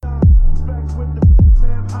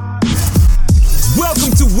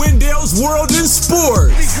Wendell's World in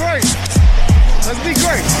Sports. Be great. Let's be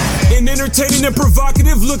great. An entertaining and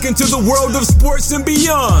provocative look into the world of sports and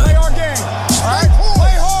beyond. Play our game. All right?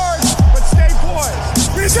 Play hard, but stay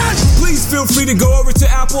poised. Please feel free to go over to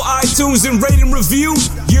Apple iTunes and rate and review.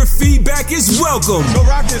 Your feedback is welcome. Go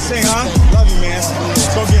rock this thing, huh? Love you, man. Let's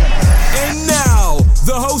go get it. And now,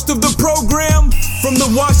 the host of the program from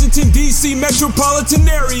the Washington, D.C. metropolitan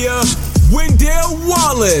area, Wendell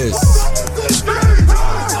Wallace.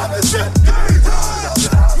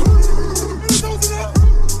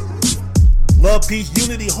 Love, peace,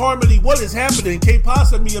 unity, harmony. What is happening? Que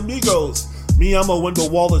pasa, mi amigos? Me amo Wendell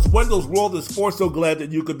Wallace. Wendell's World in Sports. So glad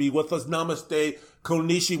that you could be with us. Namaste,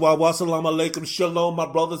 konnichiwa, wassalamu alaikum, shalom, my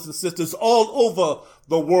brothers and sisters all over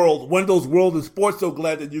the world. Wendell's World in Sports. So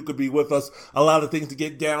glad that you could be with us. A lot of things to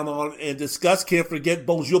get down on and discuss. Can't forget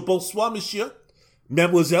bonjour, bonsoir, monsieur.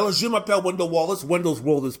 Mademoiselle, je m'appelle Wendell Wallace, Wendell's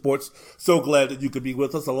World in Sports. So glad that you could be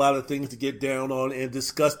with us. A lot of things to get down on and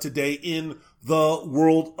discuss today in the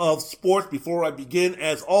world of sports. Before I begin,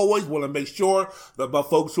 as always, want to make sure that my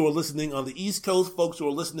folks who are listening on the East Coast, folks who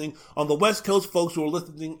are listening on the West Coast, folks who are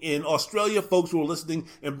listening in Australia, folks who are listening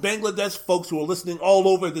in Bangladesh, folks who are listening all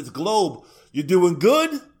over this globe, you're doing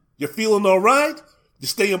good, you're feeling all right, you're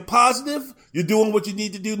staying positive, you're doing what you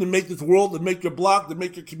need to do to make this world, to make your block, to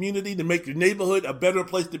make your community, to make your neighborhood a better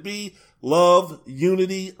place to be. Love,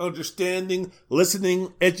 unity, understanding,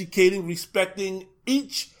 listening, educating, respecting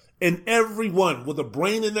each and everyone with a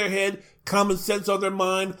brain in their head, common sense on their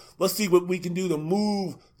mind. Let's see what we can do to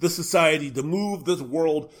move this society, to move this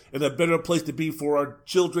world in a better place to be for our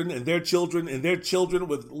children and their children and their children,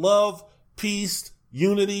 with love, peace,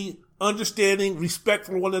 unity, understanding, respect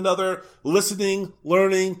for one another, listening,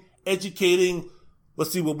 learning, educating.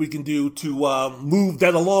 Let's see what we can do to move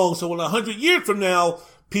that along. So in 100 years from now,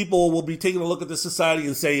 people will be taking a look at this society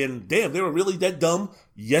and saying, damn, they were really that dumb.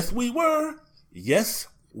 Yes, we were. Yes,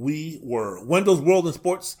 we were. Wendell's World in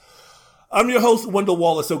Sports. I'm your host, Wendell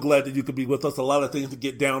Wallace. So glad that you could be with us. A lot of things to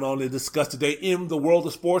get down on and discuss today in the world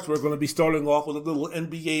of sports. We're going to be starting off with a little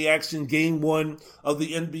NBA action. Game 1 of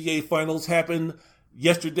the NBA Finals happened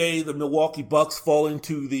yesterday. The Milwaukee Bucks falling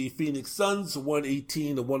to the Phoenix Suns,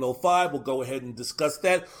 118-105. We'll go ahead and discuss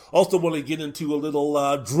that. Also want to get into a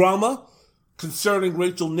little drama concerning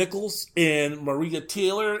Rachel Nichols and Maria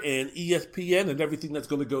Taylor and ESPN and everything that's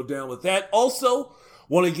going to go down with that. Also,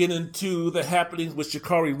 want to get into the happenings with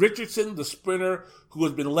Sha'Carri Richardson, the sprinter who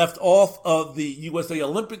has been left off of the USA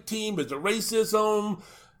Olympic team. Is it racism?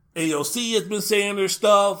 AOC has been saying their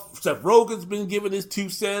stuff. Seth Rogen's been giving his 2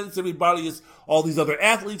 cents. All these other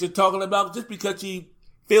athletes are talking about just because she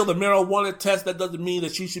failed a marijuana test, that doesn't mean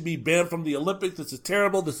that she should be banned from the Olympics. This is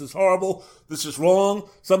terrible. This is horrible. This is wrong.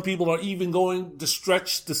 Some people are even going to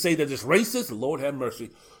stretch to say that it's racist. Lord have mercy.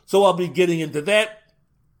 So I'll be getting into that.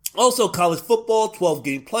 Also, college football,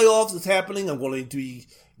 12-game playoffs is happening. I'm going to be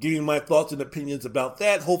giving my thoughts and opinions about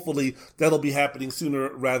that. Hopefully, that'll be happening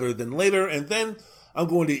sooner rather than later. And then I'm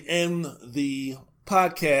going to end the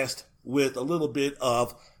podcast with a little bit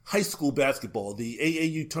of high school basketball. The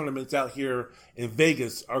AAU tournaments out here in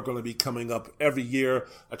Vegas are going to be coming up every year.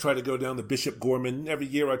 I try to go down to Bishop Gorman. Every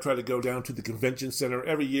year, I try to go down to the convention center.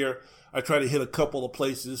 Every year, I try to hit a couple of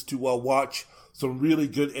places to watch some really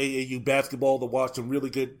good AAU basketball, to watch some really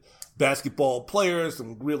good basketball players,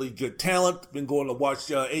 some really good talent. Been going to watch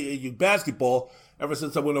AAU basketball ever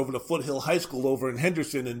since I went over to Foothill High School over in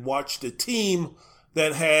Henderson and watched a team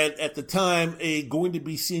that had, at the time, a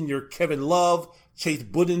going-to-be senior Kevin Love, Chase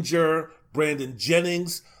Budinger, Brandon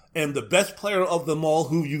Jennings, and the best player of them all,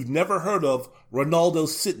 who you've never heard of, Ronaldo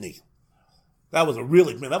Sidney. That was a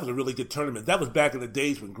really good tournament. That was back in the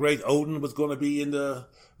days when Greg Oden was going to be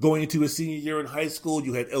going into his senior year in high school.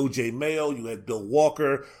 You had O.J. Mayo, you had Bill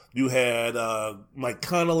Walker, you had Mike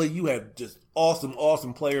Connolly, you had just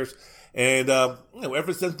awesome players. And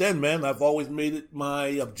ever since then, man, I've always made it my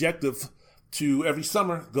objective to every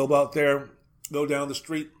summer go out there, go down the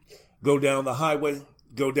street, go down the highway,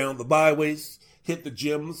 go down the byways, hit the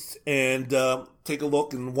gyms, and take a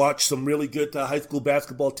look and watch some really good high school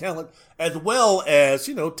basketball talent, as well as,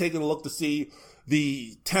 taking a look to see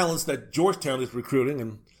the talents that Georgetown is recruiting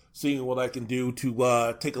and seeing what I can do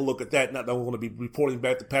to take a look at that. Not that I'm going to be reporting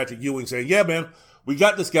back to Patrick Ewing saying, yeah, man, we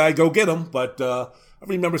got this guy, go get him. But I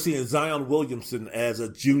remember seeing Zion Williamson as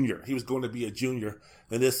a junior. He was going to be a junior.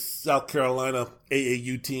 And this South Carolina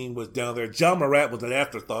AAU team was down there. John Morant was an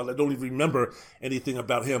afterthought. I don't even remember anything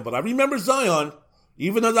about him. But I remember Zion,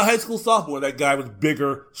 even as a high school sophomore, that guy was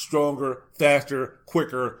bigger, stronger, faster,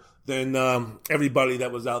 quicker than everybody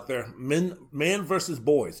that was out there. Man versus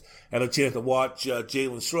boys. Had a chance to watch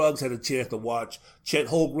Jalen Suggs, had a chance to watch Chet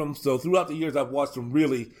Holmgren. So throughout the years, I've watched some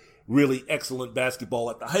really really excellent basketball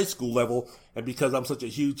at the high school level. And because I'm such a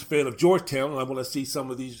huge fan of Georgetown, and I want to see some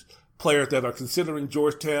of these players that are considering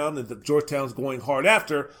Georgetown and that Georgetown's going hard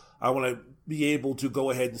after, I want to be able to go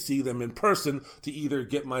ahead and see them in person to either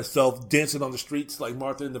get myself dancing on the streets like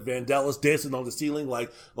Martha and the Vandellas, dancing on the ceiling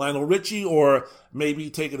like Lionel Richie, or maybe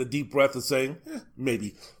taking a deep breath and saying,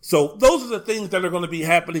 maybe. So those are the things that are going to be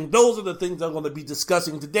happening. Those are the things I'm going to be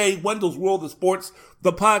discussing today. Wendell's World of Sports,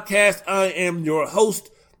 the podcast. I am your host,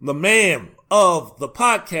 the man of the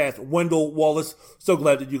podcast, Wendell Wallace. So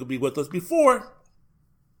glad that you could be with us. Before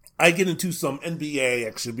I get into some NBA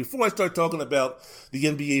action, before I start talking about the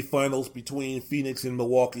NBA Finals between Phoenix and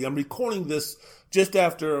Milwaukee, I'm recording this just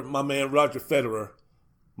after my man Roger Federer,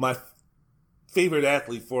 my favorite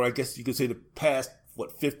athlete for, I guess you could say, the past,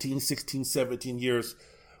 15, 16, 17 years,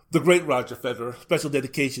 the great Roger Federer. Special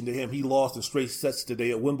dedication to him. He lost in straight sets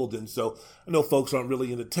today at Wimbledon, so I know folks aren't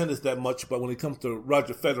really into tennis that much, but when it comes to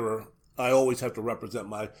Roger Federer, I always have to represent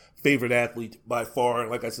my favorite athlete by far.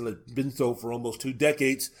 And like I said, it's been so for almost 2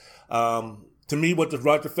 decades. To me, what does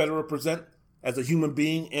Roger Federer present as a human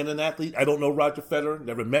being and an athlete? I don't know Roger Federer,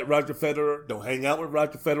 never met Roger Federer, don't hang out with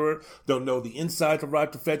Roger Federer, don't know the inside of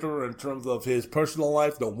Roger Federer in terms of his personal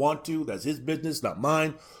life, don't want to. That's his business, not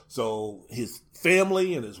mine. So his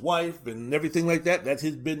family and his wife and everything like that, that's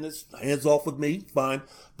his business. Hands off with me, fine.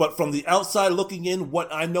 But from the outside looking in,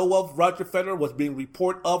 what I know of Roger Federer, what's being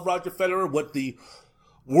reported of Roger Federer, what the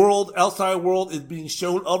outside world is being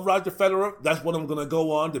shown of Roger Federer, that's what I'm going to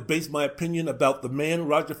go on to base my opinion about the man,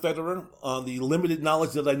 Roger Federer, on the limited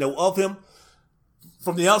knowledge that I know of him.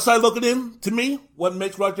 From the outside looking in, to me, what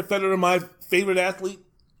makes Roger Federer my favorite athlete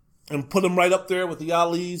and put him right up there with the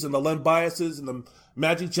Alis and the Len Biases and the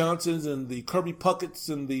Magic Johnsons and the Kirby Pucketts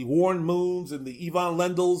and the Warren Moons and the Ivan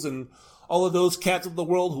Lendls and all of those cats of the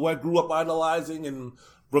world who I grew up idolizing and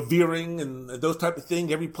revering and those type of things.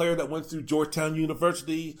 Every player that went through Georgetown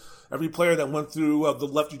University, every player that went through the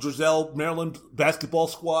Lefty Driesell Maryland basketball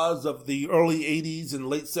squads of the early 80s and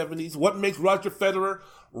late 70s. What makes Roger Federer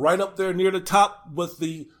right up there near the top with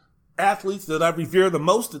the athletes that I revere the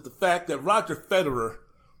most is the fact that Roger Federer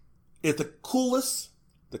is the coolest,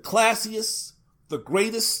 the classiest, the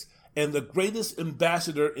greatest, and the greatest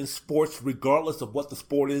ambassador in sports, regardless of what the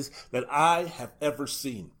sport is, that I have ever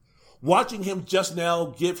seen. Watching him just now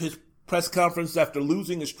give his press conference after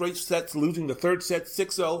losing in straight sets, losing the third set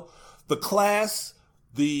 6-0, the class,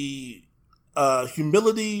 the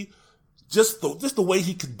humility, just the way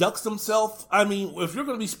he conducts himself. I mean, if you're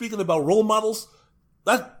going to be speaking about role models,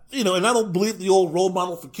 that, and I don't believe the old role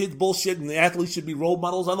model for kids bullshit and the athletes should be role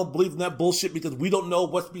models. I don't believe in that bullshit because we don't know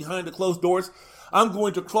what's behind the closed doors. I'm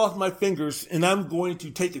going to cross my fingers and I'm going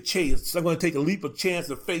to take a chance. I'm going to take a leap of chance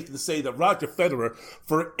of faith and say that Roger Federer,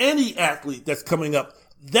 for any athlete that's coming up,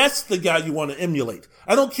 that's the guy you want to emulate.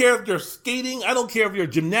 I don't care if you're skating. I don't care if you're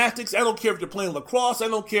gymnastics. I don't care if you're playing lacrosse. I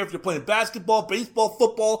don't care if you're playing basketball, baseball,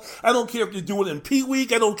 football. I don't care if you're doing it in Pee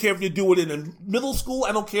Week. I don't care if you're doing it in middle school.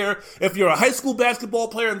 I don't care if you're a high school basketball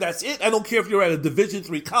player and that's it. I don't care if you're at a Division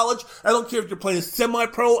III college. I don't care if you're playing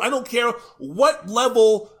semi-pro. I don't care what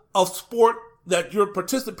level of sport that you're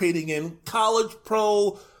participating in, college,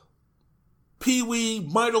 pro, pee-wee,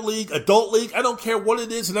 minor league, adult league. I don't care what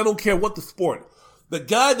it is and I don't care what the sport. The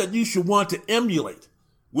guy that you should want to emulate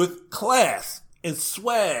with class and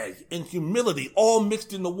swag and humility all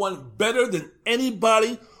mixed into one better than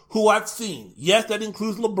anybody who I've seen. Yes, that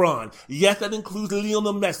includes LeBron. Yes, that includes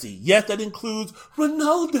Lionel Messi. Yes, that includes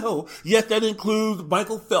Ronaldo. Yes, that includes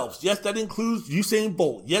Michael Phelps. Yes, that includes Usain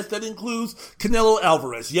Bolt. Yes, that includes Canelo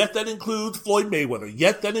Alvarez. Yes, that includes Floyd Mayweather.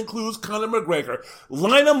 Yes, that includes Conor McGregor.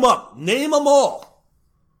 Line them up. Name them all.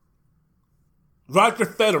 Roger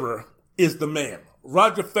Federer is the man.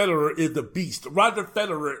 Roger Federer is the beast. Roger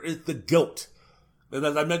Federer is the GOAT. And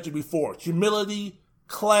as I mentioned before, humility,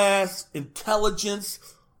 class, intelligence,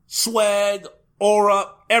 swag,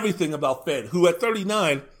 aura, everything about Fed, who at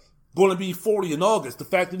 39, going to be 40 in August. The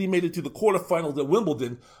fact that he made it to the quarterfinals at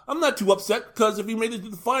Wimbledon, I'm not too upset because if he made it to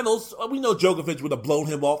the finals, we know Djokovic would have blown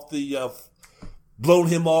him off the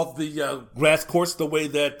grass courts the way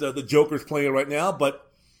that the Joker's playing right now. But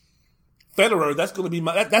Federer, that's going to be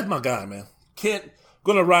that's my guy, man.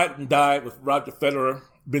 Gonna ride and die with Roger Federer.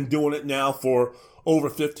 Been doing it now for over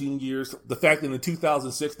 15 years. The fact that in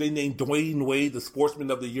 2006 they named Dwayne Wade the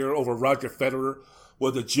Sportsman of the Year over Roger Federer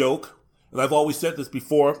was a joke. And I've always said this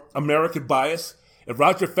before, American bias. If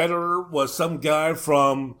Roger Federer was some guy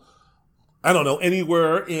from, I don't know,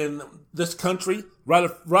 anywhere in this country, Roger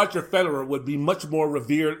Federer would be much more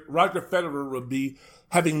revered. Roger Federer would be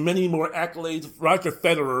having many more accolades. Roger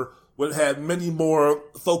Federer would have many more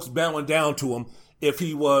folks bowing down to him if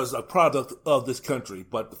he was a product of this country.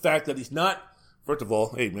 But the fact that he's not, first of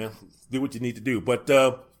all, hey, man, do what you need to do. But,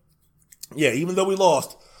 even though we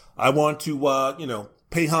lost, I want to,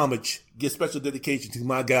 pay homage, give special dedication to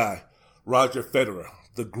my guy, Roger Federer,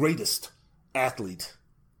 the greatest athlete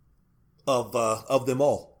of them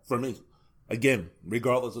all, for me. Again,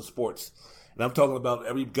 regardless of sports. And I'm talking about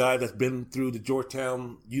every guy that's been through the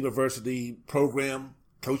Georgetown University program,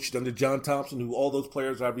 coached under John Thompson, who all those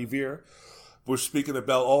players I revere. We're speaking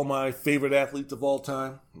about all my favorite athletes of all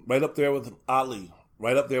time. Right up there with Ali.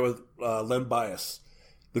 Right up there with Len Bias.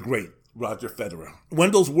 The great Roger Federer.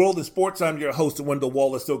 Wendell's World in Sports. I'm your host, Wendell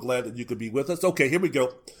Wallace. So glad that you could be with us. Okay, here we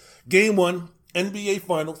go. Game 1, NBA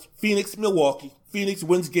Finals. Phoenix, Milwaukee. Phoenix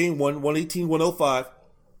wins Game 1, 118-105.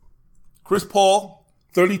 Chris Paul,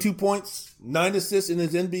 32 points, 9 assists in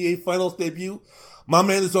his NBA Finals debut. My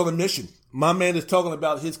man is on a mission. My man is talking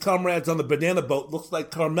about his comrades on the banana boat. Looks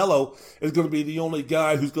like Carmelo is going to be the only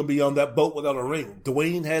guy who's going to be on that boat without a ring.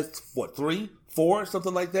 Dwayne has, 3, 4,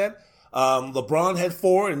 something like that. LeBron had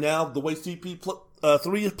 4, and now the way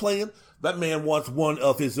CP3 is playing, that man wants one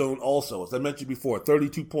of his own also. As I mentioned before,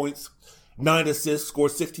 32 points, 9 assists,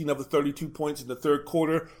 scored 16 of the 32 points in the third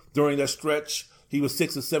quarter during that stretch. He was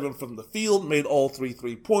 6 of 7 from the field, made all 3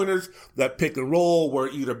 3-pointers. That pick and roll were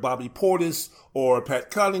either Bobby Portis or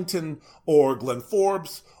Pat Connaughton or Glenn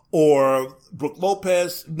Forbes or Brook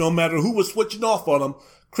Lopez. No matter who was switching off on him,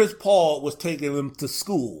 Chris Paul was taking them to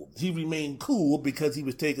school. He remained cool because he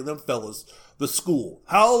was taking them fellas to school.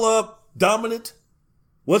 How dominant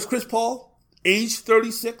was Chris Paul? Age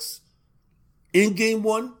 36 in Game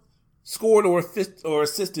 1, scored or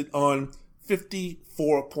assisted on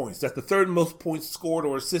 54 points. That's the third most points scored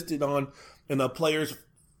or assisted on in a player's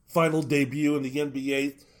final debut in the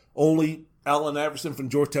NBA. Only Allen Iverson from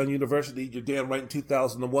Georgetown University, you're damn right, in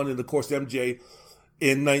 2001. And of course, MJ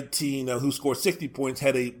in 19, who scored 60 points,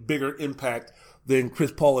 had a bigger impact than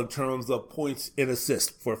Chris Paul in terms of points and assists.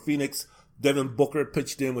 For Phoenix, Devin Booker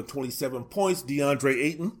pitched in with 27 points. DeAndre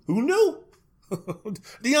Ayton, who knew?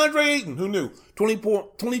 DeAndre Ayton, who knew?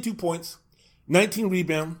 22 points. 19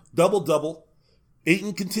 rebounds, double-double.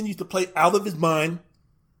 Ayton continues to play out of his mind.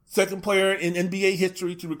 Second player in NBA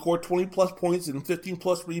history to record 20-plus points and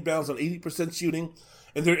 15-plus rebounds on 80% shooting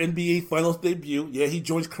in their NBA Finals debut. Yeah, he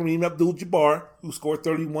joins Kareem Abdul-Jabbar, who scored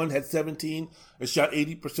 31, had 17, and shot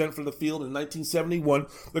 80% from the field in 1971.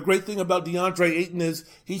 The great thing about DeAndre Ayton is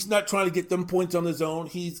he's not trying to get them points on his own.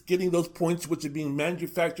 He's getting those points which are being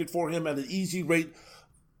manufactured for him at an easy rate.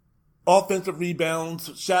 Offensive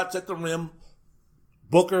rebounds, shots at the rim.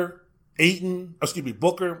 Booker,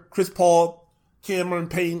 Chris Paul, Cameron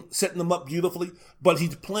Payne, setting them up beautifully, but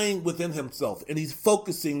he's playing within himself, and he's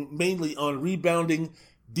focusing mainly on rebounding,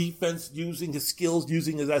 defense, using his skills,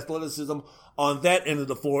 using his athleticism on that end of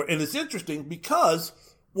the floor. And it's interesting because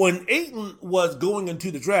when Ayton was going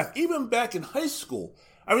into the draft, even back in high school,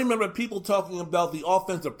 I remember people talking about the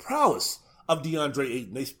offensive prowess of DeAndre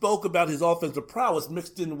Ayton. They spoke about his offensive prowess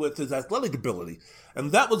mixed in with his athletic ability.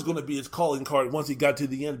 And that was going to be his calling card once he got to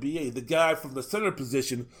the NBA. The guy from the center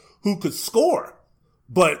position who could score.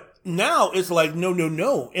 But now it's like,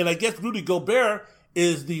 no. And I guess Rudy Gobert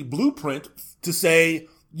is the blueprint to say,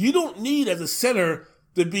 you don't need as a center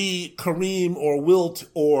to be Kareem or Wilt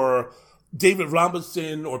or David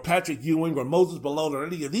Robinson or Patrick Ewing or Moses Malone or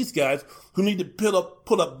any of these guys who need to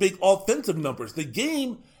put up big offensive numbers. The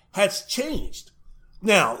game has changed.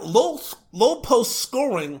 Now, low post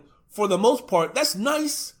scoring, for the most part, that's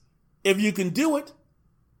nice if you can do it.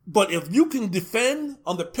 But if you can defend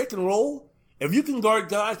on the pick and roll, if you can guard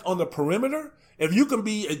guys on the perimeter, if you can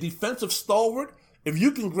be a defensive stalwart, if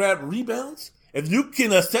you can grab rebounds, if you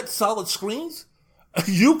can set solid screens,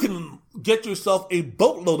 you can get yourself a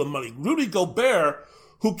boatload of money. Rudy Gobert,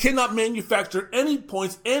 who cannot manufacture any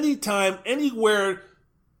points, anytime, anywhere,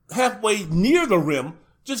 halfway near the rim,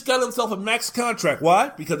 just got himself a max contract. Why?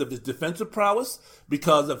 Because of his defensive prowess,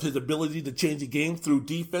 because of his ability to change the game through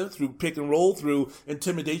defense, through pick and roll, through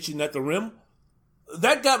intimidation at the rim.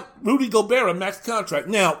 That got Rudy Gobert a max contract.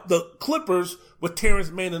 Now, the Clippers, with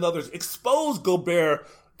Terrence Mann and others, exposed Gobert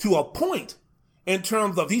to a point in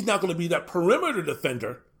terms of he's not going to be that perimeter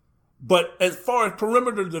defender. But as far as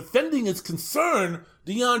perimeter defending is concerned,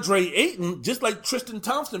 DeAndre Ayton, just like Tristan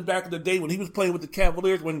Thompson back in the day when he was playing with the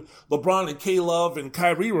Cavaliers, when LeBron and K-Love and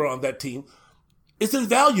Kyrie were on that team, it's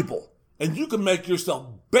invaluable. And you can make yourself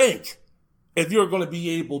bank if you're going to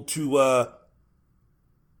be able to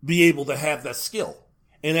have that skill.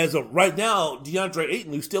 And as of right now, DeAndre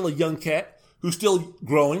Ayton, who's still a young cat, who's still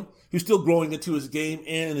growing into his game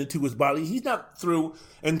and into his body, he's not through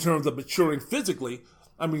in terms of maturing physically.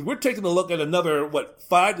 I mean, we're taking a look at another,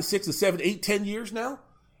 5 to 6 to 7, 8, 10 years now?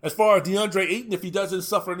 As far as DeAndre Ayton, if he doesn't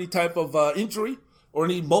suffer any type of injury or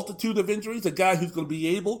any multitude of injuries, a guy who's going to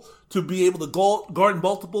be able to guard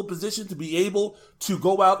multiple positions, to be able to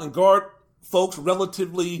go out and guard folks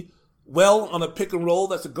relatively well on a pick and roll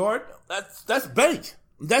that's a guard, that's bank.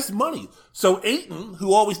 That's money. So Ayton,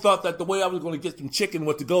 who always thought that the way I was going to get some chicken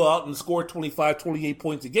was to go out and score 25, 28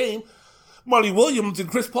 points a game, Monty Williams and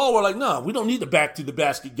Chris Paul were like, no, we don't need a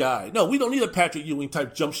back-to-the-basket guy. No, we don't need a Patrick Ewing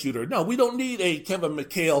type jump shooter. No, we don't need a Kevin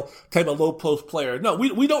McHale type of low-post player. No,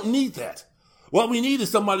 we don't need that. What we need is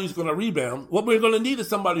somebody who's going to rebound. What we're going to need is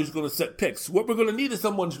somebody who's going to set picks. What we're going to need is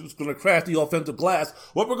someone who's going to crash the offensive glass.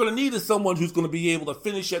 What we're going to need is someone who's going to be able to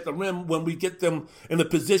finish at the rim when we get them in a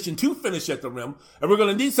position to finish at the rim. And we're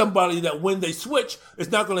going to need somebody that when they switch, it's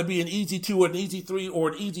not going to be an easy 2 or an easy 3 or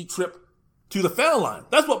an easy trip to the foul line.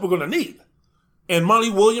 That's what we're going to need. And Monty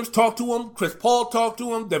Williams talked to him, Chris Paul talked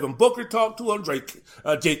to him, Devin Booker talked to him,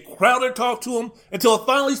 Jay Crowder talked to him, until it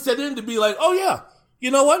finally set in to be like, oh yeah,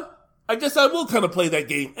 you know what? I guess I will kind of play that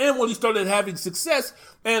game. And when he started having success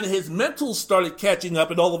and his mental started catching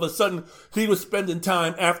up, and all of a sudden he was spending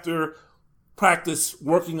time after practice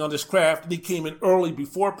working on his craft, and he came in early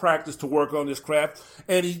before practice to work on his craft,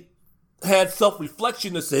 and he had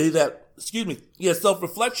self-reflection to say that,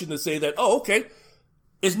 oh, okay,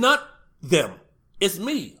 it's not them. It's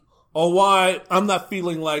me, or why I'm not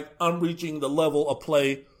feeling like I'm reaching the level of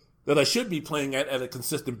play that I should be playing at a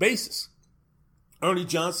consistent basis. Ernie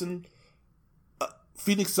Johnson,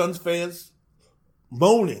 Phoenix Suns fans,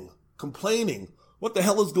 moaning, complaining, what the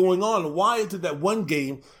hell is going on? Why into that one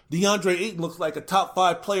game, DeAndre Ayton looks like a top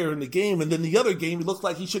 5 player in the game, and then the other game, he looks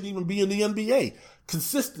like he shouldn't even be in the NBA.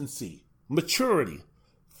 Consistency, maturity,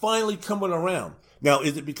 finally coming around. Now,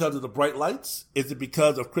 is it because of the bright lights? Is it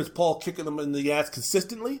because of Chris Paul kicking him in the ass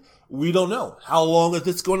consistently? We don't know. How long is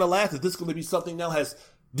this going to last? Is this going to be something now? Has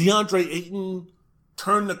DeAndre Ayton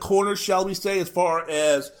turned the corner, shall we say, as far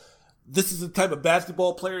as this is the type of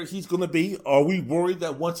basketball player he's going to be? Are we worried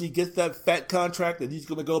that once he gets that fat contract that he's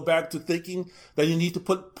going to go back to thinking that he needs to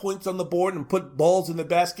put points on the board and put balls in the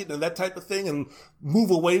basket and that type of thing and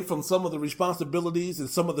move away from some of the responsibilities and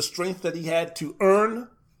some of the strength that he had to earn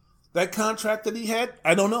that contract that he had?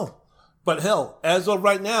 I don't know. But hell, as of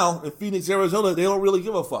right now, in Phoenix, Arizona, they don't really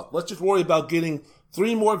give a fuck. Let's just worry about getting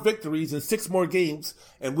 3 more victories in 6 more games,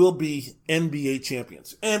 and we'll be NBA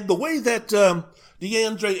champions. And the way that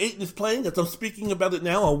DeAndre Ayton is playing, as I'm speaking about it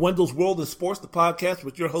now on Wendell's World in Sports, the podcast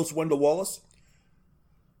with your host, Wendell Wallace,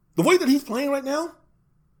 the way that he's playing right now,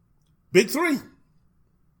 big 3.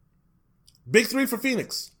 Big 3 for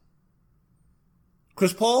Phoenix.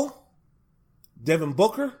 Chris Paul, Devin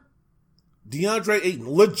Booker, DeAndre Ayton,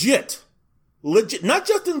 legit, not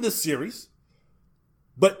just in this series,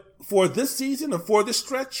 but for this season and for this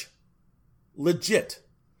stretch, legit,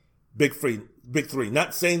 big 3.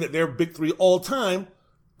 Not saying that they're big 3 all time,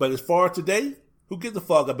 but as far as today, who gives a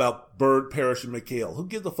fuck about Bird, Parrish, and McHale? Who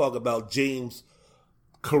gives a fuck about James,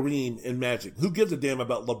 Kareem, and Magic? Who gives a damn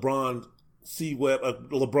about LeBron,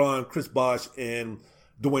 Chris Bosh, and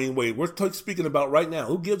Dwayne Wade? We're speaking about right now.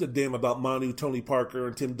 Who gives a damn about Manu, Tony Parker,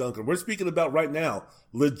 and Tim Duncan? We're speaking about right now,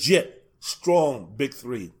 legit, strong, big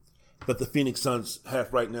 3 that the Phoenix Suns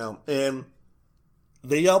have right now. And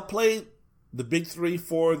they outplayed the big 3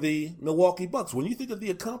 for the Milwaukee Bucks. When you think of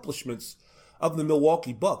the accomplishments of the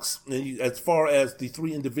Milwaukee Bucks, and as far as the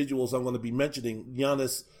 3 individuals I'm going to be mentioning,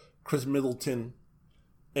 Giannis, Chris Middleton,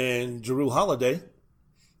 and Jrue Holiday,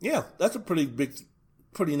 yeah, that's a pretty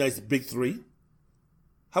nice big 3.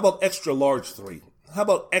 How about extra large 3? How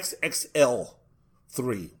about XXL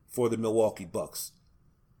 3 for the Milwaukee Bucks?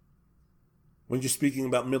 When you're speaking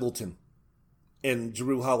about Middleton and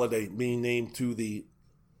Jrue Holiday being named to the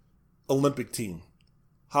Olympic team,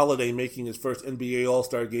 Holiday making his first NBA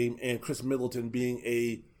All-Star game, and Chris Middleton being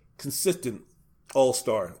a consistent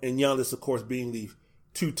All-Star, and Giannis, of course, being the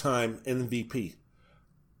 2-time MVP.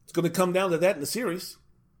 It's going to come down to that in the series.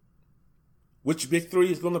 Which big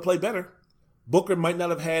 3 is going to play better? Booker might not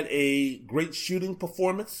have had a great shooting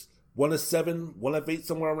performance. 1 of 7, 1 of 8,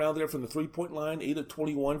 somewhere around there from the 3-point line, 8 of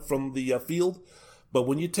 21 from the field. But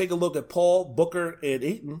when you take a look at Paul, Booker, and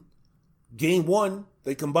Ayton, game 1,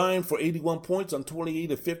 they combined for 81 points on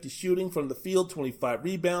 28 of 50 shooting from the field, 25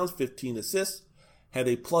 rebounds, 15 assists, had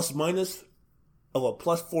a plus-minus of a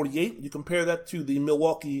plus 48. You compare that to the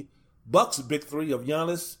Milwaukee Bucks big 3 of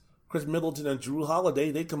Giannis, Chris Middleton, and Jrue Holiday.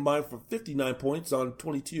 They combined for 59 points on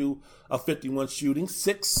 22 of 51 shooting,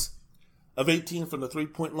 6 of 18 from the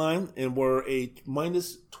 3-point line, and were a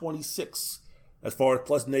minus 26 as far as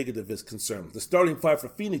plus negative is concerned. The starting 5 for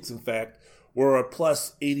Phoenix, in fact, were a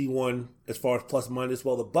plus 81 as far as plus minus,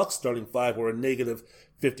 while the Bucks starting five were a negative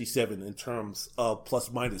 57 in terms of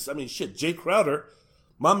plus minus. I mean, shit, Jay Crowder,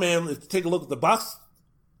 my man, if you take a look at the box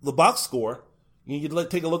score, you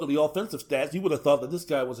take a look at the offensive stats, you would have thought that this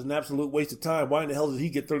guy was an absolute waste of time. Why in the hell did he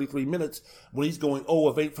get 33 minutes when he's going 0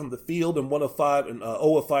 of 8 from the field and 1 of 5 and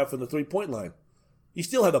 0 of 5 from the three-point line? He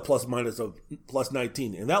still had a plus minus of plus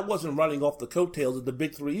 19, and that wasn't running off the coattails of the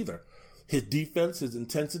big three either. His defense, his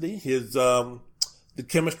intensity, his the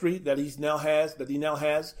chemistry that he now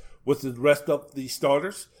has with the rest of the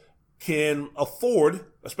starters can afford,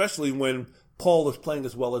 especially when Paul is playing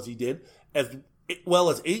as well as he did, as well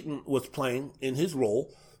as Ayton was playing in his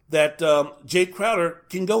role, that Jay Crowder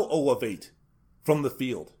can go 0 of 8 from the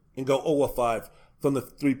field and go 0 of 5 from the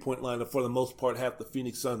three-point line, and for the most part have the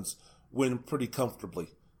Phoenix Suns win pretty comfortably.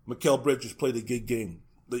 Mikal Bridges played a good game.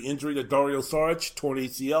 The injury to Dario Saric, torn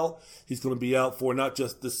ACL, he's going to be out for not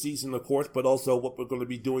just this season, of course, but also what we're going to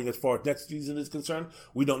be doing as far as next season is concerned.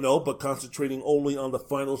 We don't know, but concentrating only on the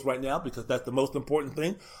finals right now because that's the most important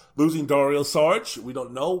thing. Losing Dario Saric, we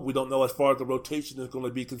don't know. We don't know as far as the rotation is going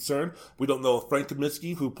to be concerned. We don't know if Frank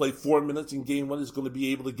Kaminsky, who played 4 minutes in game 1, is going to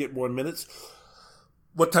be able to get more minutes.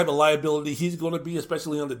 What type of liability he's going to be,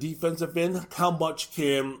 especially on the defensive end. How much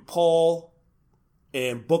can Paul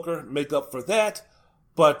and Booker make up for that?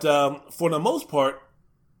 But for the most part,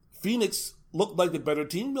 Phoenix looked like the better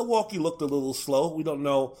team. Milwaukee looked a little slow. We don't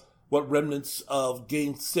know what remnants of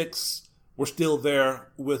Game 6 were still there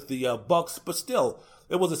with the Bucks. But still,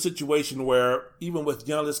 it was a situation where even with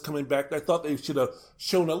Giannis coming back, I thought they should have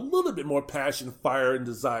shown a little bit more passion, fire, and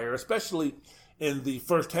desire, especially in the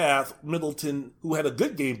first half. Middleton, who had a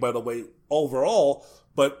good game, by the way, overall,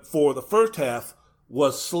 but for the first half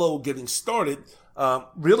was slow getting started.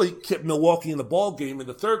 Really kept Milwaukee in the ball game in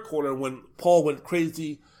the third quarter when Paul went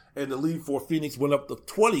crazy and the lead for Phoenix went up to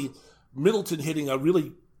 20. Middleton hitting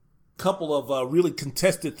a couple of really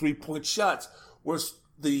contested three-point shots was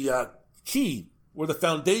the key, were the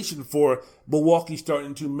foundation for Milwaukee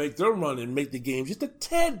starting to make their run and make the game just a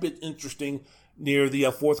tad bit interesting near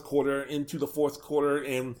the fourth quarter, into the fourth quarter,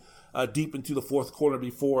 and deep into the fourth quarter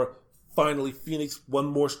before finally Phoenix, one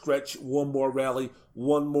more stretch, one more rally,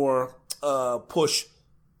 one more push,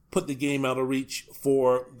 put the game out of reach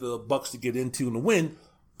for the Bucks to get into and win.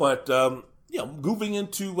 But, moving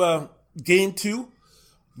into game 2,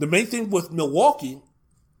 the main thing with Milwaukee,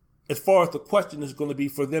 as far as the question is going to be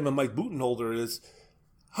for them and Mike Budenholzer, is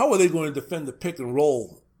how are they going to defend the pick and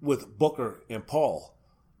roll with Booker and Paul?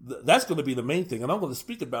 That's going to be the main thing, and I'm going to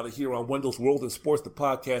speak about it here on Wendell's World in Sports, the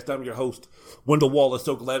podcast. I'm your host, Wendell Wallace.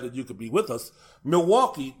 So glad that you could be with us.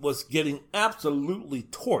 Milwaukee was getting absolutely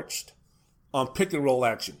torched on pick and roll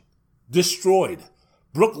action. Destroyed.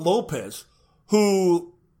 Brook Lopez,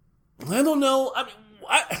 who, I don't know,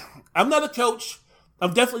 I'm not a coach.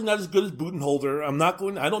 I'm definitely not as good as Budenholzer.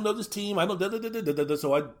 I don't know this team.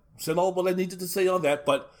 So I said all what I needed to say on that.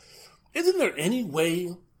 But isn't there any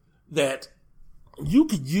way that you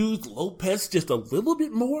could use Lopez just a little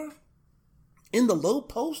bit more in the low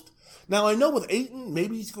post? Now, I know with Ayton,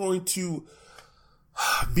 maybe he's going to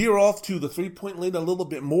veer off to the three-point lane a little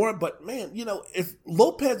bit more, but man, if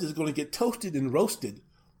Lopez is going to get toasted and roasted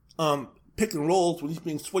pick and rolls when he's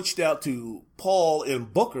being switched out to Paul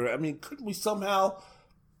and Booker, couldn't we somehow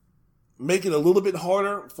make it a little bit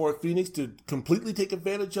harder for Phoenix to completely take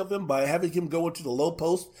advantage of him by having him go into the low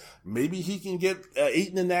post? Maybe he can get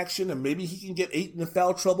Ayton in action, and maybe he can get Ayton in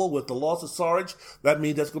foul trouble with the loss of Saric. That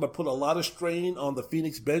means that's going to put a lot of strain on the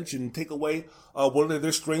Phoenix bench and take away one of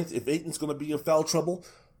their strengths if Ayton's going to be in foul trouble.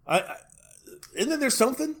 Isn't there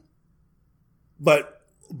something? But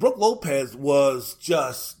Brook Lopez was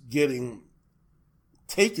just getting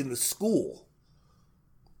taken to school.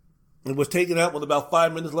 And was taken out with about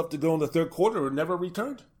 5 minutes left to go in the third quarter and never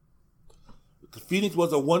returned. Phoenix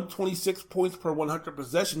was a 126 points per 100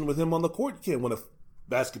 possession with him on the court. You can't win a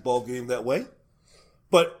basketball game that way.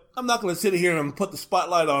 But I'm not going to sit here and put the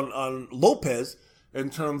spotlight on Lopez in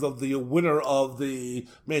terms of the winner of the,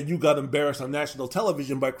 man, you got embarrassed on national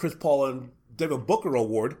television by Chris Paul and Devin Booker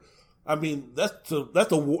award. That's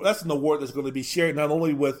an award that's going to be shared not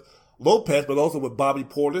only with Lopez, but also with Bobby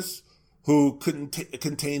Portis, who couldn't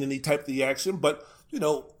contain any type of the action. But,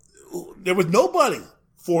 there was nobody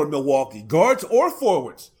for Milwaukee, guards or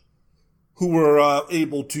forwards, who were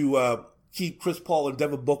able to keep Chris Paul and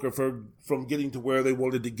Devin Booker from getting to where they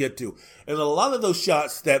wanted to get to. And a lot of those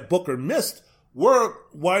shots that Booker missed were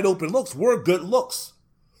wide open looks, were good looks.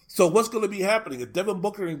 So what's going to be happening? Is Devin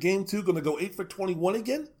Booker in Game 2 going to go 8 for 21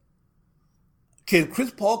 again? Can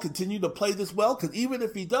Chris Paul continue to play this well? Because even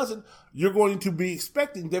if he doesn't, you're going to be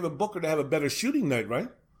expecting Devin Booker to have a better shooting night, right?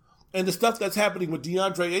 and the stuff that's happening with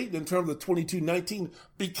DeAndre Ayton in terms of 22-19,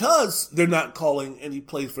 because they're not calling any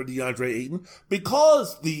plays for DeAndre Ayton,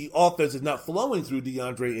 because the offense is not flowing through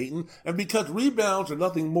DeAndre Ayton, and because rebounds are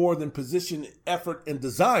nothing more than position, effort, and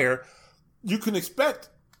desire, you can expect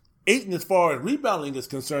Ayton, as far as rebounding is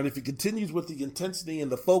concerned, if he continues with the intensity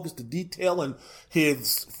and the focus to detail and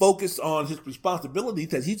his focus on his responsibilities,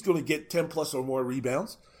 that he's going to get 10 plus or more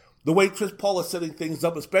rebounds. The way Chris Paul is setting things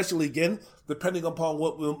up, especially again, depending upon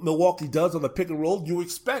what Milwaukee does on the pick and roll, you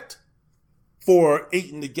expect for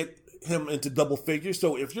Ayton to get him into double figures.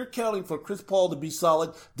 So if you're counting for Chris Paul to be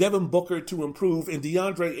solid, Devin Booker to improve, and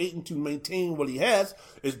DeAndre Ayton to maintain what he has,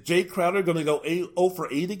 is Jay Crowder going to go 0 for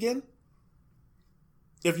 8 again?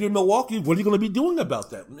 If you're Milwaukee, what are you going to be doing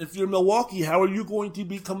about that? If you're Milwaukee, how are you going to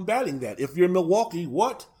be combating that? If you're Milwaukee,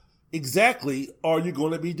 what exactly are you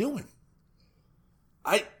going to be doing?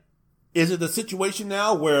 Is it a situation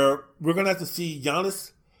now where we're going to have to see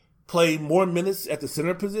Giannis play more minutes at the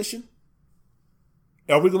center position?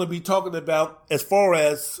 Are we going to be talking about, as far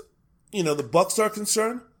as, the Bucks are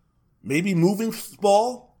concerned, maybe moving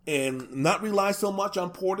ball and not rely so much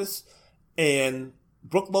on Portis and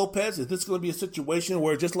Brook Lopez? Is this going to be a situation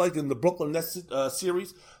where, just like in the Brooklyn Nets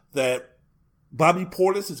series, that Bobby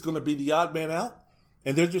Portis is going to be the odd man out,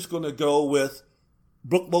 and they're just going to go with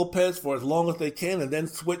Brook Lopez for as long as they can, and then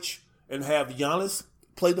switch and have Giannis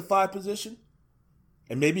play the 5 position,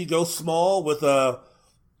 and maybe go small with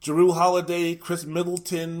Jrue Holiday, Chris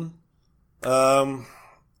Middleton, Giannis,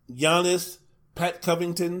 Pat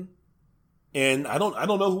Covington, and I don't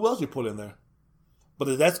know who else you put in there. But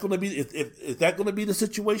if that's going to be is that going to be the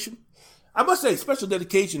situation? I must say, special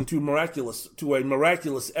dedication to a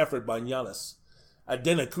miraculous effort by Giannis.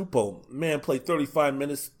 Antetokounmpo, man, played 35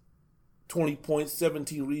 minutes, 20 points,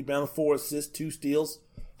 17 rebounds, 4 assists, 2 steals.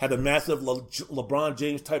 Had a massive LeBron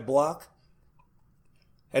James type block.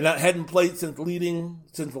 And hadn't played since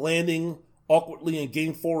landing awkwardly in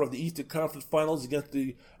Game 4 of the Eastern Conference Finals against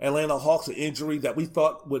the Atlanta Hawks, an injury that we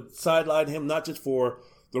thought would sideline him not just for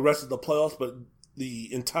the rest of the playoffs, but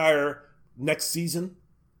the entire next season.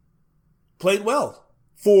 Played well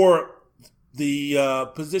for the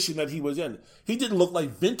position that he was in. He didn't look like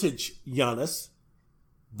vintage Giannis,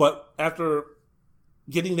 but after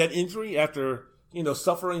getting that injury, after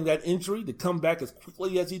suffering that injury, to come back as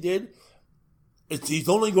quickly as he did, he's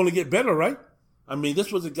only going to get better, right? I mean,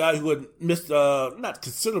 this was a guy who had missed not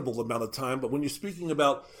considerable amount of time, but when you're speaking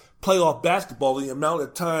about playoff basketball, the amount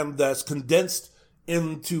of time that's condensed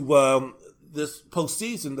into this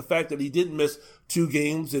postseason, the fact that he didn't miss 2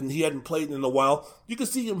 games and he hadn't played in a while, you can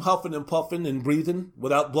see him huffing and puffing and breathing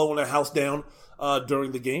without blowing a house down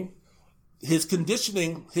during the game. His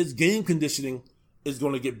game conditioning is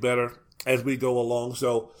going to get better as we go along.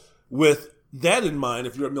 So with that in mind,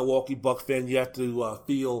 if you're a Milwaukee Bucks fan, you have to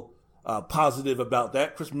feel positive about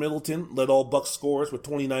that. Chris Middleton led all Bucks scorers with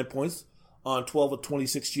 29 points on 12 of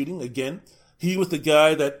 26 shooting. Again, he was the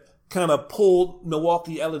guy that kind of pulled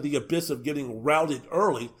Milwaukee out of the abyss of getting routed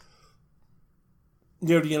early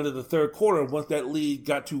near the end of the third quarter. Once that lead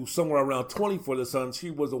got to somewhere around 20 for the Suns,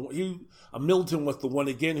 Middleton was the one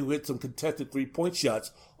again who hit some contested 3-point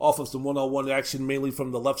shots off of some one-on-one action, mainly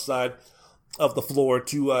from the left side of the floor,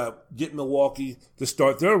 to get Milwaukee to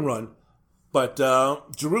start their run. But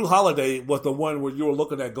Jrue Holiday was the one where you were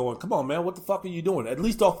looking at going, come on, man, what the fuck are you doing? At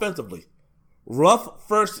least offensively. Rough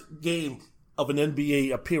first game of an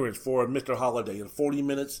NBA appearance for Mr. Holiday. In 40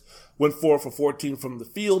 minutes, went 4 for 14 from the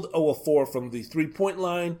field, 0 of 4 from the 3-point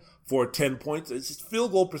line for 10 points. His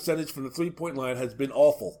field goal percentage from the 3-point line has been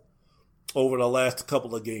awful over the last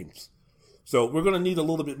couple of games. So we're going to need a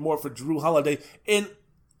little bit more for Jrue Holiday. And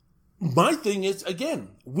my thing is, again,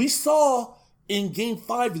 we saw in Game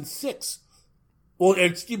 5 and 6,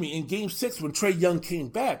 in Game 6 when Trae Young came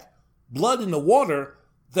back, blood in the water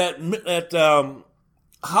that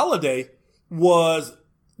Holiday was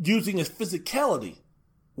using his physicality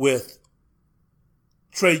with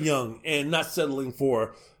Trae Young and not settling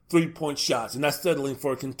for 3-point shots and not settling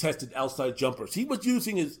for contested outside jumpers. He was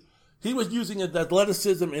using his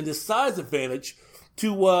athleticism and his size advantage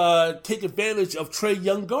to take advantage of Trae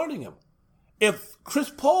Young guarding him. If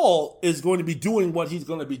Chris Paul is going to be doing what he's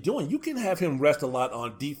going to be doing, you can have him rest a lot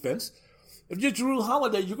on defense. If you're Jrue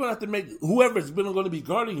Holiday, you're going to have to make whoever's been going to be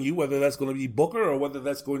guarding you, whether that's going to be Booker or whether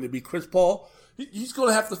that's going to be Chris Paul, he's going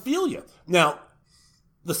to have to feel you. Now,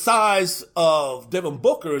 the size of Devin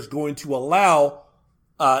Booker is going to allow,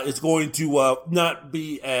 not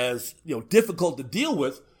be as difficult to deal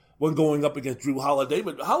with when going up against Jrue Holiday.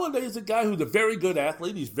 But Holiday is a guy who's a very good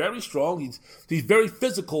athlete. He's very strong. He's very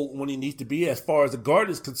physical when he needs to be as far as the guard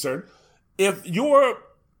is concerned. If you're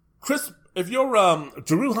Chris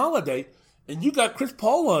Jrue Holiday and you got Chris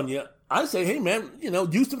Paul on you, I say, hey man,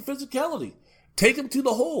 use some physicality. Take him to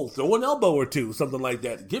the hole, throw an elbow or two, something like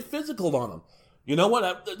that. Get physical on him. You know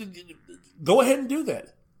what? Go ahead and do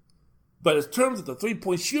that. But in terms of the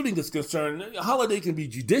 3-point shooting is concerned, Holiday can be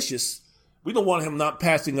judicious. We don't want him not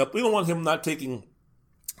passing up. We don't want him not taking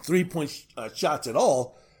 3-point shots at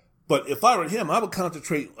all. But if I were him, I would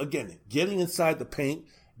concentrate, again, getting inside the paint,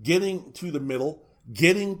 getting to the middle,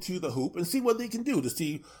 getting to the hoop, and see what they can do to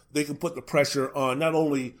see if they can put the pressure on not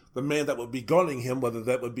only the man that would be guarding him, whether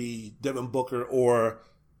that would be Devin Booker or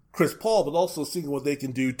Chris Paul, but also seeing what they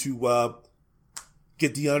can do to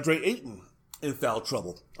get DeAndre Ayton in foul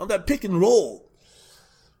trouble. On that pick and roll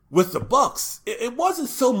with the Bucks, it wasn't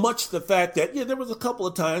so much the fact that, there was a couple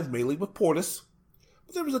of times, mainly with Portis,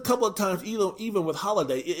 but there was a couple of times even with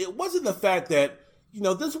Holiday, it wasn't the fact that,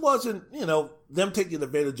 this wasn't, them taking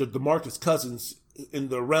advantage of DeMarcus Cousins in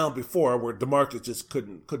the round before where DeMarcus just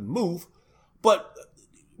couldn't move, but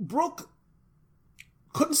Brook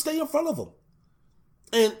couldn't stay in front of him.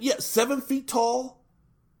 And 7 feet tall,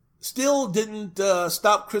 still didn't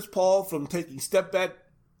stop Chris Paul from taking step back,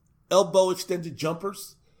 elbow extended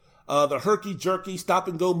jumpers. The herky-jerky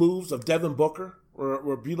stop-and-go moves of Devin Booker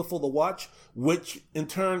were beautiful to watch, which in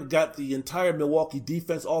turn got the entire Milwaukee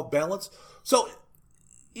defense off balance. So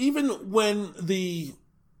even when the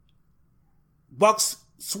Bucks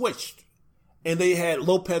switched and they had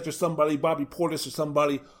Lopez or somebody, Bobby Portis or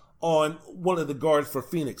somebody on one of the guards for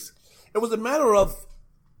Phoenix, it was a matter of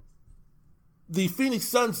the Phoenix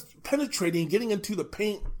Suns penetrating, getting into the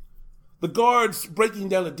paint, the guards breaking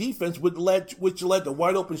down the defense, which led to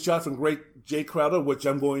wide open shots from great Jay Crowder, which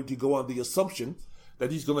I'm going to go on the assumption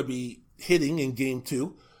that he's going to be hitting in Game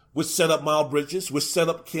 2, which set up Miles Bridges, which set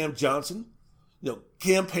up Cam Johnson.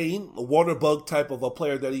 Cam Payne, a water bug type of a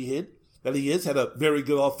player that he is, had a very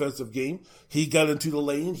good offensive game. He got into the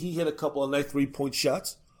lane. He hit a couple of nice 3-point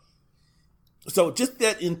shots. So just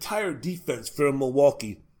that entire defense for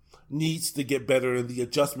Milwaukee needs to get better, and the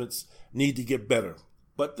adjustments need to get better.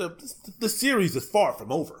 But the series is far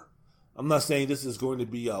from over. I'm not saying this is going to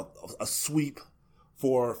be a sweep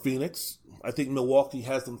for Phoenix. I think Milwaukee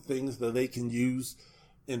has some things that they can use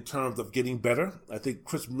in terms of getting better. I think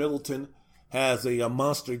Chris Middleton has a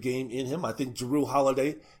monster game in him. I think Jrue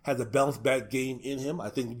Holiday has a bounce-back game in him. I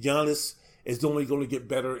think Giannis is only going to get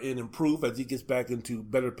better and improve as he gets back into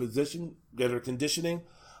better position, better conditioning.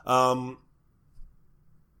 I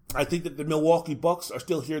think that the Milwaukee Bucks are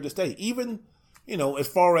still here to stay. Even, as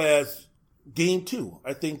far as Game 2,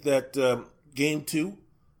 I think that Game 2,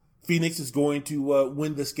 Phoenix is going to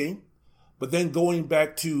win this game. But then going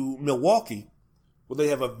back to Milwaukee, where they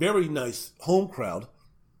have a very nice home crowd,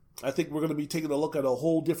 I think we're going to be taking a look at a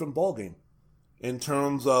whole different ballgame. In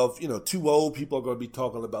terms of, 2-0, people are going to be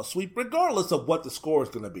talking about sweep, regardless of what the score is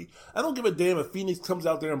going to be. I don't give a damn if Phoenix comes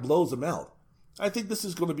out there and blows them out. I think this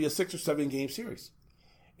is going to be a 6 or 7 game series.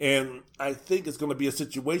 And I think it's going to be a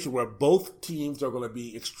situation where both teams are going to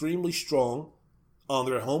be extremely strong on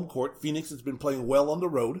their home court. Phoenix has been playing well on the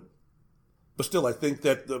road. But still, I think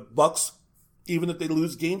that the Bucks, even if they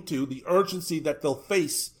lose Game 2, the urgency that they'll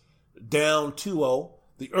face down 2-0,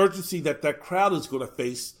 the urgency that crowd is going to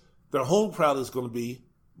face, their home crowd is going to be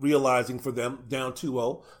realizing for them down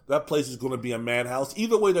 2-0. That place is going to be a madhouse.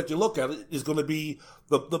 Either way that you look at it is going to be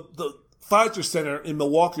the Pfizer Center in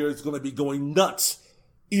Milwaukee is going to be going nuts.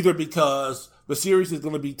 Either because the series is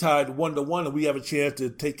going to be tied 1-1 and we have a chance to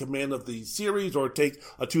take command of the series or take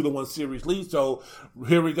a 2-1 series lead. So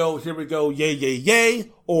here we go, yay, yay, yay.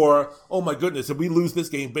 Or, oh my goodness, if we lose this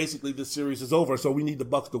game, basically this series is over. So we need the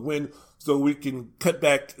Bucks to win so we can cut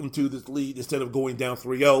back into this lead instead of going down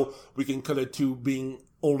 3-0. We can cut it to being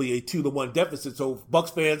only a 2-1 deficit. So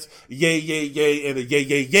Bucks fans, yay, yay, yay, and a yay,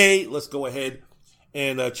 yay, yay. Let's go ahead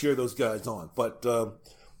and cheer those guys on. But,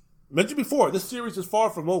 mentioned before, this series is far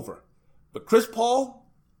from over. But Chris Paul,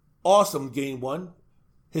 awesome Game 1,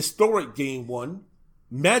 historic Game 1,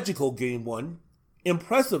 magical Game 1,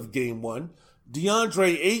 impressive Game 1.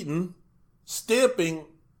 DeAndre Ayton stamping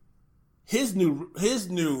his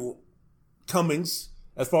new comings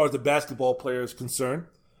as far as the basketball player is concerned.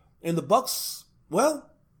 And the Bucks,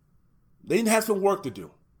 well, they have some work to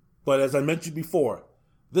do. But as I mentioned before,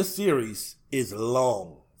 this series is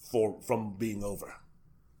long from being over.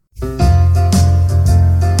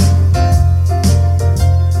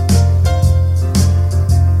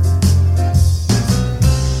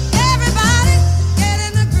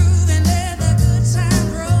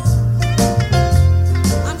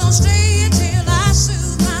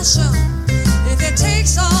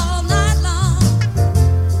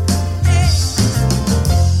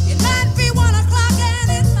 It might be 1 o'clock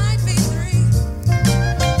and it might be 3.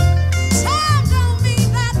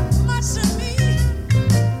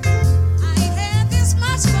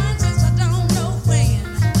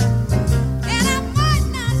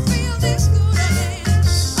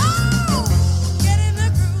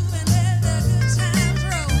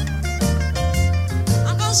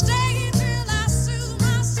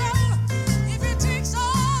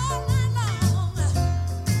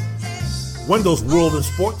 Wendell's World in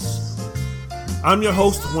Sports. I'm your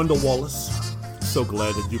host, Wendell Wallace. So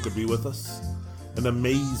glad that you could be with us. An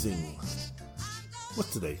amazing,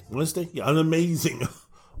 what's today? Wednesday? Yeah, an amazing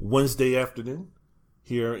Wednesday afternoon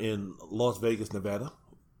here in Las Vegas, Nevada,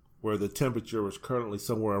 where the temperature is currently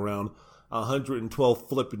somewhere around 112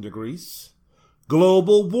 flipping degrees.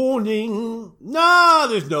 Global warning. Nah,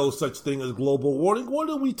 there's no such thing as global warning. What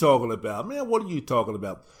are we talking about? Man, what are you talking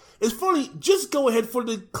about? It's funny, just go ahead for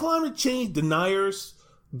the climate change deniers.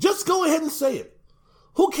 Just go ahead and say it.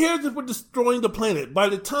 Who cares if we're destroying the planet? By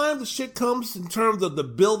the time the shit comes in terms of the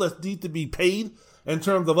bill that needs to be paid, in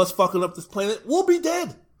terms of us fucking up this planet, we'll be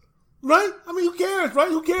dead. Right? I mean, who cares, right?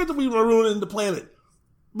 Who cares if we were ruining the planet?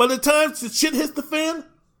 By the time the shit hits the fan,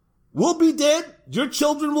 we'll be dead, your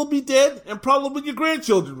children will be dead, and probably your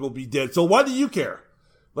grandchildren will be dead. So why do you care?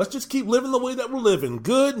 Let's just keep living the way that we're living.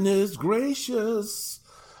 Goodness gracious.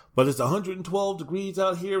 But it's 112 degrees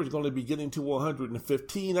out here. It's going to be getting to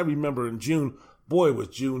 115. I remember in June, boy, was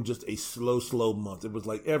June just a slow month. It was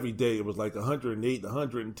like every day, it was like 108,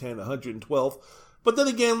 110, 112. But then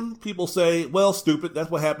again, people say, well, stupid,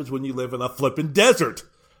 that's what happens when you live in a flipping desert.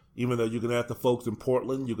 Even though you can have the folks in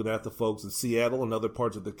Portland, you can have the folks in Seattle and other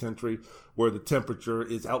parts of the country where the temperature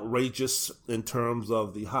is outrageous in terms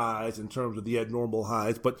of the highs, in terms of the abnormal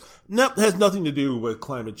highs. But has nothing to do with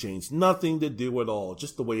climate change. Nothing to do at all.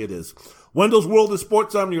 Just the way it is. Wendell's World of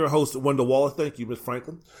Sports. I'm your host, Wendell Wallace. Thank you, Ms.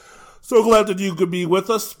 Franklin. So glad that you could be with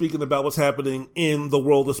us, speaking about what's happening in the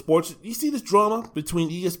world of sports. You see this drama between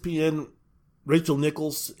ESPN, Rachel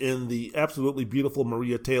Nichols, and the absolutely beautiful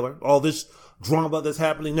Maria Taylor. All this drama that's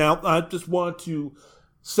happening now. I just want to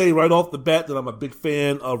say right off the bat that I'm a big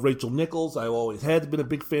fan of Rachel Nichols. I always had been a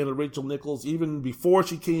big fan of Rachel Nichols. Even before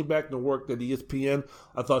she came back to work at ESPN,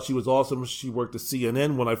 I thought she was awesome. She worked at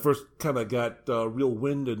CNN when I first kind of got real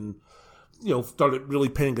wind and, started really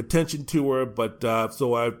paying attention to her. But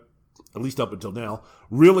so I, at least up until now,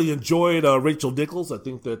 really enjoyed Rachel Nichols. I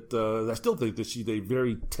think that, I still think that she's a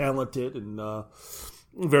very talented and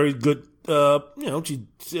very good, she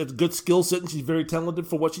has a good skill set and she's very talented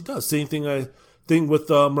for what she does. Same thing with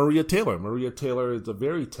Maria Taylor. Maria Taylor is a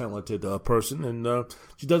very talented person and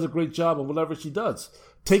she does a great job of whatever she does.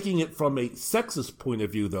 Taking it from a sexist point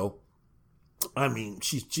of view, though, I mean,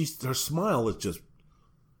 her smile is just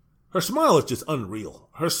unreal.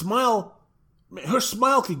 Her smile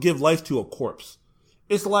could give life to a corpse.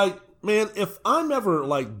 It's like, man, if I'm ever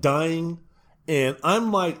like dying and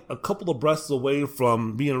I'm like a couple of breaths away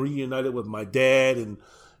from being reunited with my dad and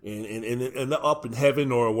up in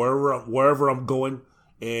heaven or wherever I'm going,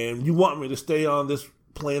 and you want me to stay on this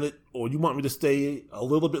planet or you want me to stay a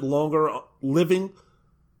little bit longer living,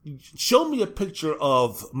 show me a picture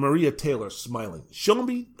of Maria Taylor smiling. Show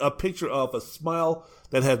me a picture of a smile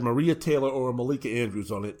that has Maria Taylor or Malika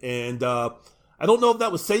Andrews on it. And I don't know if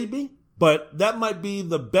that would save me, but that might be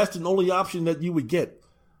the best and only option that you would get.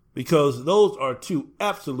 Because those are two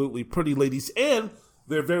absolutely pretty ladies, and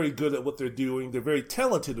they're very good at what they're doing. They're very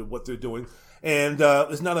talented at what they're doing. And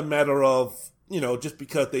it's not a matter of, just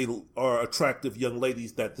because they are attractive young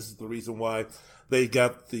ladies that this is the reason why they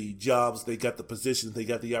got the jobs, they got the positions, they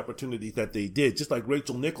got the opportunities that they did. Just like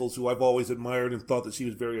Rachel Nichols, who I've always admired and thought that she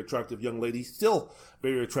was a very attractive young lady, still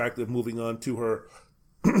very attractive moving on to her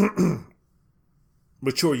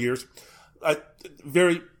mature years.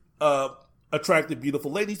 Very attractive,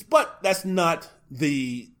 beautiful ladies, but that's not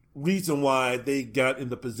the reason why they got in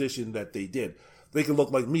the position that they did. They can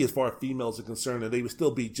look like me as far as females are concerned, and they would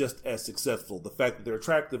still be just as successful. The fact that they're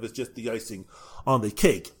attractive is just the icing on the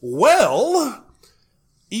cake. Well,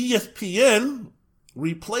 ESPN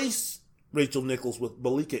replaced Rachel Nichols with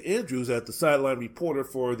Malika Andrews as the sideline reporter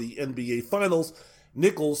for the NBA Finals.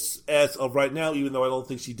 Nichols, as of right now, even though I don't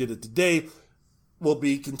think she did it today, will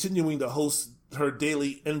be continuing to host her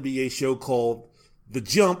daily NBA show called The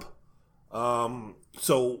Jump.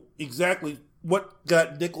 So exactly what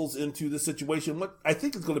got Nichols into this situation, what I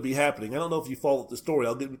think is going to be happening. I don't know if you followed the story.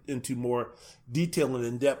 I'll get into more detail and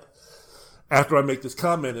in depth after I make this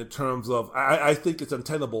comment in terms of, I think it's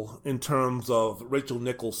untenable in terms of Rachel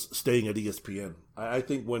Nichols staying at ESPN. I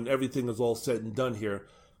think when everything is all said and done here,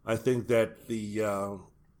 I think that the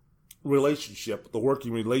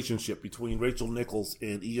working relationship between Rachel Nichols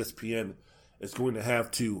and ESPN is going to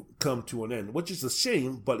have to come to an end, which is a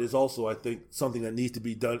shame, but is also, I think, something that needs to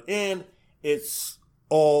be done, and it's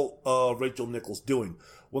all Rachel Nichols doing.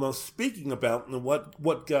 Well, I'm speaking about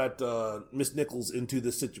what got Mrs. Nichols into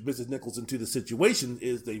the situation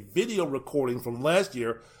is the video recording from last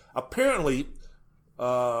year. Apparently,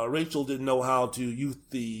 Rachel didn't know how to use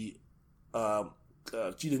the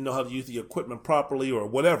equipment properly or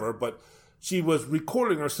whatever, but she was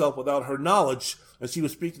recording herself without her knowledge, and she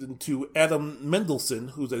was speaking to Adam Mendelsohn,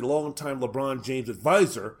 who's a longtime LeBron James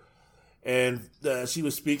advisor, and she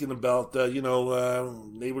was speaking about,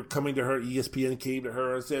 they were coming to her, ESPN came to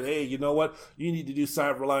her and said, hey, you know what, you need to do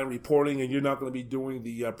sideline reporting, and you're not going to be doing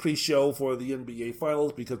the pre-show for the NBA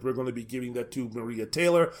Finals because we're going to be giving that to Maria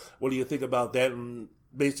Taylor. What do you think about that? And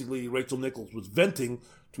basically, Rachel Nichols was venting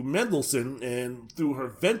to Mendelsohn, and through her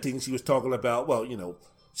venting, she was talking about,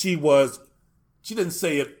 she didn't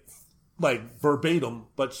say it like verbatim,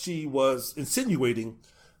 but she was insinuating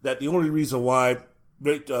that the only reason why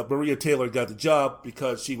Maria Taylor got the job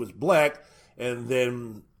because she was black, and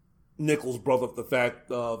then Nichols brought up the fact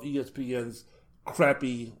of ESPN's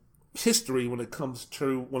crappy history when it comes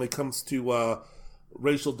to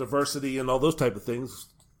racial diversity and all those type of things,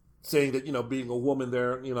 saying that, being a woman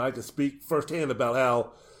there, I can speak firsthand about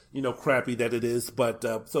how, crappy that it is. But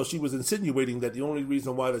so she was insinuating that the only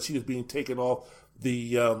reason why that she was being taken off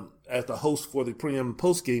the as the host for the pre and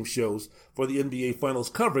post game shows for the NBA Finals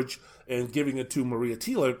coverage and giving it to Maria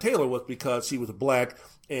Taylor was because she was black,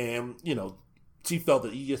 and she felt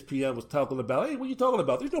that ESPN was talking about, hey, what are you talking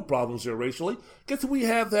about? There's no problems here racially. Guess who we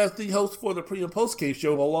have as the host for the pre and post game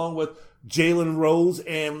show, along with Jalen Rose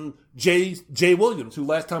and Jay Williams, who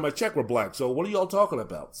last time I checked were black. So what are y'all talking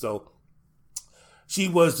about? So she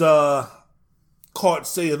was caught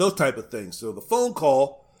saying those type of things. So the phone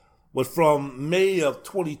call was from May of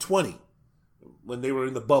 2020 when they were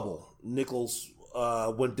in the bubble. Nichols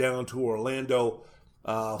went down to Orlando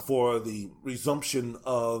for the resumption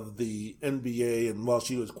of the NBA, and while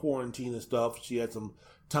she was quarantined and stuff, she had some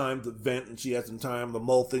time to vent and she had some time to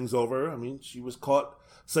mull things over. I mean, she was caught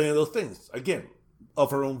saying those things, again,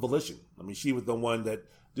 of her own volition. I mean, she was the one that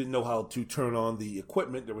didn't know how to turn on the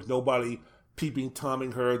equipment. There was nobody peeping,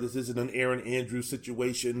 Tomming her. This isn't an Aaron Andrews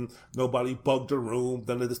situation. Nobody bugged her room,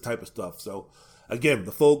 none of this type of stuff. So, again,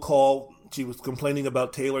 the phone call, she was complaining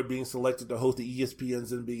about Taylor being selected to host the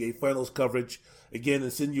ESPN's NBA Finals coverage. Again,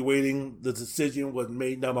 insinuating the decision was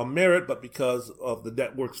made not on merit, but because of the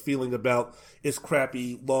network's feeling about its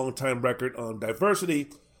crappy long-time record on diversity.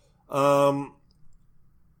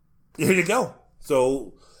 Here you go.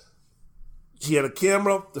 So she had a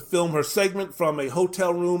camera to film her segment from a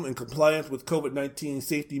hotel room in compliance with COVID-19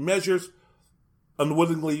 safety measures,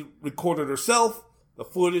 unwittingly recorded herself. The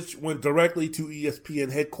footage went directly to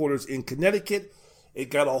ESPN headquarters in Connecticut. It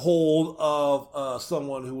got a hold of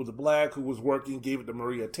someone who was black, who was working, gave it to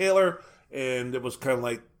Maria Taylor, and it was kind of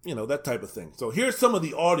like, that type of thing. So here's some of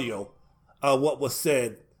the audio of what was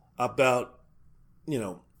said about,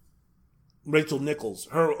 Rachel Nichols,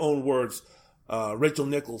 her own words, Rachel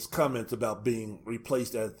Nichols' comments about being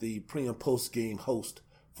replaced as the pre- and post-game host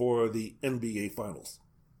for the NBA Finals.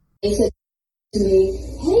 They said to me,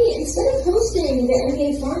 hey, instead of hosting the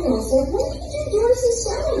NBA Finals, why don't you do Doris'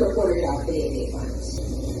 Simon reporter job for the NBA Finals?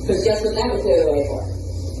 Because guess what that would clear the way for?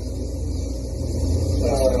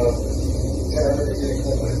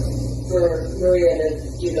 For Maria to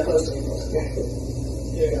do the hosting.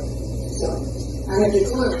 Yeah. So, I have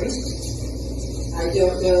declined. I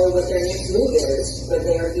don't know what their next move is, but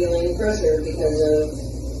they are feeling pressure because of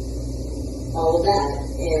all of that.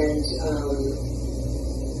 And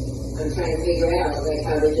I'm trying to figure out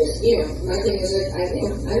how to just, my thing is that I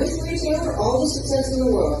wish Maria Taylor all the success in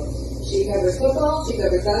the world. She covers football, she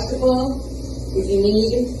covers basketball. If you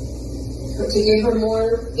need to give her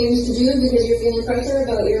more things to do because you're feeling pressure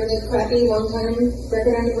about your crappy long-time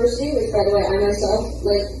record on diversity, which, by the way, I myself,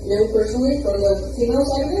 know personally from the female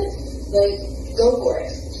side of it, go for it.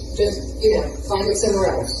 Just, find it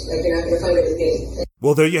somewhere else. You're not going to find it with me.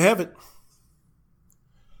 Well, there you have it.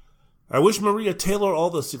 I wish Maria Taylor all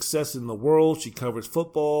the success in the world. She covers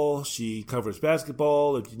football. She covers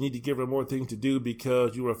basketball. If you need to give her more things to do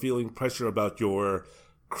because you are feeling pressure about your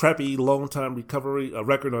crappy long-time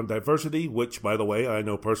record on diversity, which, by the way, I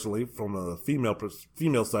know personally from a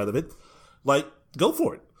female side of it, go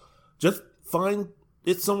for it. Just find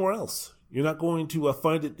it somewhere else. You're not going to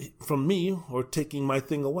find it from me or taking my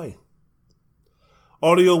thing away.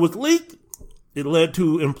 Audio was leaked. It led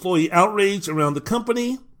to employee outrage around the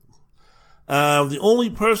company. The only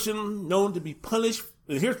person known to be punished,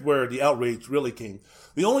 and here's where the outrage really came.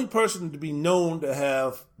 The only person to be known to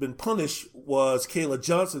have been punished was Kayla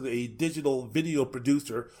Johnson, a digital video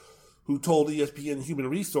producer who told ESPN Human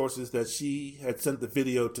Resources that she had sent the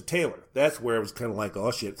video to Taylor. That's where it was kind of like,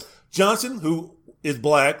 oh shit. Johnson, who is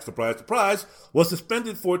black, surprise, surprise, was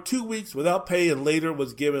suspended for 2 weeks without pay and later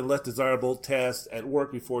was given less desirable tasks at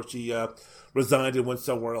work before she resigned and went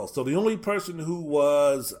somewhere else. So the only person who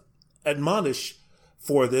was admonished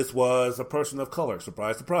for this was a person of color,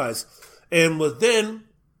 surprise, surprise, and was then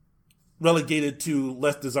relegated to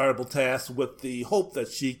less desirable tasks with the hope that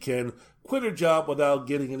she can quit her job without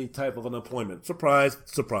getting any type of unemployment. Surprise,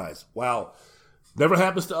 surprise. Wow. Never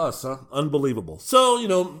happens to us, huh? Unbelievable. So,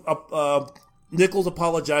 Nichols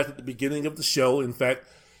apologized at the beginning of the show. In fact,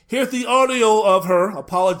 here's the audio of her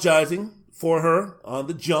apologizing for her on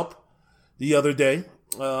the jump the other day.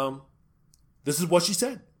 This is what she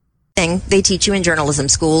said. Thing they teach you in journalism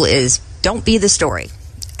school is don't be the story.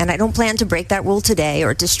 And I don't plan to break that rule today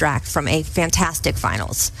or distract from a fantastic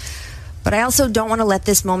finals. But I also don't want to let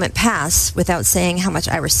this moment pass without saying how much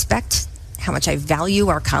I respect, how much I value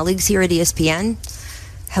our colleagues here at ESPN,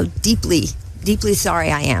 how deeply, deeply sorry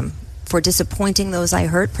I am for disappointing those I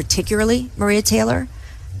hurt, particularly Maria Taylor,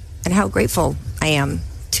 and how grateful I am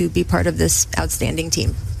to be part of this outstanding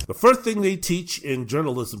team. The first thing they teach in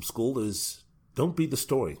journalism school is don't be the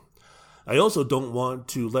story. I also don't want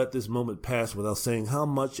to let this moment pass without saying how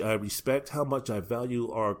much I respect, how much I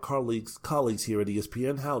value our colleagues here at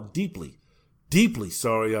ESPN, how deeply, deeply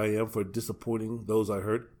sorry I am for disappointing those I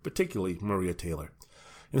hurt, particularly Maria Taylor,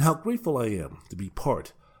 and how grateful I am to be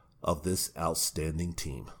part of this outstanding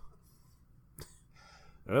team.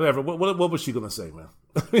 Whatever. What was she going to say, man?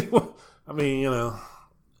 I mean,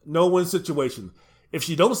 no-win situation. If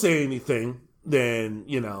she don't say anything, then,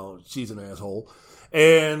 she's an asshole.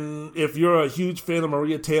 And if you're a huge fan of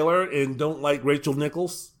Maria Taylor and don't like Rachel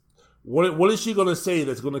Nichols, what is she going to say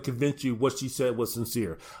that's going to convince you what she said was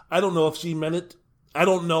sincere? I don't know if she meant it. I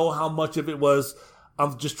don't know how much of it was,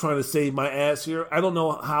 I'm just trying to save my ass here. I don't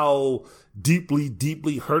know how deeply,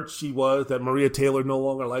 deeply hurt she was that Maria Taylor no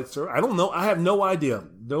longer likes her. I don't know. I have no idea.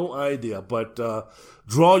 No idea. But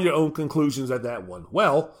draw your own conclusions at that one.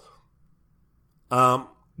 Well,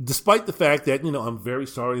 despite the fact that, I'm very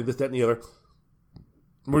sorry, this, that, and the other,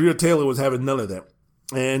 Maria Taylor was having none of that.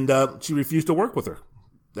 And she refused to work with her.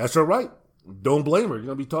 That's her right. Don't blame her. You're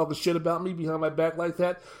going to be talking shit about me behind my back like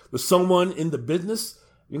that? There's someone in the business?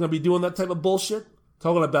 You're going to be doing that type of bullshit?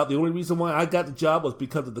 Talking about the only reason why I got the job was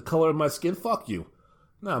because of the color of my skin? Fuck you.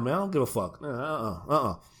 Nah, man, I don't give a fuck.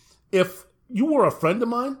 If you were a friend of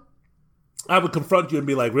mine, I would confront you and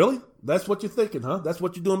be like, really? That's what you're thinking, huh? That's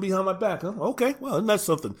what you're doing behind my back, huh? Okay, well, isn't that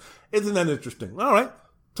something? Isn't that interesting? All right,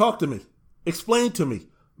 talk to me. Explain to me.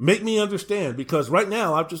 Make me understand, because right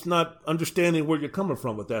now I'm just not understanding where you're coming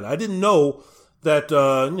from with that. I didn't know that,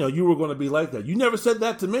 you were going to be like that. You never said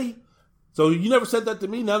that to me. So you never said that to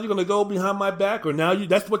me. Now you're going to go behind my back, or now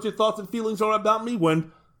that's what your thoughts and feelings are about me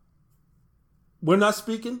when we're not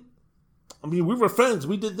speaking? I mean, we were friends.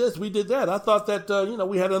 We did this. We did that. I thought that,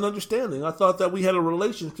 we had an understanding. I thought that we had a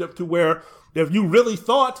relationship to where if you really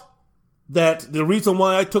thought that the reason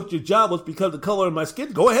why I took your job was because of the color of my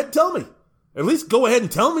skin, go ahead and tell me. At least go ahead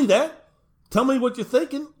and tell me that. Tell me what you're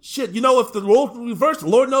thinking. Shit, if the roles were reversed,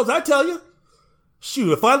 Lord knows I tell you.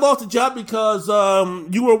 Shoot, if I lost a job because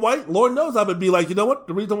you were white, Lord knows I would be like, you know what?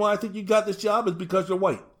 The reason why I think you got this job is because you're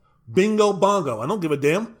white. Bingo bongo. I don't give a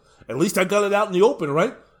damn. At least I got it out in the open,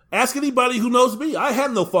 right? Ask anybody who knows me. I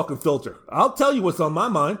have no fucking filter. I'll tell you what's on my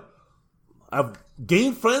mind. I've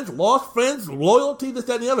gained friends, lost friends, loyalty, this,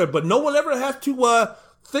 that, and the other. But no one ever has to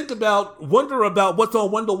wonder about what's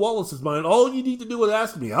on Wendell Wallace's mind. All you need to do is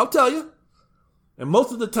ask me. I'll tell you. And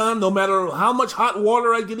most of the time, no matter how much hot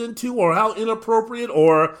water I get into or how inappropriate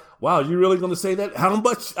or, wow, you're really going to say that? How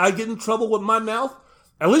much I get in trouble with my mouth?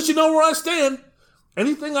 At least you know where I stand.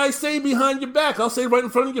 Anything I say behind your back, I'll say right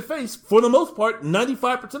in front of your face. For the most part,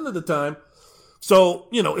 95% of the time. So,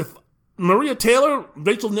 if Maria Taylor,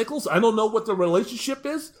 Rachel Nichols, I don't know what the relationship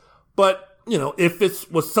is, but, if it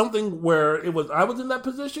was something where I was in that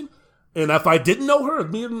position, and if I didn't know her,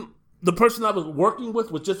 me and the person I was working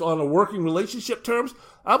with was just on a working relationship terms,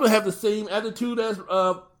 I would have the same attitude as,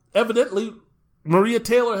 evidently, Maria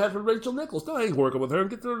Taylor has with Rachel Nichols. No, I ain't working with her.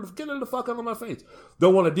 Get her the fuck out of my face.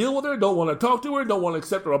 Don't want to deal with her. Don't want to talk to her. Don't want to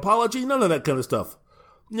accept her apology. None of that kind of stuff.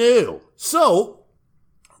 No. So,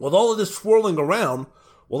 with all of this swirling around,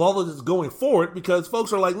 with all of this going forward, because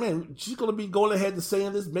folks are like, man, she's going to be going ahead and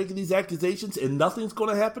saying this, making these accusations, and nothing's going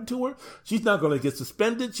to happen to her. She's not going to get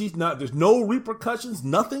suspended. There's no repercussions,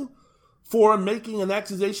 nothing for making an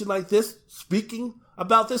accusation like this, speaking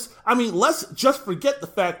about this. I mean, let's just forget the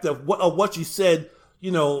fact of what she said,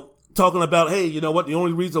 talking about, hey, you know what, the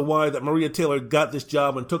only reason why that Maria Taylor got this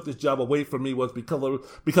job and took this job away from me was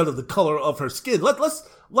because of the color of her skin.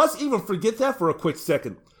 Let's even forget that for a quick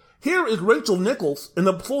second. Here is Rachel Nichols, an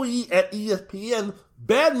employee at ESPN,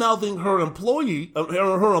 bad-mouthing her employer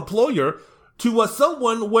to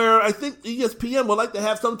someone where I think ESPN would like to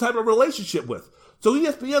have some type of relationship with. So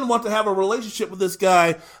ESPN wants to have a relationship with this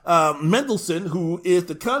guy, Mendelson, who is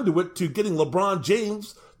the conduit to getting LeBron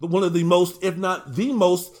James, one of the most, if not the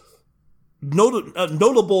most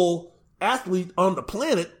notable athlete on the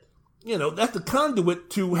planet, that's the conduit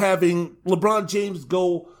to having LeBron James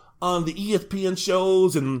go on the ESPN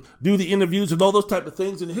shows and do the interviews and all those type of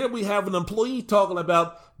things. And here we have an employee talking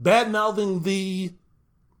about bad-mouthing the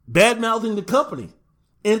company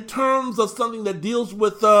in terms of something that deals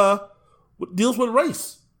with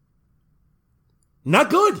race.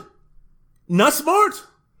 Not good. Not smart.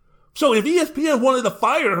 So if ESPN wanted to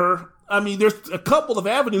fire her, I mean, there's a couple of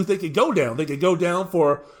avenues they could go down. They could go down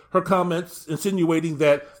for her comments insinuating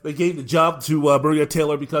that they gave the job to Maria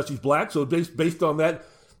Taylor because she's black. So based on that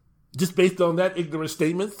ignorant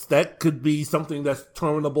statements, that could be something that's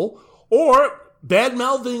terminable. Or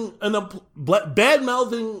bad-mouthing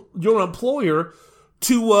your employer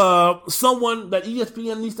to someone that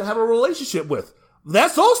ESPN needs to have a relationship with.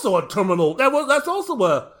 That's also a terminal. That's also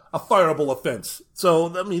a fireable offense.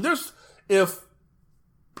 So, I mean,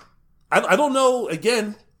 I don't know,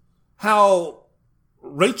 again, how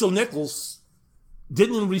Rachel Nichols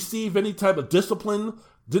didn't receive any type of discipline,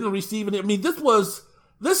 didn't receive any. I mean, this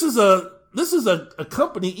is a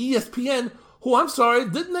company, ESPN, who, I'm sorry,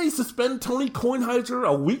 didn't they suspend Tony Kornheiser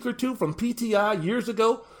a week or two from PTI years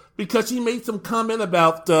ago because he made some comment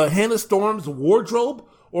about Hannah Storm's wardrobe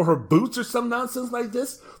or her boots or some nonsense like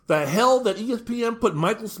this? The hell that ESPN put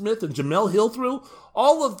Michael Smith and Jemele Hill through?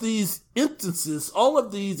 All of these instances, all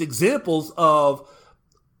of these examples of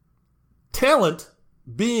talent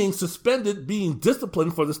being suspended, being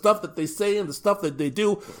disciplined for the stuff that they say and the stuff that they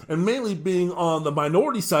do, and mainly being on the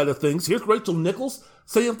minority side of things. Here's Rachel Nichols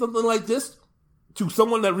saying something like this to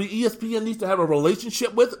someone that ESPN needs to have a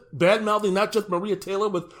relationship with, bad-mouthing not just Maria Taylor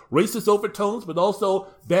with racist overtones, but also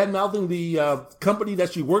bad-mouthing the company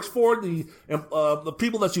that she works for, the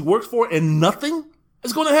people that she works for, and nothing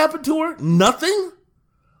is going to happen to her? Nothing?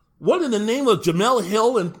 What in the name of Jemele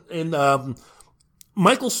Hill and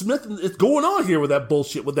Michael Smith is going on here with that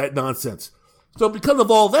bullshit, with that nonsense? So because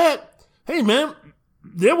of all that, hey man,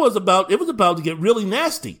 it was about to get really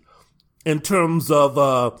nasty in terms of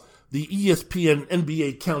the ESPN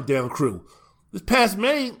NBA countdown crew. This past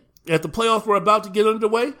May, as the playoffs were about to get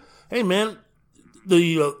underway, hey man,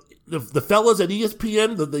 the fellas at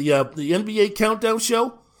ESPN, the NBA countdown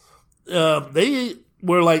show, they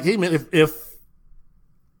were like, hey man,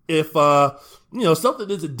 if something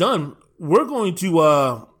isn't done, we're going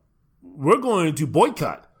to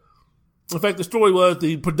boycott. In fact, the story was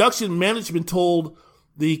the production management told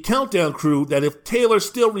the countdown crew that if Taylor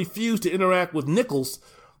still refused to interact with Nichols,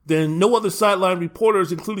 then no other sideline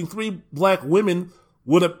reporters, including 3 black women,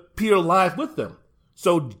 would appear live with them.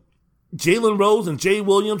 So Jalen Rose and Jay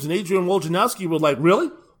Williams and Adrian Wojnarowski were like, really?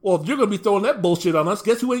 Well, if you're going to be throwing that bullshit on us,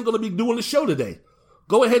 guess who ain't going to be doing the show today?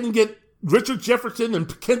 Go ahead and get Richard Jefferson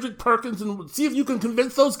and Kendrick Perkins and see if you can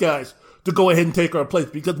convince those guys to go ahead and take our place,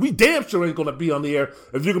 because we damn sure ain't going to be on the air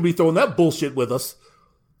if you're going to be throwing that bullshit with us.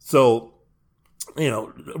 So,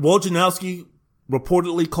 Wojnarowski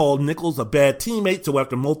reportedly called Nichols a bad teammate. So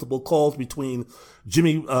after multiple calls between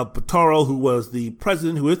Jimmy Pitaro, who is the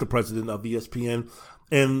president of ESPN,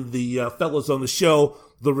 and the fellas on the show,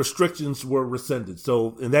 the restrictions were rescinded.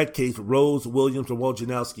 So in that case, Rose, Williams, and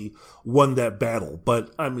Wojnarowski won that battle.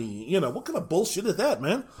 But I mean, what kind of bullshit is that,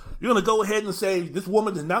 man? You're going to go ahead and say this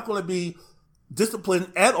woman is not going to be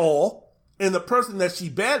disciplined at all, and the person that she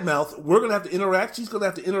badmouthed, we're going to have to interact. She's going to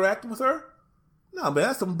have to interact with her. No, man,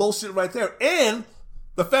 that's some bullshit right there. And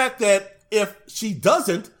the fact that if she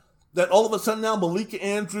doesn't, that all of a sudden now Malika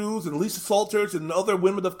Andrews and Lisa Salters and other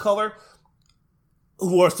women of color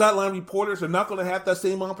who are sideline reporters are not going to have that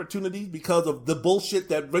same opportunity because of the bullshit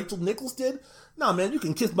that Rachel Nichols did. Nah, man, you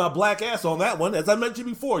can kiss my black ass on that one. As I mentioned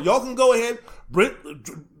before, y'all can go ahead,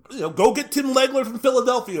 go get Tim Legler from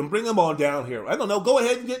Philadelphia and bring him on down here. I don't know. Go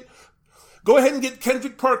ahead and get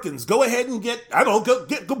Kendrick Perkins. Go ahead and get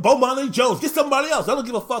Bomani Jones. Get somebody else. I don't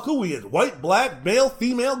give a fuck who he is. White, black, male,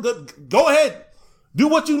 female. Go ahead. Do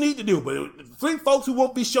what you need to do. But 3 folks who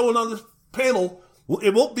won't be showing on this panel,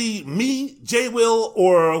 it won't be me, J. Will,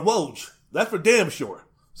 or Woj. That's for damn sure.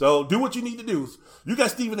 So do what you need to do. You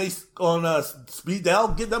got Stephen A. on speed dial.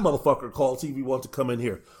 Give that motherfucker a call. See if he wants to come in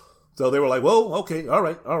here. So they were like, "Whoa, okay, all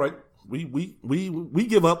right. We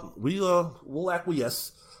give up. We'll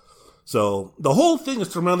acquiesce." So the whole thing is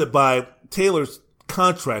surrounded by Taylor's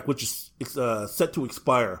contract, which is set to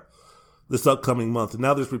expire this upcoming month. And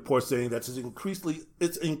now there's reports saying that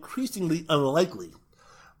it's increasingly unlikely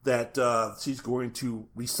that she's going to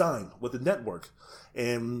resign with the network.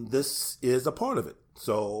 And this is a part of it.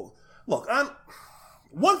 So, look,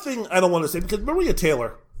 one thing I don't want to say, because Maria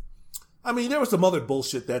Taylor, I mean, there was some other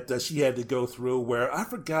bullshit that she had to go through where I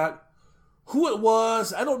forgot who it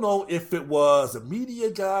was. I don't know if it was a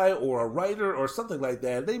media guy or a writer or something like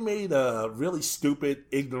that. They made a really stupid,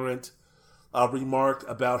 ignorant remark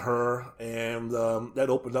about her, and that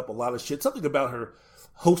opened up a lot of shit. Something about her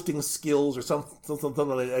hosting skills or something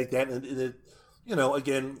like that. And it,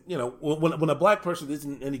 again, when a black person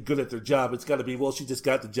isn't any good at their job, it's got to be, well, she just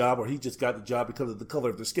got the job or he just got the job because of the color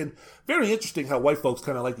of their skin. Very interesting how white folks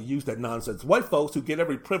kind of like to use that nonsense. White folks who get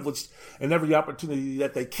every privilege and every opportunity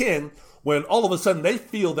that they can, when all of a sudden they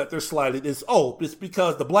feel that they're slighted, it's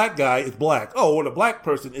because the black guy is black. Oh, or the black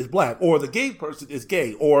person is black. Or the gay person is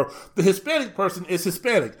gay. Or the Hispanic person is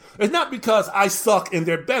Hispanic. It's not because I suck and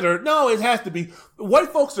they're better. No, it has to be. A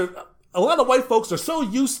lot of white folks are so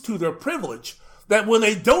used to their privilege that when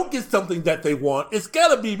they don't get something that they want, it's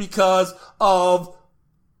got to be because of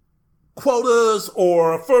quotas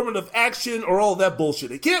or affirmative action or all that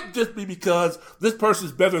bullshit. It can't just be because this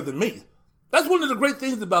person's better than me. That's one of the great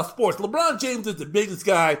things about sports. LeBron James is the biggest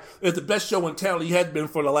guy, is the best show in town. He had been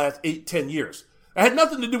for the last 8-10 years. It had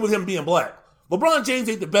nothing to do with him being black. LeBron James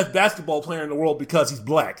ain't the best basketball player in the world because he's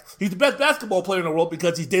black. He's the best basketball player in the world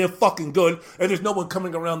because he's damn fucking good, and there's no one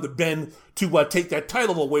coming around the bend to take that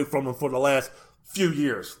title away from him for the last few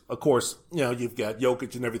years. Of course, you've got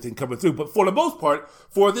Jokic and everything coming through, but for the most part,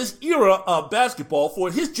 for this era of basketball,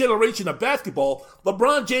 for his generation of basketball,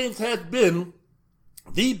 LeBron James has been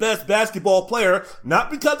the best basketball player, not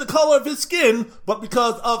because of the color of his skin, but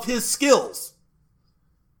because of his skills.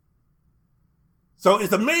 So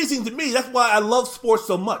it's amazing to me. That's why I love sports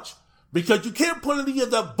so much, because you can't put any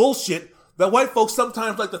of that bullshit that white folks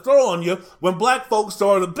sometimes like to throw on you when black folks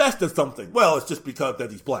are the best at something. Well, it's just because that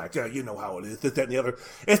he's black. Yeah, you know how it is, this, that, and the other.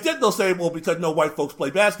 Instead, they'll say, well, because no white folks play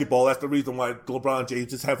basketball, that's the reason why LeBron James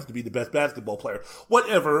just happens to be the best basketball player.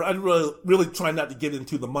 Whatever. I really try not to get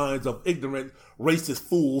into the minds of ignorant, racist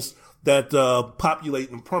fools that populate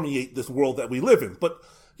and permeate this world that we live in. But,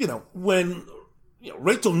 when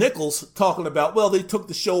Rachel Nichols talking about, well, they took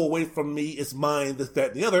the show away from me, it's mine, this,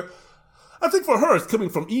 that, and the other, I think for her, it's coming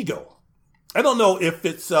from ego. I don't know if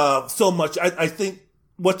it's so much. I think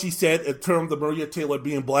what she said in terms of Maria Taylor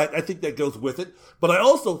being black, I think that goes with it. But I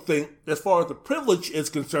also think, as far as the privilege is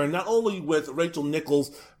concerned, not only with Rachel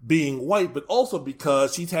Nichols being white, but also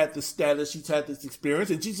because she's had this status, she's had this experience,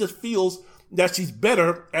 and she just feels that she's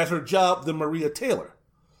better at her job than Maria Taylor.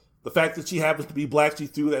 The fact that she happens to be black, she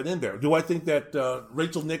threw that in there. Do I think that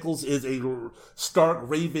Rachel Nichols is a stark,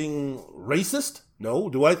 raving racist? No.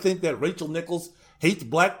 Do I think that Rachel Nichols hates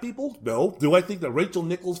black people? No. Do I think that Rachel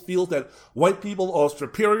Nichols feels that white people are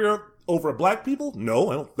superior over black people?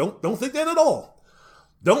 No, I don't think that at all.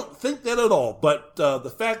 Don't think that at all. But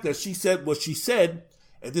the fact that she said what she said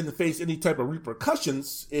and didn't face any type of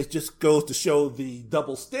repercussions, it just goes to show the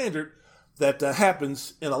double standard that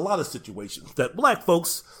happens in a lot of situations that black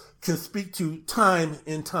folks can speak to time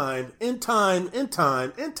and time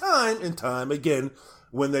again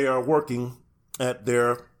when they are working at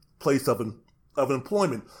their place of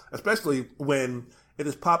employment, especially when it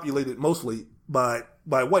is populated mostly by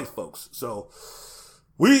white folks. So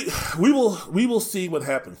we will see what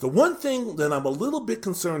happens. The one thing that I'm a little bit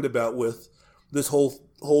concerned about with this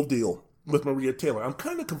whole deal with Maria Taylor, I'm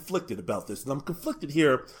kind of conflicted about this, and I'm conflicted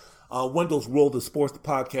here. Wendell's World of Sports, the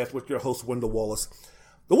podcast with your host Wendell Wallace.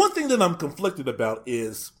 The one thing that I'm conflicted about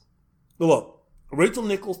is, look, Rachel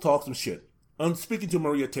Nichols talks some shit. I'm speaking to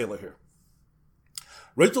Maria Taylor here.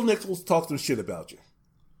 Rachel Nichols talks some shit about you.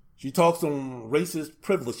 She talks some racist,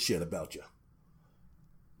 privileged shit about you.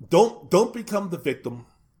 Don't become the victim.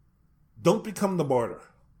 Don't become the martyr.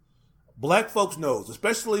 Black folks knows,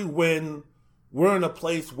 especially when we're in a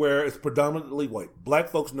place where it's predominantly white. Black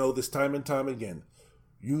folks know this time and time again.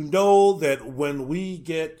 You know that when we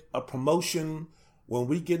get a promotion, when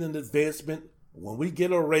we get an advancement, when we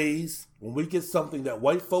get a raise, when we get something that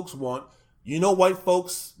white folks want, you know white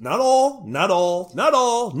folks, not all,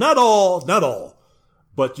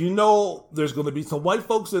 but you know there's going to be some white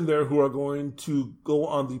folks in there who are going to go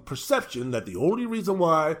on the perception that the only reason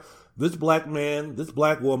why this black man, this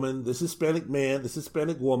black woman, this Hispanic man, this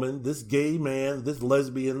Hispanic woman, this gay man, this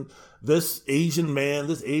lesbian, this Asian man,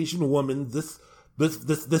 this Asian woman, this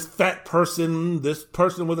fat person, this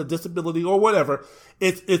person with a disability or whatever,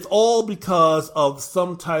 it's all because of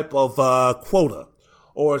some type of quota,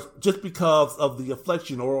 or it's just because of the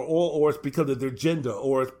affliction, or it's because of their gender,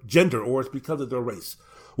 or it's because of their race.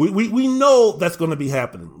 We know that's going to be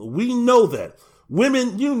happening. We know that.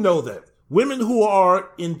 Women, you know that. Women who are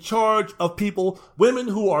in charge of people, women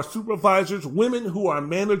who are supervisors, women who are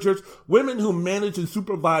managers, women who manage and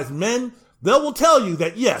supervise men, they will tell you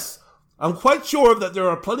that, yes, I'm quite sure that there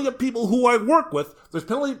are plenty of people who I work with, there's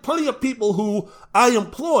plenty of people who I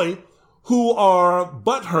employ who are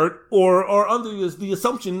butthurt or are under the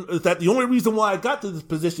assumption that the only reason why I got to this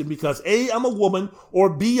position because A, I'm a woman, or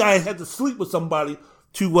B, I had to sleep with somebody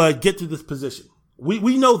to get to this position.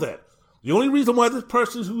 We know that. The only reason why this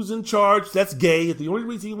person who's in charge, that's gay, the only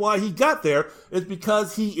reason why he got there is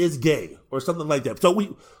because he is gay or something like that.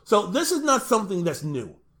 So this is not something that's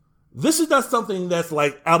new. This is not something that's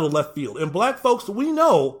like out of left field. And black folks, we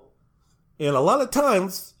know, and a lot of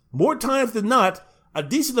times, more times than not, a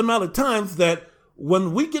decent amount of times that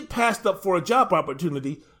when we get passed up for a job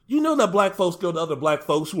opportunity, you know that black folks go to other black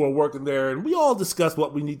folks who are working there and we all discuss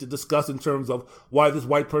what we need to discuss in terms of why this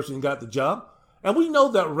white person got the job. And we know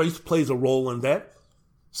that race plays a role in that.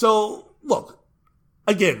 So, look,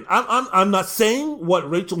 again, I'm not saying what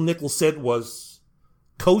Rachel Nichols said was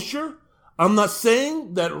kosher. I'm not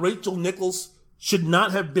saying that Rachel Nichols should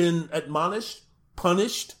not have been admonished,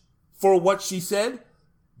 punished for what she said.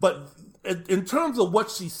 But in terms of what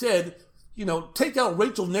she said, you know, take out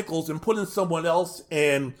Rachel Nichols and put in someone else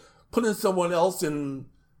and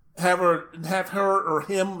have her or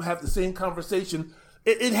him have the same conversation.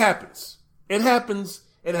 It happens. It happens.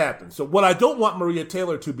 So what I don't want Maria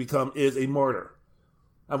Taylor to become is a martyr.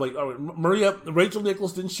 I'm like, all right, Rachel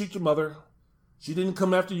Nichols didn't shoot your mother. She didn't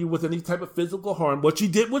come after you with any type of physical harm. What she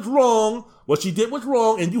did was wrong.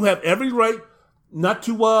 And you have every right not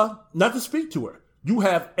to speak to her. You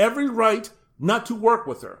have every right not to work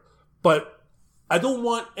with her. But I don't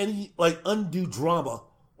want any undue drama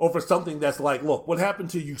over something that's like, look, what happened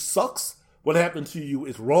to you sucks. What happened to you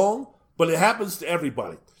is wrong. But it happens to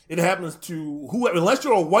everybody. It happens to whoever, unless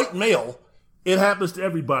you're a white male, it happens to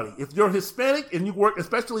everybody. If you're Hispanic and you work,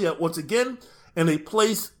 especially once again, in a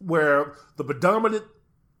place where the predominant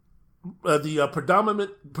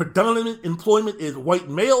employment is white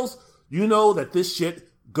males, you know that this shit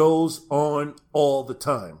goes on all the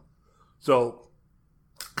time. So,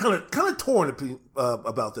 kind of torn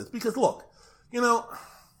about this because look, you know,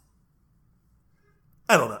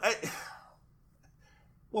 I don't know.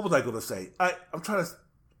 What was I going to say? I'm trying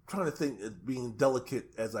to think of being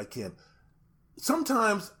delicate as I can.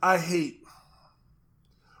 Sometimes I hate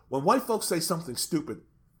when white folks say something stupid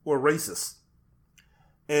or racist,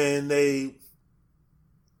 and they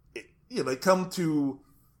come to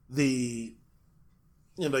the,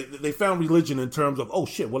 they found religion in terms of, oh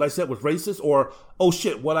shit, what I said was racist, or oh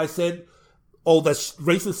shit, what I said, oh that's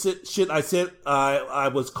racist shit I said, I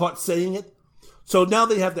was caught saying it. So now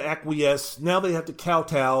they have to acquiesce, now they have to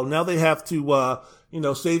kowtow, now they have to,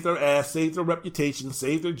 save their ass, save their reputation,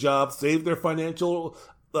 save their job, save their financial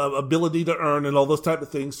ability to earn and all those type of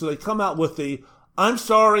things. So they come out with the, I'm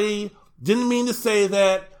sorry, didn't mean to say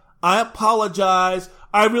that, I apologize,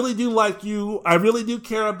 I really do like you, I really do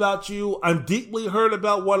care about you, I'm deeply hurt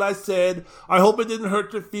about what I said, I hope it didn't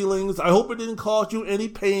hurt your feelings, I hope it didn't cause you any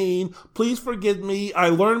pain, please forgive me, I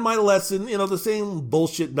learned my lesson, the same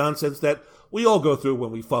bullshit nonsense that we all go through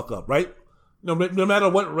when we fuck up, right? No matter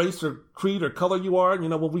what race or creed or color you are,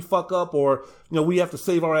 when we fuck up or, we have to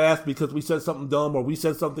save our ass because we said something dumb or we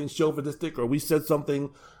said something chauvinistic or we said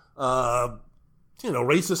something,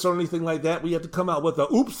 racist or anything like that, we have to come out with a,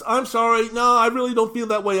 oops, I'm sorry. No, I really don't feel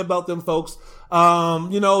that way about them folks.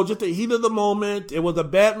 Just the heat of the moment. It was a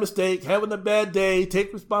bad mistake, having a bad day,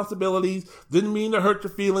 take responsibilities. Didn't mean to hurt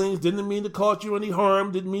your feelings. Didn't mean to cause you any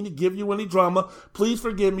harm. Didn't mean to give you any drama. Please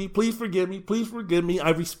forgive me. Please forgive me. Please forgive me.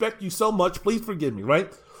 I respect you so much. Please forgive me,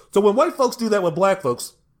 right? So when white folks do that with black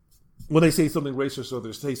folks, when they say something racist or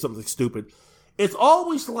they say something stupid, it's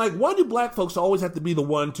always like, why do black folks always have to be the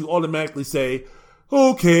one to automatically say,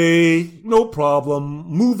 okay, no problem,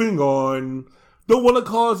 moving on, don't want to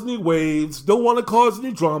cause any waves, don't want to cause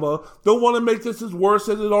any drama, don't want to make this as worse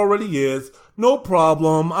as it already is, no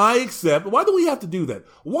problem, I accept. Why do we have to do that?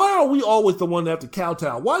 Why are we always the one that have to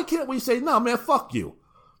kowtow? Why can't we say, no, man, fuck you?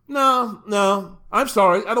 No, I'm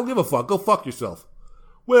sorry, I don't give a fuck, go fuck yourself.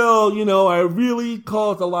 Well, I really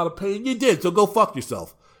caused a lot of pain. You did, so go fuck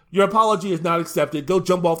yourself. Your apology is not accepted, go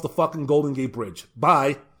jump off the fucking Golden Gate Bridge.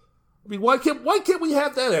 Bye. I mean, why can't we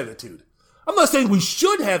have that attitude? I'm not saying we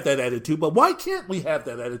should have that attitude, but why can't we have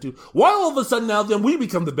that attitude? Why all of a sudden now then we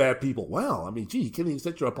become the bad people? Wow, I mean, gee, you can't even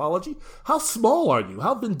accept your apology? How small are you?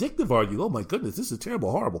 How vindictive are you? Oh my goodness, this is terrible,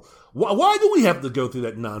 horrible. Why do we have to go through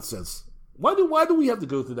that nonsense? Why do we have to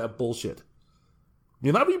go through that bullshit? I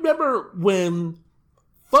remember when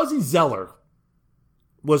Fuzzy Zeller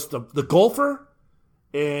was the golfer,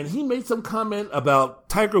 and he made some comment about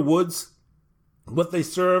Tiger Woods, what they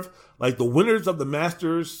serve, like the winners of the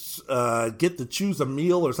Masters get to choose a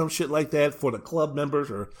meal or some shit like that for the club members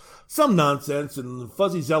or some nonsense. And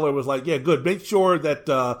Fuzzy Zeller was like, yeah, good. Make sure that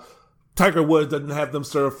Tiger Woods doesn't have them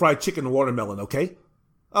serve fried chicken and watermelon, okay?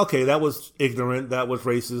 okay, that was ignorant, that was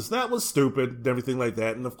racist, that was stupid, and everything like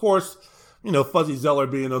that. And of course, Fuzzy Zoeller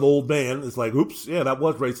being an old man is like, oops, yeah, that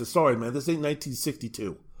was racist. Sorry, man, this ain't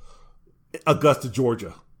 1962. Augusta,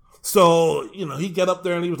 Georgia. So, he got up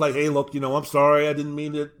there and he was like, hey, look, I'm sorry, I didn't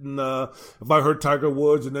mean it. And if I hurt Tiger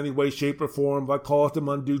Woods in any way, shape, or form, if I caused him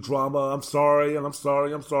undue drama, I'm sorry, and I'm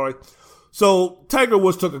sorry. So Tiger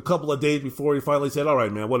Woods took a couple of days before he finally said, all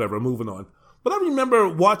right, man, whatever, moving on. But I remember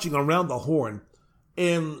watching Around the Horn,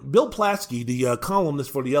 and Bill Plaschke, the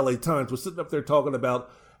columnist for the LA Times, was sitting up there talking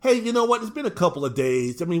about, hey, you know what? It's been a couple of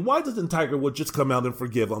days. I mean, why doesn't Tiger Woods just come out and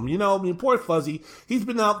forgive him? Poor Fuzzy. He's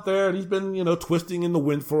been out there and he's been, twisting in the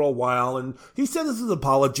wind for a while. And he said this is an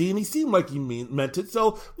apology and he seemed like he meant it.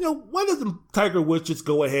 So, why doesn't Tiger Woods just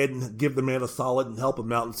go ahead and give the man a solid and help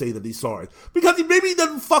him out and say that he's sorry? Because maybe he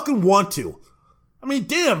doesn't fucking want to. I mean,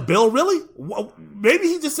 damn, Bill, really? Well, maybe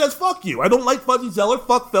he just says, fuck you. I don't like Fuzzy Zoeller.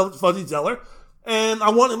 Fuck Fuzzy Zoeller. And I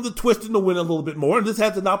want him to twist in the wind a little bit more. And this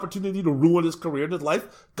has an opportunity to ruin his career and his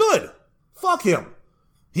life. Good. Fuck him.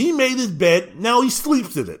 He made his bed. Now he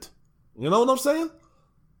sleeps in it. You know what I'm saying?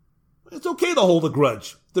 It's okay to hold a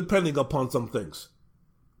grudge, depending upon some things.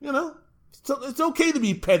 It's okay to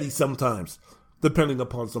be petty sometimes, depending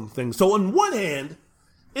upon some things. So on one hand,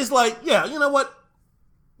 it's like, yeah, you know what?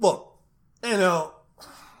 Look,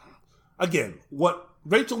 again, what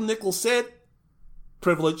Rachel Nichols said,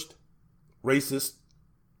 privileged, racist,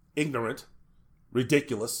 ignorant,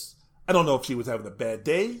 ridiculous. I don't know if she was having a bad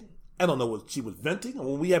day. I don't know what she was venting. And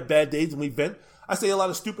when we have bad days and we vent, I say a lot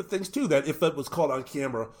of stupid things too, that if it was caught on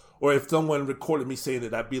camera or if someone recorded me saying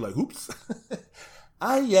it, I'd be like, oops,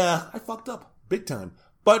 I fucked up big time.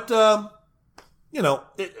 But, what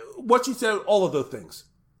she said, all of those things.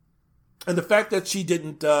 And the fact that she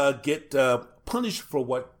didn't get punished for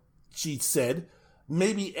what she said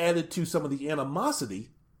maybe added to some of the animosity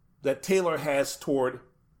that Taylor has toward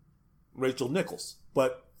Rachel Nichols.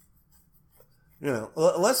 But,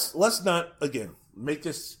 let's not, again, make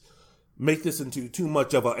this into too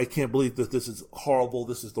much of a, I can't believe that this is horrible,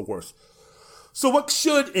 this is the worst. So what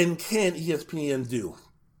should and can ESPN do?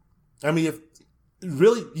 I mean, if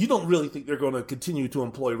really, you don't really think they're going to continue to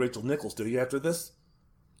employ Rachel Nichols, do you, after this?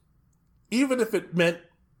 Even if it meant,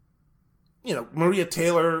 Maria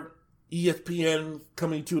Taylor, ESPN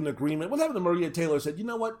coming to an agreement. What happened to Maria Taylor said, you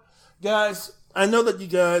know what, guys, I know that you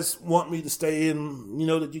guys want me to stay in,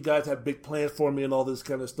 that you guys have big plans for me and all this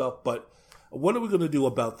kind of stuff, but what are we going to do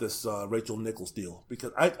about this Rachel Nichols deal?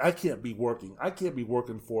 Because I can't be working. I can't be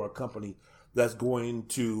working for a company that's going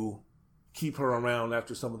to keep her around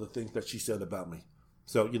after some of the things that she said about me.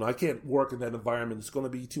 So, I can't work in that environment. It's going to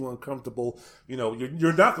be too uncomfortable.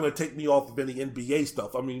 You're not going to take me off of any NBA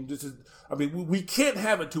stuff. We can't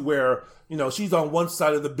have it to where, she's on one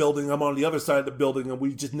side of the building, I'm on the other side of the building, and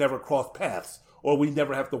we just never cross paths, or we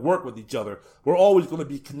never have to work with each other. We're always going to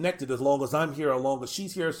be connected as long as I'm here, as long as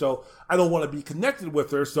she's here. So I don't want to be connected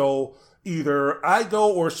with her. So either I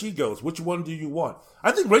go or she goes. Which one do you want?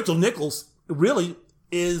 I think Rachel Nichols really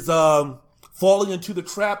is falling into the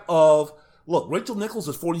trap of, look, Rachel Nichols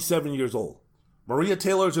is 47 years old. Maria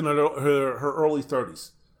Taylor's in her early 30s.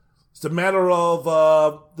 It's a matter of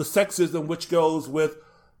the sexism, which goes with,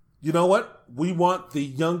 you know what? We want the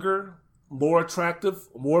younger, more attractive,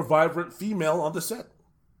 more vibrant female on the set.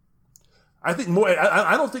 I think more.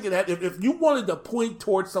 I don't think it had. If you wanted to point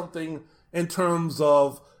towards something in terms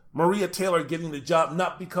of Maria Taylor getting the job,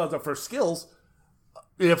 not because of her skills,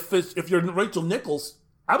 if you're Rachel Nichols,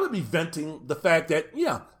 I would be venting the fact that,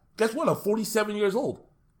 yeah, guess what? I'm 47 years old.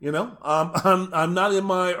 I'm not in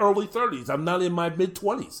my early 30s. I'm not in my mid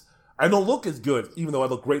 20s. I don't look as good, even though I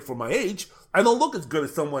look great for my age. I don't look as good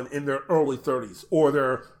as someone in their early 30s or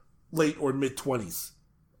their late or mid 20s.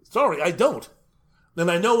 Sorry, I don't. And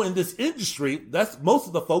I know in this industry, that's most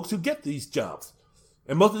of the folks who get these jobs.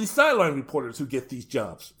 And most of these sideline reporters who get these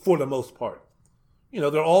jobs, for the most part.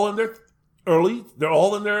 They're all in their they're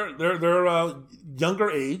all in their younger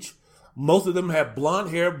age. Most of them have blonde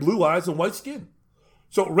hair, blue eyes, and white skin.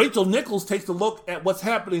 So Rachel Nichols takes a look at what's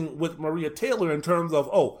happening with Maria Taylor in terms of,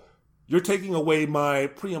 oh, you're taking away my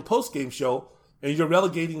pre- and post-game show, and you're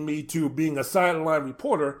relegating me to being a sideline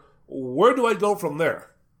reporter. Where do I go from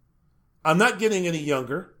there? I'm not getting any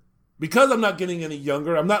younger. Because I'm not getting any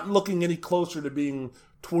younger, I'm not looking any closer to being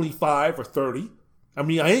 25 or 30. I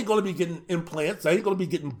ain't going to be getting implants. I ain't going to be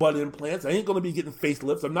getting butt implants. I ain't going to be getting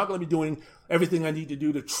facelifts. I'm not going to be doing everything I need to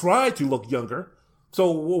do to try to look younger.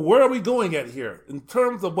 So where are we going at here? In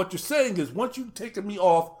terms of what you're saying is, once you've taken me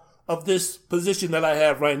off of this position that I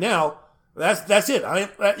have right now, that's it.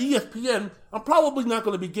 At ESPN, I'm probably not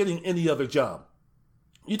going to be getting any other job.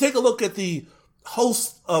 You take a look at the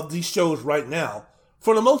hosts of these shows right now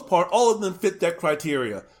For the most part, all of them fit that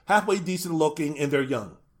criteria. Halfway decent looking, and they're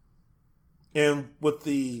young. And with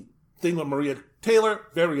the thing with Maria Taylor,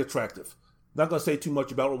 very attractive. Not going to say too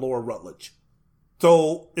much about Laura Rutledge.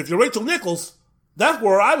 So if you're Rachel Nichols, that's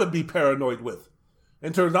where I would be paranoid with.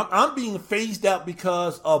 In terms of, I'm being phased out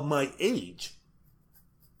because of my age.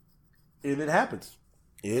 And it happens.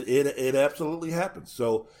 It absolutely happens.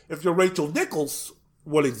 So if you're Rachel Nichols,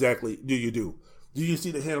 what exactly do you do? Do you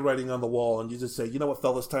see the handwriting on the wall and you just say, you know what,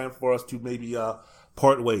 fellas, time for us to maybe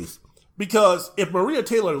part ways? Because if Maria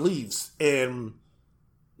Taylor leaves and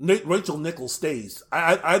Rachel Nichols stays,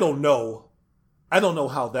 I don't know. I don't know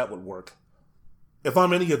how that would work. If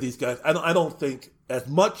I'm any of these guys, I don't think as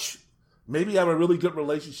much. Maybe I have a really good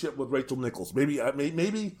relationship with Rachel Nichols. Maybe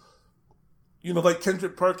like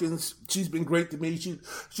Kendrick Perkins, she's been great to me.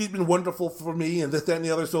 She's been wonderful for me, and this, that, and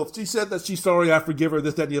the other. So if she said that she's sorry, I forgive her,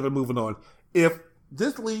 this, that, and the other, moving on. If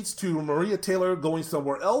this leads to Maria Taylor going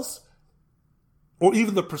somewhere else, or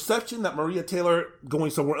even the perception that Maria Taylor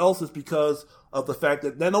going somewhere else is because of the fact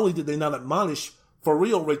that not only did they not admonish for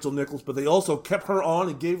real Rachel Nichols, but they also kept her on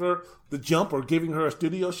and gave her the jump or giving her a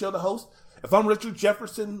studio show to host. If I'm Richard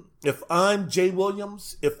Jefferson, if I'm Jay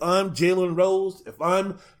Williams, if I'm Jalen Rose, if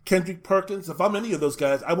I'm Kendrick Perkins, if I'm any of those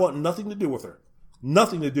guys, I want nothing to do with her.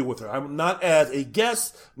 Nothing to do with her. I'm not as a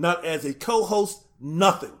guest, not as a co-host,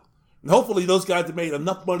 nothing. And hopefully those guys have made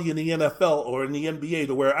enough money in the NFL or in the NBA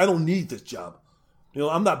to where I don't need this job.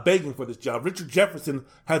 I'm not begging for this job. Richard Jefferson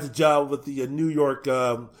has a job with the New York,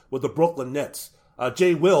 with the Brooklyn Nets.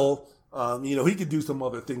 Jay Will, he could do some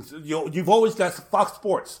other things. You've always got Fox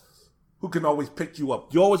Sports who can always pick you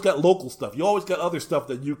up. You always got local stuff. You always got other stuff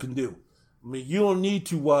that you can do. I mean, you don't need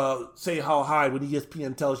to say how high when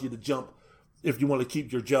ESPN tells you to jump if you want to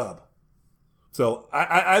keep your job. So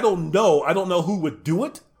I don't know. I don't know who would do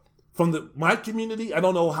it from my community. I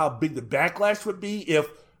don't know how big the backlash would be if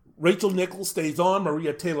Rachel Nichols stays on,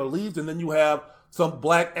 Maria Taylor leaves, and then you have some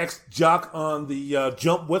black ex-jock on the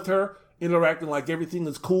jump with her, interacting like everything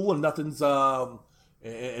is cool and nothing's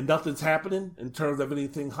happening in terms of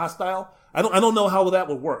anything hostile. I don't know how that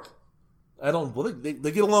would work. I don't. Well, they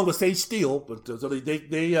get along with Sage Steele, but so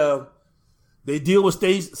they deal with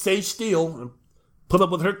Sage Steele and put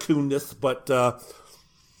up with her coonness. But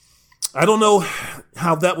I don't know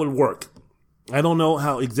how that would work. I don't know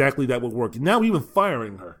how exactly that would work. Now even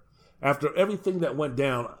firing her after everything that went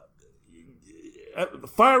down.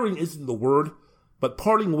 Firing isn't the word, but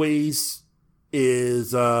parting ways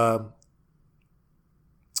is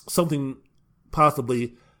something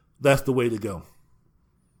possibly that's the way to go.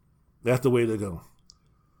 That's the way to go.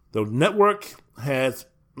 The network has,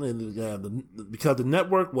 because the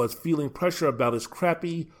network was feeling pressure about its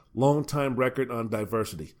crappy long-time record on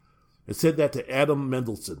diversity. It said that to Adam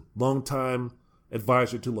Mendelsohn, long-time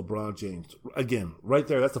advisor to LeBron James. Again, right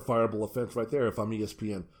there, that's a fireable offense right there if I'm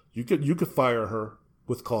ESPN. You could fire her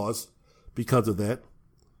with cause because of that.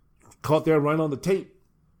 Caught there right on the tape,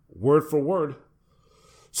 word for word.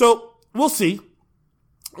 So, we'll see.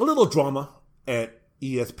 A little drama at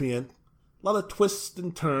ESPN. A lot of twists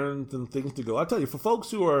and turns and things to go. I tell you, for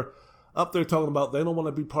folks who are up there talking about they don't want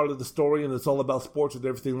to be part of the story and it's all about sports and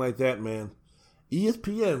everything like that, man,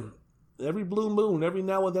 ESPN, every blue moon, every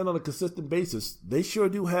now and then on a consistent basis, they sure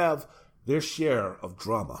do have their share of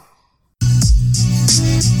drama.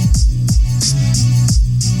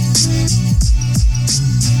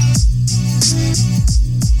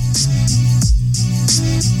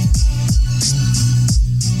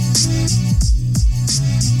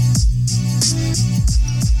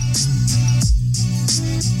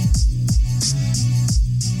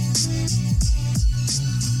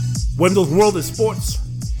 Wendell's World of Sports.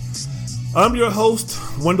 I'm your host,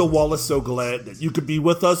 Wendell Wallace. So glad that you could be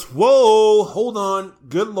with us. Whoa, hold on.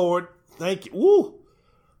 Good Lord. Thank you. Woo.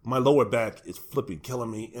 My lower back is flipping killing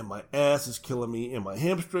me, and my ass is killing me, and my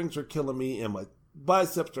hamstrings are killing me, and my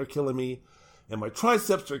biceps are killing me, and my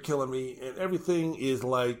triceps are killing me, and everything is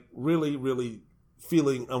like really, really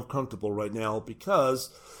feeling uncomfortable right now because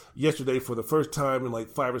yesterday, for the first time in like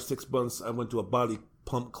 5 or 6 months, I went to a body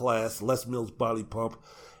pump class, Les Mills body pump,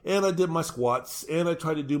 and I did my squats, and I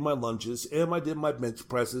tried to do my lunges, and I did my bench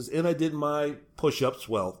presses, and I did my push-ups,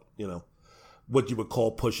 well, what you would call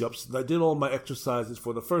push-ups. And I did all my exercises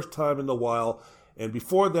for the first time in a while, and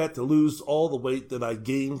before that, to lose all the weight that I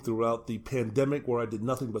gained throughout the pandemic where I did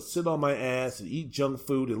nothing but sit on my ass and eat junk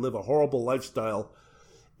food and live a horrible lifestyle,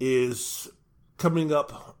 is coming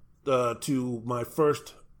up to my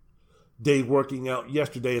first day working out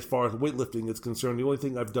yesterday as far as weightlifting is concerned. The only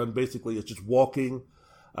thing I've done basically is just walking.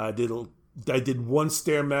 I did one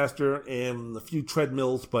Stairmaster and a few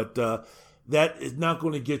treadmills, but that is not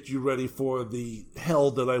going to get you ready for the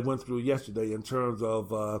hell that I went through yesterday in terms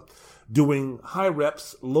of doing high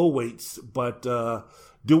reps, low weights, but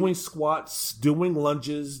doing squats, doing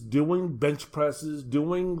lunges, doing bench presses,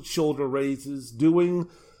 doing shoulder raises, doing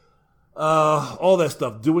all that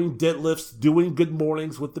stuff, doing deadlifts, doing good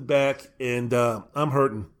mornings with the back, and I'm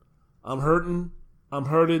hurting. But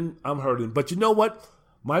you know what?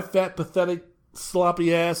 My fat, pathetic,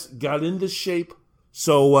 sloppy ass got into shape,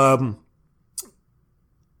 so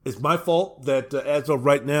it's my fault that as of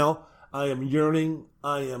right now, I am yearning.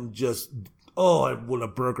 I am just, I want a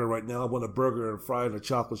burger right now. I want a burger and fry and a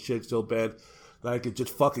chocolate shake so bad that I could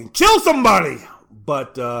just fucking kill somebody.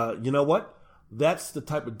 But you know what? That's the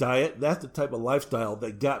type of diet, that's the type of lifestyle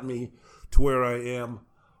that got me to where I am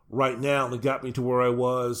right now, and it got me to where I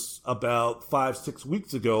was about 5-6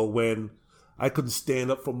 weeks ago when I couldn't stand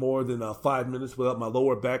up for more than 5 minutes without my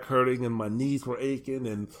lower back hurting and my knees were aching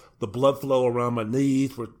and the blood flow around my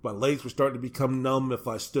knees, my legs were starting to become numb if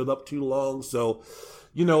I stood up too long. So,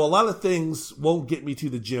 a lot of things won't get me to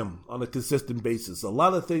the gym on a consistent basis. A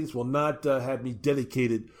lot of things will not have me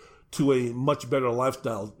dedicated to a much better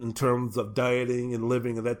lifestyle in terms of dieting and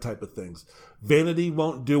living and that type of things. Vanity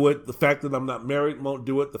won't do it. The fact that I'm not married won't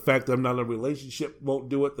do it. The fact that I'm not in a relationship won't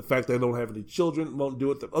do it. The fact that I don't have any children won't do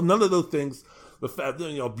it. None of those things, the fact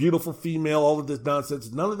that, beautiful female, all of this nonsense,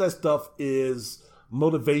 none of that stuff is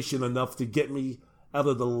motivation enough to get me out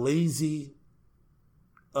of the lazy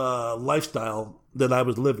lifestyle that I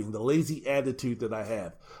was living, the lazy attitude that I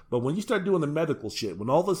have. But when you start doing the medical shit, when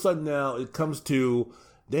all of a sudden now it comes to,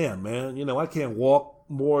 damn, man, I can't walk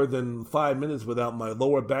more than 5 minutes without my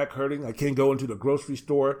lower back hurting. I can't go into the grocery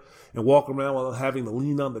store and walk around without having to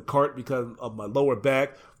lean on the cart because of my lower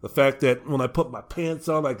back. The fact that when I put my pants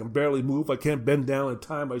on, I can barely move. I can't bend down and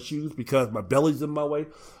tie my shoes because my belly's in my way.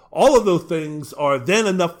 All of those things are then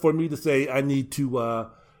enough for me to say I need to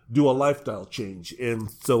do a lifestyle change.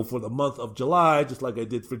 And so for the month of July, just like I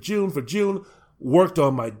did for June, worked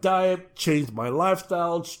on my diet, changed my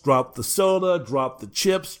lifestyle, dropped the soda, dropped the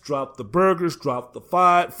chips, dropped the burgers, dropped the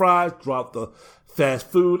fries, dropped the fast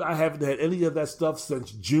food. I haven't had any of that stuff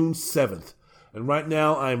since June 7th. And right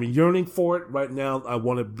now, I'm yearning for it. Right now, I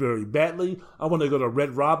want it very badly. I want to go to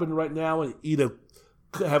Red Robin right now and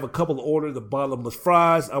have a couple of orders of bottomless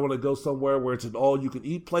fries. I want to go somewhere where it's an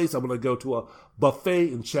all-you-can-eat place. I want to go to a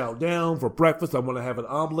buffet and chow down for breakfast. I want to have an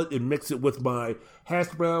omelet and mix it with my hash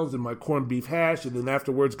browns and my corned beef hash, and then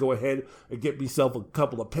afterwards go ahead and get myself a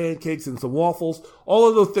couple of pancakes and some waffles. All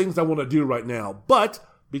of those things I want to do right now. But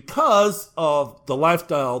because of the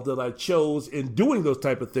lifestyle that I chose in doing those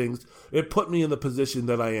type of things, it put me in the position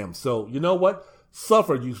that I am. So, you know what?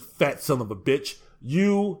 Suffer, you fat son of a bitch.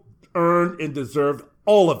 You earned and deserved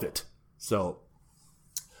all of it. So,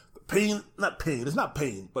 it's not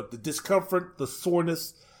pain, but the discomfort, the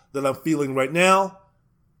soreness that I'm feeling right now,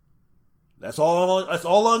 that's all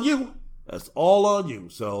on you. That's all on you.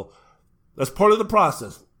 So, that's part of the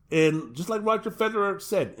process. And just like Roger Federer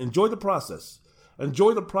said, enjoy the process.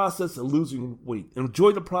 Enjoy the process of losing weight.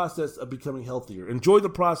 Enjoy the process of becoming healthier. Enjoy the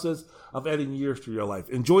process of adding years to your life.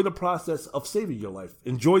 Enjoy the process of saving your life.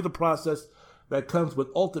 Enjoy the process that comes with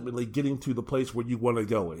ultimately getting to the place where you want to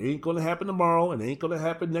go. It ain't going to happen tomorrow. It ain't going to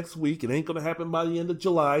happen next week. It ain't going to happen by the end of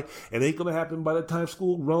July. It ain't going to happen by the time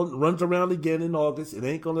school runs around again in August. It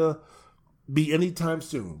ain't going to be anytime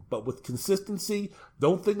soon. But with consistency,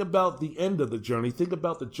 don't think about the end of the journey. Think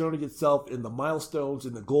about the journey itself and the milestones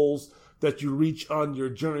and the goals that you reach on your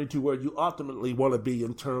journey to where you ultimately want to be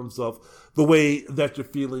in terms of the way that you're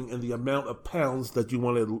feeling and the amount of pounds that you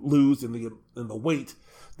want to lose and the weight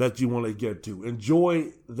that you want to get to.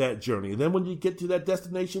 Enjoy that journey. And then when you get to that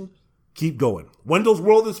destination, keep going. Wendell's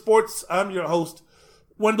World in Sports. I'm your host,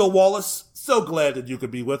 Wendell Wallace. So glad that you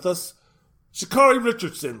could be with us. Sha'Carri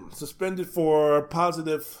Richardson, suspended for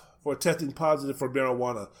testing positive for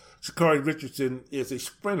marijuana. Sha'Carri Richardson is a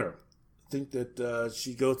sprinter. I think that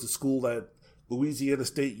she goes to school at Louisiana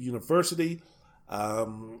State University.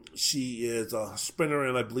 She is a sprinter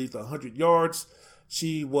in, I believe, 100 yards.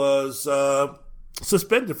 She was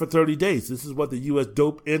suspended for 30 days. This is what the U.S.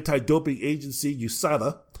 anti-doping agency,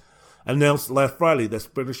 USADA, announced last Friday, that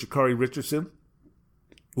sprinter Sha'Carri Richardson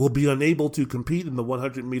will be unable to compete in the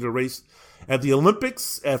 100-meter race at the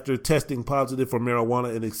Olympics after testing positive for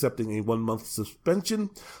marijuana and accepting a 1-month suspension.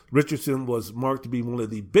 Richardson was marked to be one of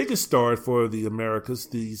the biggest stars for the Americas,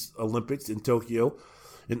 these Olympics in Tokyo,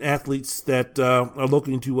 and athletes that are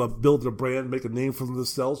looking to build their brand, make a name for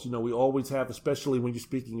themselves. You know, we always have, especially when you're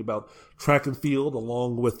speaking about track and field,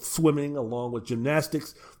 along with swimming, along with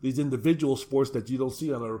gymnastics, these individual sports that you don't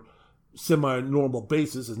see on a semi-normal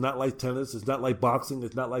basis. It's not like tennis. It's not like boxing.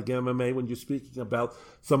 It's not like MMA when you're speaking about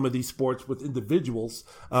some of these sports with individuals.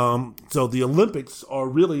 So the Olympics are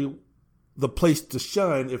really the place to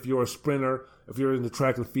shine if you're a sprinter, if you're in the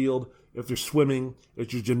track and field, if you're swimming,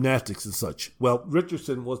 if you're gymnastics and such. Well,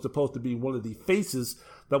 Richardson was supposed to be one of the faces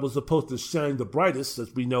that was supposed to shine the brightest.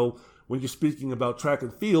 As we know, when you're speaking about track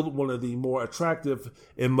and field, one of the more attractive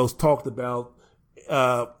and most talked about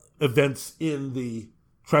events in the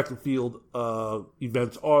track and field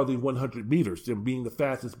events are the 100 meters. And being the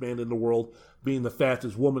fastest man in the world, being the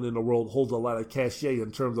fastest woman in the world holds a lot of cachet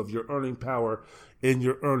in terms of your earning power and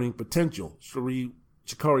your earning potential.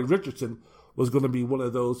 Sha'Carri Richardson was going to be one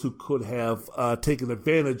of those who could have taken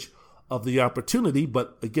advantage of the opportunity.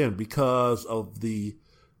 But again, because of the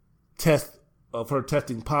test of her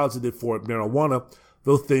testing positive for marijuana,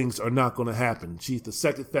 those things are not going to happen. She's the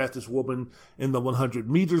second fastest woman in the 100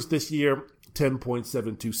 meters this year,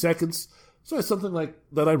 10.72 seconds. So it's something like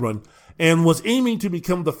that I run. And was aiming to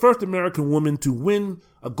become the first American woman to win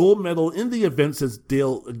a gold medal in the event since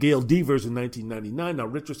Gail Devers in 1999. Now,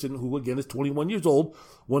 Richardson, who again is 21 years old,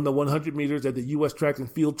 won the 100 meters at the U.S. track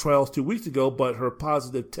and field trials 2 weeks ago, but her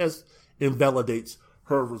positive test invalidates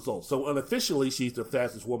her results. So unofficially, she's the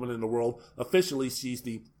fastest woman in the world. Officially, she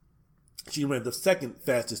ran the second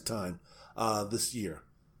fastest time this year.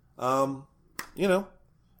 And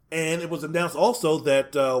it was announced also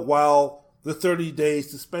that while the 30-day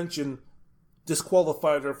suspension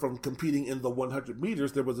disqualified her from competing in the 100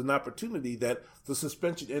 meters, there was an opportunity that the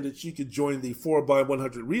suspension ended, she could join the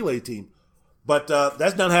 4x100 relay team. But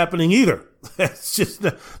that's not happening either. That's just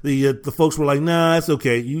the folks were like, nah, it's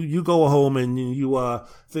okay. You go home and you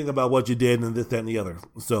think about what you did and this, that, and the other.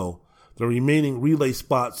 So the remaining relay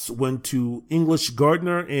spots went to English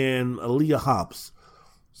Gardner and Aaliyah Hobbs.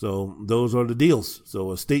 So those are the deals.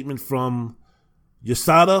 So a statement from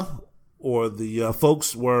USADA or the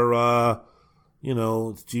folks were,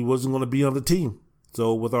 she wasn't going to be on the team.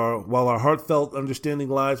 So while our heartfelt understanding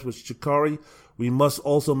lies with Sha'Carri, we must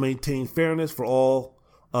also maintain fairness for all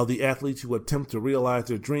of the athletes who attempt to realize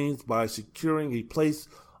their dreams by securing a place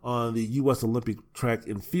on the U.S. Olympic track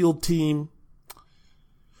and field team.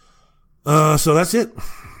 So that's it.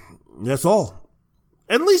 That's all.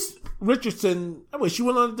 At least Richardson, she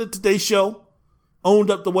went on the Today Show, owned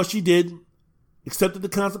up to what she did, accepted the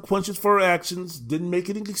consequences for her actions, didn't make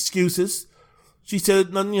any excuses. She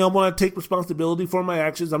said, when I take responsibility for my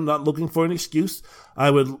actions, I'm not looking for an excuse. I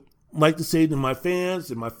would like to say to my fans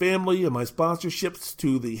and my family and my sponsorships,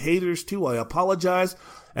 to the haters too, I apologize.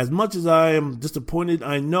 As much as I am disappointed,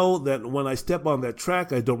 I know that when I step on that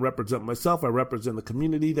track, I don't represent myself. I represent the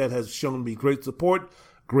community that has shown me great support,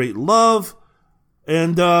 great love.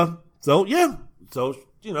 And there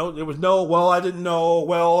was no, I didn't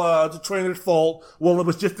know, it's the trainer's fault, it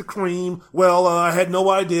was just the cream, I had no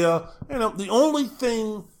idea. The only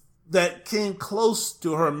thing that came close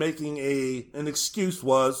to her making an excuse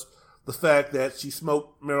was the fact that she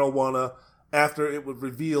smoked marijuana after it was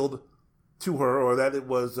revealed to her, or that it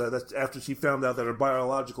was that's after she found out that her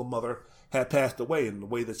biological mother had passed away, and the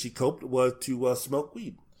way that she coped was to smoke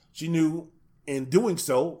weed. She knew in doing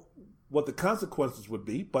so what the consequences would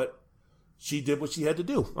be, but she did what she had to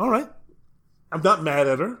do. All right. I'm not mad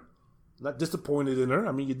at her. Not disappointed in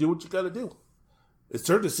her. You do what you got to do. It's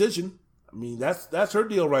her decision. That's her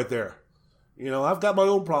deal right there. I've got my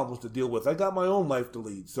own problems to deal with. I got my own life to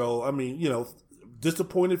lead. So,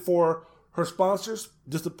 disappointed for her sponsors,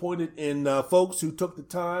 disappointed in folks who took the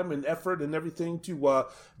time and effort and everything to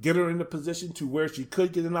get her in a position to where she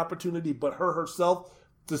could get an opportunity, but her herself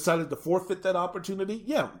decided to forfeit that opportunity.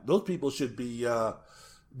 Yeah, those people should be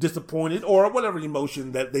disappointed or whatever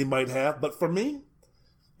emotion that they might have. But for me,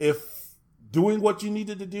 if doing what you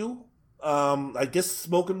needed to do, I guess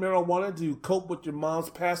smoking marijuana to cope with your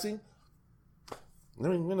mom's passing,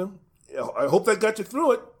 I hope that got you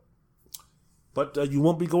through it. But you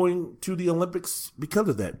won't be going to the Olympics because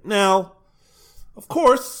of that. Now, of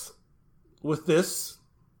course, with this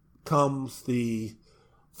comes the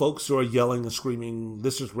folks who are yelling and screaming,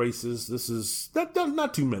 this is racist, this is...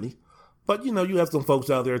 Not too many. But, you have some folks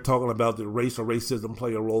out there talking about that race or racism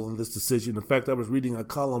play a role in this decision. In fact, I was reading a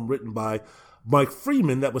column written by Mike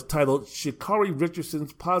Freeman that was titled, Sha'Carri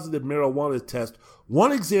Richardson's Positive Marijuana Test,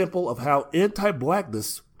 One Example of How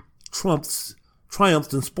Anti-Blackness Triumphs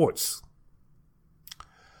in Sports.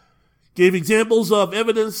 Gave examples of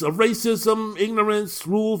evidence of racism, ignorance,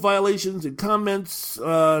 rule violations, and comments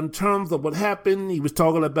in terms of what happened. He was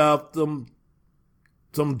talking about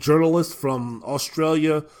some journalist from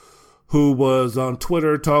Australia who was on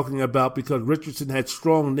Twitter talking about because Richardson had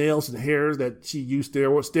strong nails and hair that she used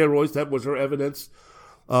steroids. That was her evidence.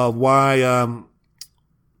 why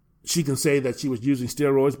she can say that she was using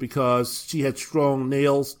steroids because she had strong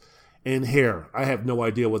nails and hair. I have no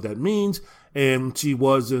idea what that means. And she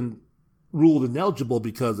wasn't ruled ineligible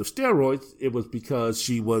because of steroids. It was because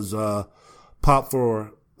she was popped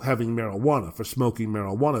for having marijuana, for smoking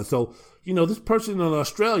marijuana. So, this person in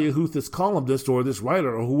Australia who's this columnist or this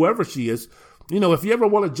writer or whoever she is, if you ever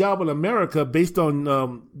want a job in America based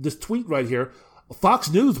on this tweet right here, Fox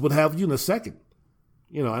News would have you in a second.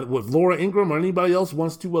 If Laura Ingraham or anybody else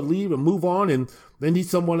wants to leave and move on and they need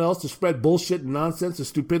someone else to spread bullshit and nonsense and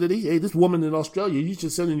stupidity, hey, this woman in Australia, you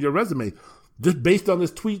should send in your resume. Just based on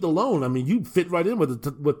this tweet alone, I mean, you fit right in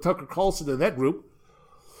with Tucker Carlson in that group.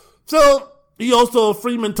 So,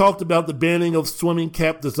 Freeman talked about the banning of swimming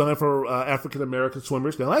cap designed for African-American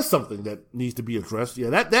swimmers. Now, that's something that needs to be addressed. Yeah,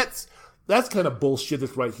 that's kind of bullshit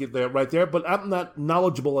that's right there. But I'm not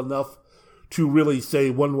knowledgeable enough to really say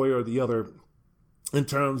one way or the other in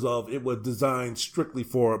terms of it was designed strictly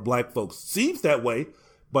for black folks. Seems that way,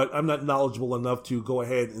 but I'm not knowledgeable enough to go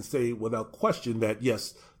ahead and say without question that,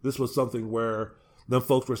 yes, this was something where the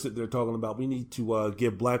folks were sitting there talking about we need to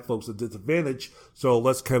give black folks a disadvantage, so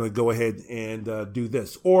let's kind of go ahead and do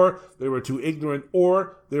this. Or they were too ignorant,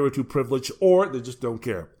 or they were too privileged, or they just don't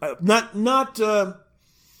care. Not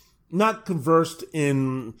conversed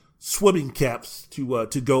in swimming caps to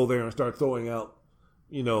go there and start throwing out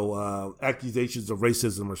accusations of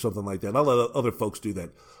racism or something like that. I'll let other folks do that.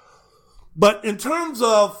 But in terms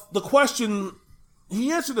of the question,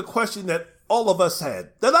 he answered the question that all of us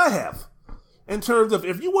had, that I have, in terms of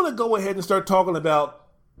if you want to go ahead and start talking about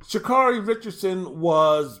Sha'Carri Richardson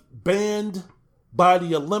was banned by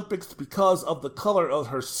the Olympics because of the color of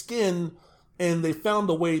her skin, and they found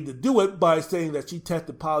a way to do it by saying that she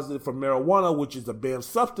tested positive for marijuana, which is a banned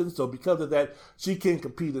substance. So because of that, she can't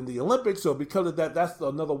compete in the Olympics. So because of that, that's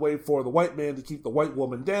another way for the white man to keep the white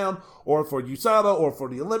woman down, or for USADA, or for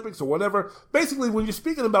the Olympics, or whatever. Basically, when you're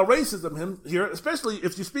speaking about racism here, especially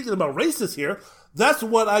if you're speaking about racists here, that's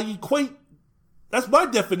what I equate. That's my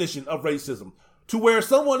definition of racism. To where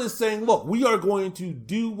someone is saying, look, we are going to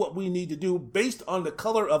do what we need to do based on the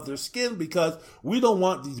color of their skin because we don't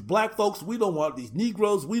want these black folks, we don't want these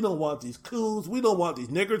Negroes, we don't want these coons, we don't want these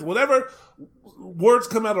niggers, whatever words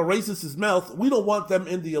come out of racists' mouth, we don't want them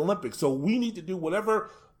in the Olympics. So we need to do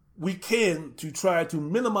whatever we can to try to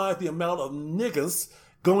minimize the amount of niggas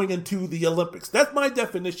going into the Olympics. That's my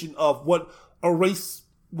definition of what a race,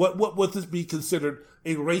 what would this be considered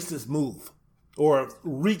a racist move, or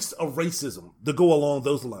reeks of racism to go along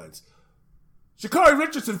those lines. Sha'Carri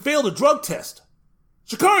Richardson failed a drug test.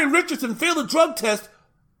 Sha'Carri Richardson failed a drug test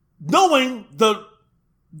knowing the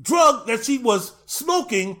drug that she was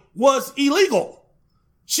smoking was illegal.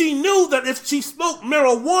 She knew that if she smoked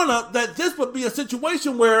marijuana, that this would be a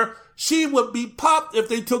situation where she would be popped if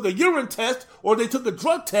they took a urine test or they took a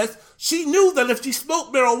drug test. She knew that if she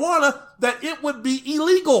smoked marijuana, that it would be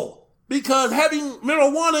illegal. Because having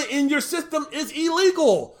marijuana in your system is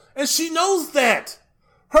illegal. And she knows that.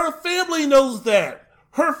 Her family knows that.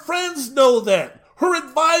 Her friends know that. Her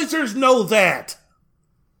advisors know that.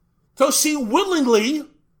 So she willingly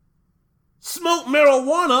smoked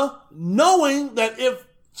marijuana knowing that if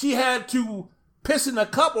she had to piss in a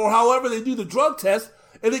cup or however they do the drug test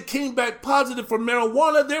and it came back positive for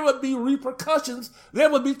marijuana, there would be repercussions.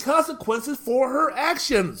 There would be consequences for her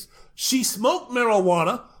actions. She smoked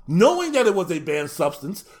marijuana knowing that it was a banned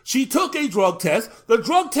substance. She took a drug test. The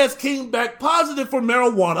drug test came back positive for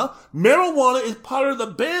marijuana. Marijuana is part of the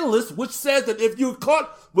ban list, which says that if you're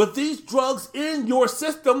caught with these drugs in your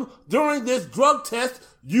system during this drug test,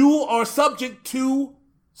 you are subject to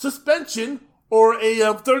suspension or a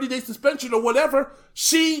 30-day suspension or whatever.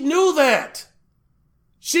 She knew that.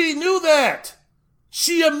 She knew that.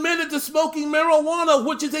 She admitted to smoking marijuana,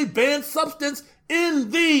 which is a banned substance in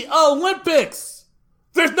the Olympics.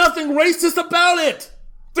 There's nothing racist about it.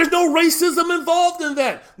 There's no racism involved in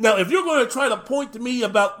that. Now, if you're going to try to point to me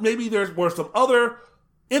about maybe there were some other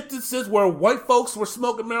instances where white folks were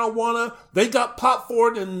smoking marijuana, they got popped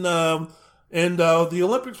for it, and the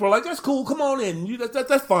Olympics were like, that's cool, come on in,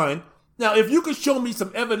 that's fine. Now, if you could show me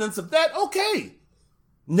some evidence of that, okay.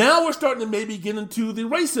 Now we're starting to maybe get into the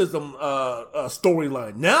racism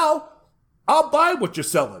storyline. Now, I'll buy what you're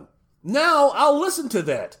selling. Now, I'll listen to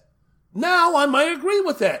that. Now, I might agree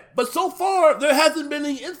with that. But so far, there hasn't been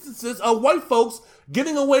any instances of white folks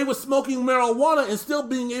getting away with smoking marijuana and still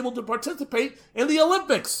being able to participate in the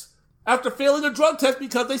Olympics after failing a drug test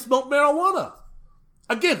because they smoked marijuana.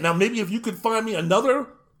 Again, now maybe if you could find me another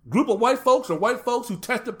group of white folks or white folks who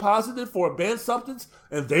tested positive for a banned substance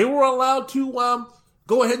and they were allowed to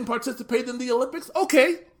go ahead and participate in the Olympics,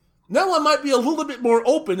 okay. Now I might be a little bit more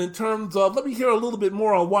open in terms of, let me hear a little bit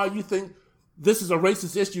more on why you think this is a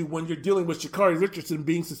racist issue when you're dealing with Sha'Carri Richardson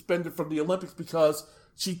being suspended from the Olympics because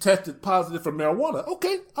she tested positive for marijuana.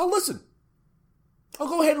 Okay, I'll listen. I'll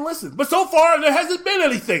go ahead and listen. But so far, there hasn't been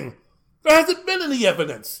anything. There hasn't been any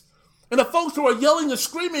evidence. And the folks who are yelling and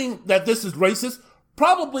screaming that this is racist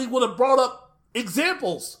probably would have brought up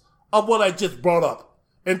examples of what I just brought up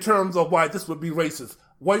in terms of why this would be racist.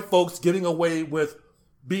 White folks getting away with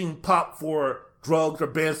being popped for drugs or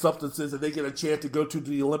banned substances and they get a chance to go to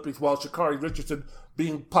the Olympics while Sha'Carri Richardson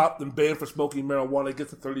being popped and banned for smoking marijuana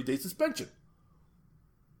gets a 30-day suspension.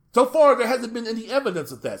 So far, there hasn't been any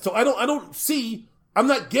evidence of that. So I don't see, I'm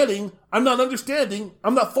not understanding,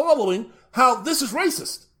 I'm not following how this is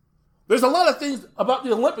racist. There's a lot of things about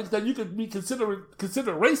the Olympics that you could be considered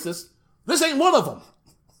racist. This ain't one of them.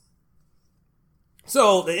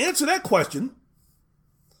 So to answer that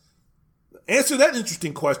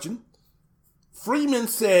interesting question, Freeman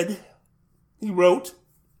said, he wrote,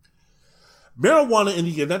 marijuana in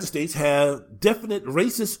the United States have definite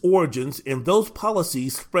racist origins, and those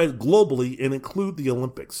policies spread globally and include the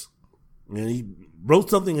Olympics. And he wrote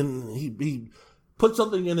something, and he put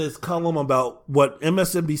something in his column about what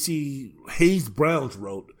MSNBC Hayes Browns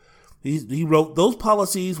wrote. He wrote, those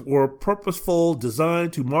policies were purposeful,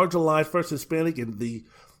 designed to marginalize first Hispanic and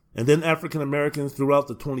then African Americans throughout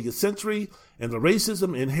the 20th century, and the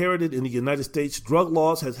racism inherited in the United States drug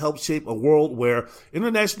laws has helped shape a world where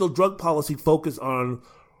international drug policy focus on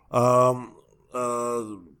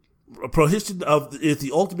prohibition is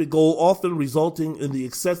the ultimate goal, often resulting in the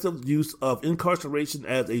excessive use of incarceration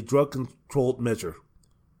as a drug-controlled measure.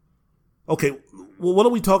 Okay, well, what are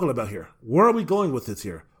we talking about here? Where are we going with this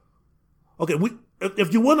here? Okay,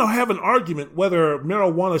 if you want to have an argument whether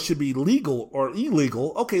marijuana should be legal or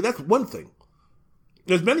illegal, okay, that's one thing.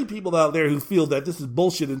 There's many people out there who feel that this is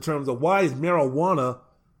bullshit in terms of why is marijuana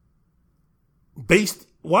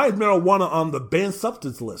on the banned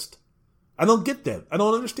substance list? I don't get that. I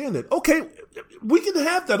don't understand that. Okay, we can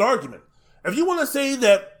have that argument. If you want to say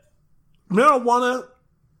that marijuana,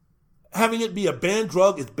 having it be a banned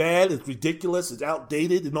drug is bad, it's ridiculous, it's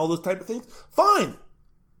outdated, and all those type of things, fine.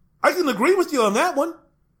 I can agree with you on that one.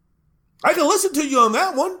 I can listen to you on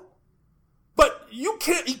that one. But you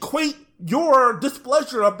can't equate your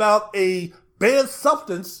displeasure about a banned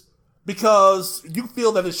substance because you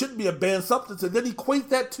feel that it shouldn't be a banned substance and then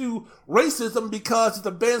equate that to racism because it's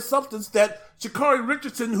a banned substance that Sha'Carri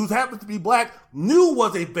Richardson, who happens to be black, knew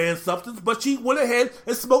was a banned substance, but she went ahead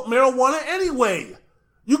and smoked marijuana anyway.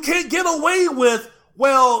 You can't get away with,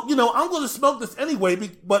 well, I'm going to smoke this anyway,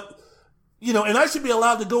 but and I should be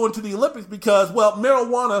allowed to go into the Olympics because, well,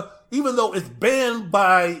 marijuana, even though it's banned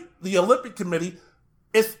by the Olympic Committee,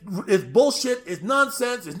 it's bullshit, it's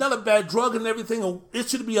nonsense, it's not a bad drug and everything. It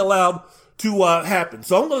should be allowed to happen.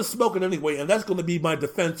 So I'm going to smoke it anyway, and that's going to be my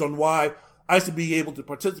defense on why I should be able to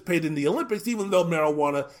participate in the Olympics, even though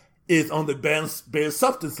marijuana is on the banned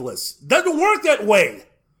substance list. It doesn't work that way.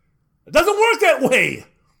 It doesn't work that way.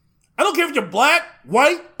 I don't care if you're black,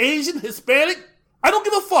 white, Asian, Hispanic. I don't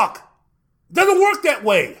give a fuck. Doesn't work that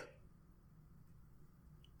way.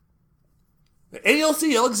 The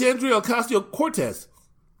AOC, Alexandria Ocasio-Cortez,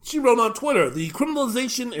 she wrote on Twitter, the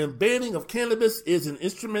criminalization and banning of cannabis is an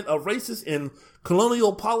instrument of racist and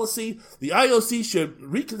colonial policy. The IOC should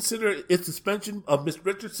reconsider its suspension of Ms.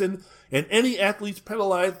 Richardson and any athletes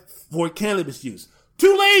penalized for cannabis use.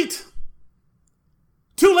 Too late!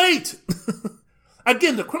 Too late!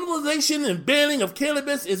 Again, the criminalization and banning of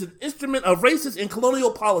cannabis is an instrument of racist and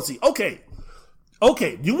colonial policy. Okay,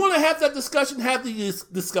 you want to have that discussion, have the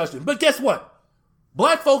discussion. But guess what?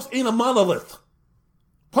 Black folks ain't a monolith.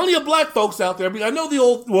 Plenty of black folks out there. I know the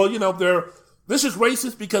old, this is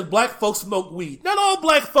racist because black folks smoke weed. Not all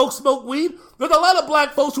black folks smoke weed. There's a lot of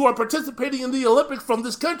black folks who are participating in the Olympics from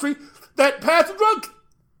this country that passed a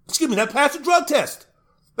drug test.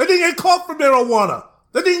 They didn't get caught for marijuana.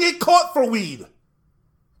 They didn't get caught for weed.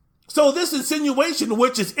 So this insinuation,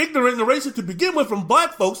 which is ignorant and racist to begin with from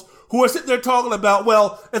black folks who are sitting there talking about,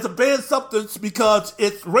 well, it's a banned substance because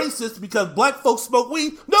it's racist because black folks smoke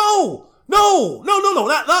weed. No.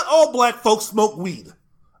 Not all black folks smoke weed.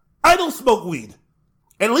 I don't smoke weed.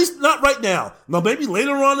 At least not right now. Now, maybe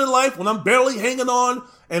later on in life when I'm barely hanging on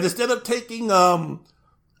and instead of taking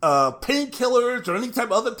painkillers or any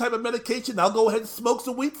other type of medication, I'll go ahead and smoke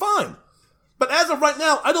some weed. Fine. But as of right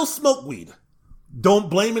now, I don't smoke weed. Don't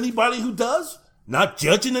blame anybody who does. Not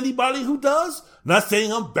judging anybody who does. Not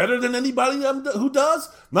saying I'm better than anybody who does.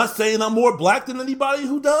 Not saying I'm more black than anybody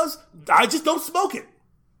who does. I just don't smoke it.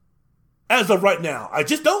 As of right now, I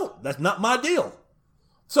just don't. That's not my deal.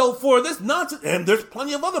 So for this nonsense, and there's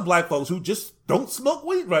plenty of other black folks who just don't smoke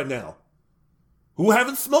weed right now, who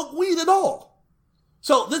haven't smoked weed at all.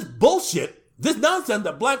 So this bullshit, this nonsense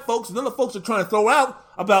that black folks and other folks are trying to throw out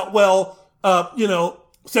about,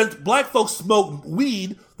 since black folks smoke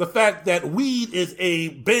weed, the fact that weed is a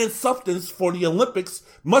banned substance for the Olympics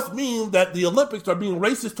must mean that the Olympics are being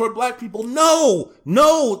racist toward black people. No,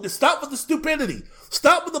 stop with the stupidity.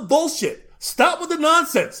 Stop with the bullshit. Stop with the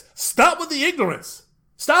nonsense. Stop with the ignorance.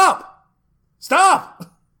 Stop. The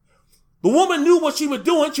woman knew what she was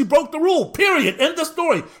doing. She broke the rule. Period. End of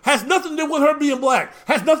story. Has nothing to do with her being black.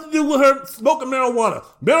 Has nothing to do with her smoking marijuana.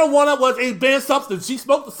 Marijuana was a banned substance. She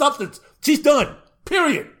smoked the substance. She's done.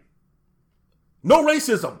 Period. No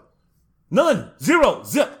racism. None. Zero.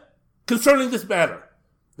 Zip. Concerning this matter.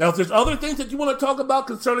 Now, if there's other things that you want to talk about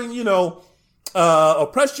concerning,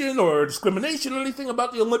 oppression or discrimination or anything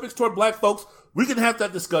about the Olympics toward black folks, we can have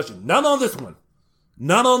that discussion. Not on this one.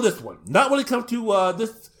 Not when it comes to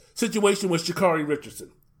this situation with Sha'Carri Richardson.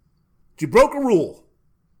 She broke a rule.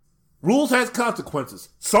 Rules has consequences.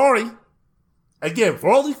 Sorry. Again, for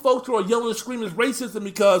all these folks who are yelling and screaming it's racism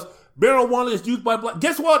because marijuana is used by black.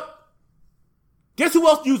 Guess what? Guess who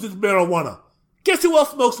else uses marijuana? Guess who else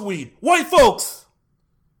smokes weed? White folks.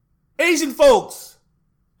 Asian folks.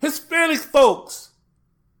 Hispanic folks.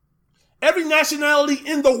 Every nationality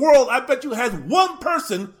in the world, I bet you, has one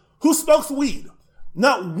person who smokes weed.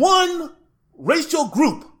 Not one racial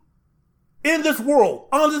group in this world,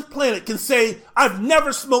 on this planet, can say, I've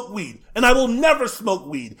never smoked weed, and I will never smoke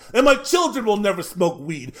weed, and my children will never smoke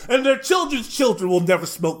weed, and their children's children will never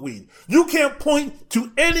smoke weed. You can't point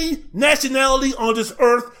to any nationality on this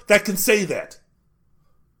earth that can say that.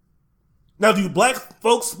 Now, do black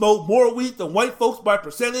folks smoke more weed than white folks by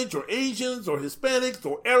percentage, or Asians, or Hispanics,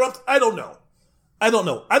 or Arabs? I don't know. I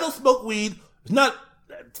don't smoke weed. It's not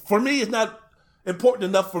important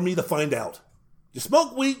enough for me to find out. You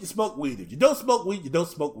smoke weed, you smoke weed. If you don't smoke weed, you don't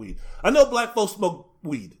smoke weed. I know black folks smoke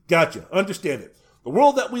weed. Gotcha. Understand it. The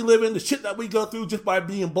world that we live in, the shit that we go through just by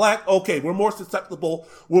being black, okay, we're more susceptible.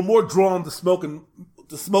 We're more drawn to smoking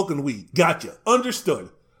weed. Gotcha. Understood.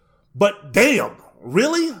 But damn,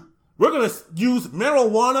 really? We're going to use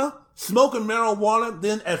smoking marijuana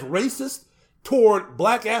then as racist toward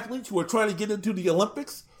black athletes who are trying to get into the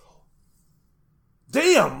Olympics?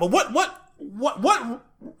 Damn. What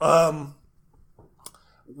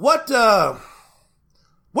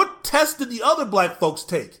test did the other black folks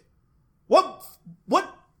take? What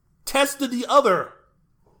test did the other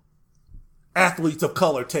athletes of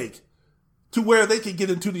color take to where they could get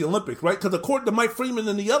into the Olympics, right? Because according to Mike Freeman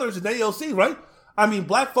and the others in AOC, right? I mean,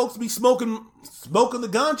 black folks be smoking the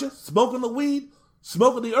ganja, smoking the weed,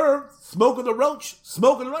 smoking the herb, smoking the roach,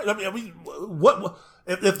 smoking the right. I mean,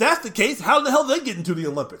 if that's the case, how the hell do they get into the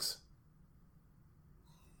Olympics?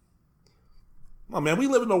 Oh man, we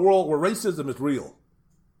live in a world where racism is real.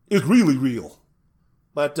 It's really real.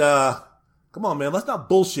 But, come on, man, let's not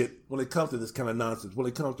bullshit when it comes to this kind of nonsense, when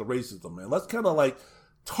it comes to racism, man. Let's kind of like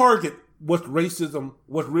target what's racism,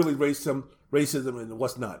 what's really racism, and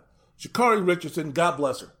what's not. Sha'Carri Richardson, God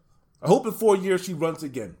bless her. I hope in 4 years she runs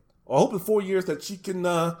again. I hope in 4 years that she can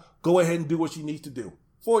go ahead and do what she needs to do.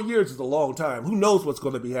 4 years is a long time. Who knows what's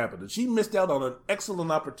going to be happening? She missed out on an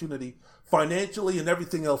excellent opportunity financially and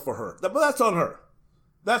everything else for her. But that's on her.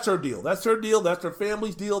 That's her deal. That's her deal. That's her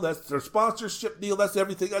family's deal. That's her sponsorship deal. That's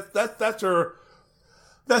everything. That's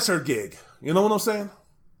her gig. You know what I'm saying?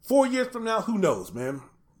 4 years from now, who knows, man?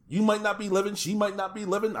 You might not be living. She might not be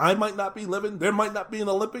living. I might not be living. There might not be an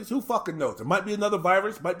Olympics. Who fucking knows? There might be another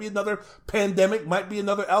virus. Might be another pandemic. Might be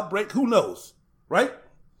another outbreak. Who knows? Right?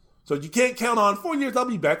 So you can't count on 4 years. I'll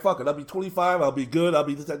be back. Fuck it. I'll be 25. I'll be good. I'll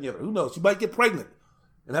be this, that, and the other. Who knows? She might get pregnant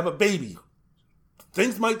and have a baby.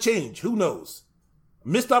 Things might change. Who knows? A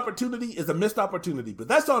missed opportunity is a missed opportunity, but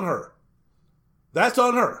that's on her. That's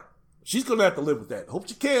on her. She's going to have to live with that. Hope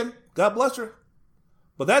she can. God bless her.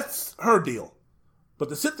 But that's her deal. But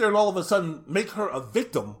to sit there and all of a sudden make her a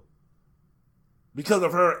victim because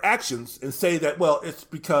of her actions and say that, well, it's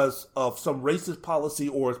because of some racist policy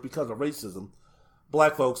or it's because of racism,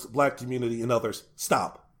 black folks, black community, and others,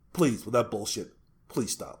 stop. Please, with that bullshit. Please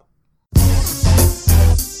stop.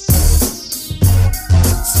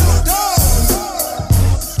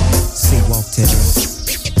 Walk Terry.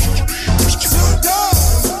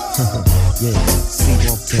 Yeah, see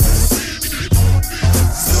Walk Terry.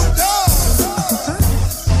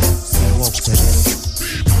 See Walk Terry.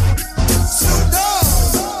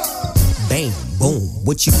 Bang, boom,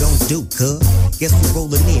 What you gon' do, cuz? Guess we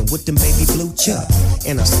rollin' in with them baby blue chucks.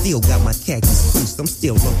 And I still got my khakis creased. I'm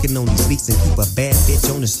still lurking on these beats and keep a bad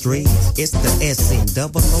bitch on the street. It's the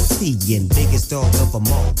SNOOP and biggest dog of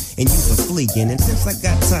them all. And you been fleeing. And since I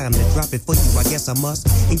got time to drop it for you, I guess I must.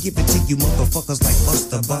 And give it to you motherfuckers like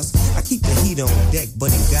Busta Bus. I keep the heat on deck,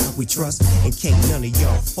 but in God we trust. And can't none of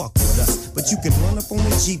y'all fuck with us. But you can run up on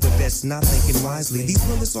the G, but that's not thinking wisely. These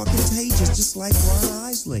bullets are contagious, just like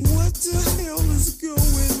Ron Isley. What the hell is going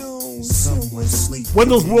on? Someone sleep.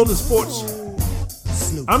 Wendell's World of Sports.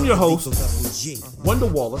 I'm your host, Wendell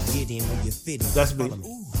Wallace. That's me.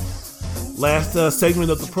 Last segment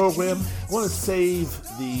of the program. I want to save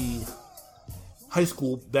the high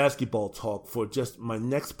school basketball talk for just my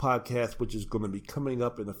next podcast, which is going to be coming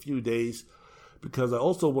up in a few days, because I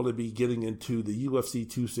also want to be getting into the UFC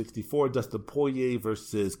 264, Dustin Poirier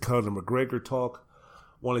versus Conor McGregor talk.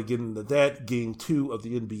 Want to get into that. Game 2 of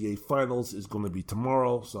the NBA Finals is going to be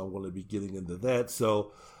tomorrow, so I want to be getting into that.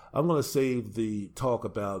 So I'm going to save the talk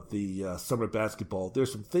about the summer basketball.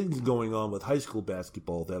 There's some things going on with high school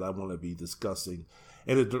basketball that I want to be discussing,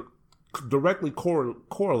 and it directly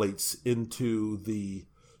correlates into the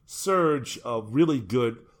surge of really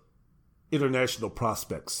good international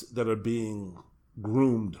prospects that are being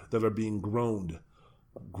groomed, that are being grown,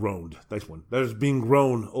 nice one, that is being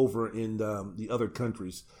grown over in the other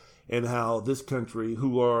countries, and how this country,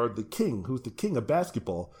 who's the king of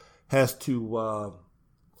basketball, has to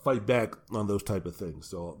fight back on those type of things.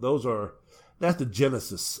 So that's the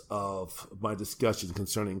genesis of my discussion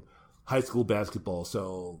concerning high school basketball.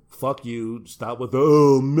 So fuck you, stop with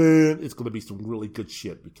oh man, it's going to be some really good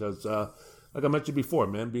shit, because like I mentioned before,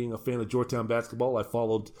 man, being a fan of Georgetown basketball, I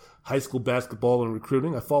followed high school basketball and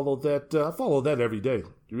recruiting. I follow that every day. If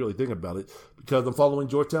you really think about it, because I'm following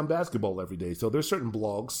Georgetown basketball every day. So there's certain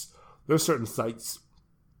blogs, there's certain sites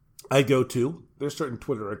I go to, there's certain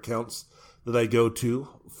Twitter accounts that I go to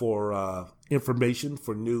for information,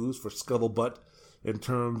 for news, for scuttlebutt in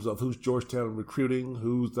terms of who's Georgetown recruiting,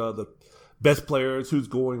 who's the best players, who's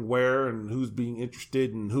going where, and who's being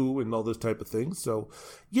interested in who, and all those type of things. So,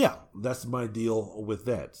 yeah, that's my deal with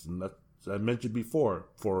that. And that, as I mentioned before,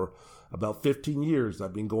 for about 15 years,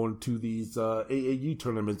 I've been going to these AAU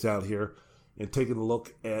tournaments out here and taking a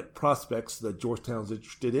look at prospects that Georgetown's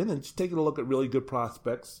interested in, and just taking a look at really good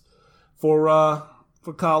prospects for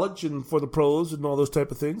college and for the pros and all those type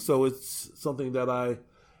of things. So it's something that I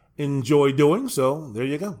enjoy doing. So there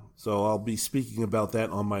you go. So I'll be speaking about that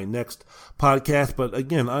on my next podcast. But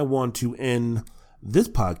again, I want to end this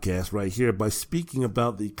podcast right here by speaking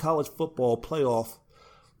about the college football playoff.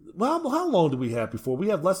 Well, how long do we have before? We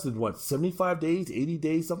have less than 75 days, 80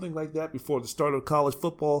 days, something like that before the start of college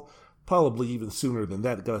football. Probably even sooner than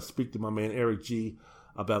that. Got to speak to my man Eric G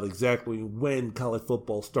about exactly when college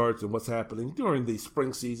football starts and what's happening during the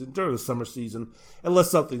spring season, during the summer season.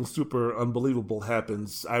 Unless something super unbelievable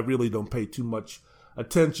happens, I really don't pay too much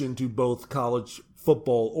attention to both college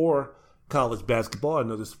football or college basketball. I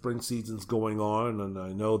know the spring season's going on, and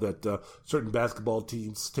I know that certain basketball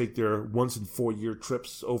teams take their once in 4 year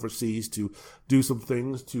trips overseas to do some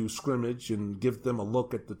things, to scrimmage and give them a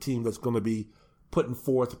look at the team that's going to be putting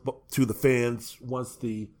forth to the fans once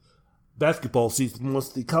the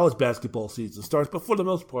college basketball season starts. But for the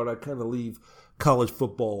most part, I kind of leave college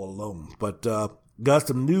football alone. But got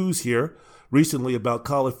some news here recently about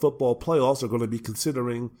college football playoffs are going to be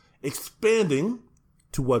considering expanding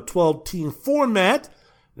to a 12-team format.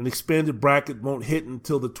 An expanded bracket won't hit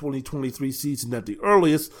until the 2023 season at the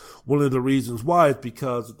earliest. One of the reasons why is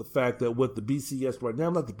because of the fact that with the BCS right now,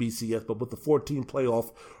 not the BCS, but with the 14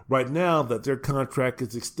 playoff right now, that their contract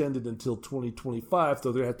is extended until 2025.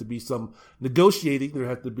 So there has to be some negotiating. There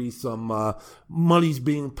has to be some monies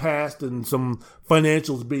being passed and some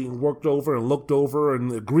financials being worked over and looked over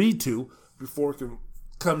and agreed to before it can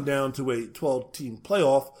come down to a 12-team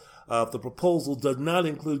playoff. The proposal does not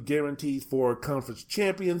include guarantees for conference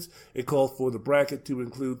champions. It calls for the bracket to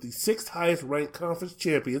include the 6 highest ranked conference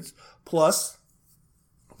champions plus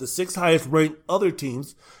the 6 highest ranked other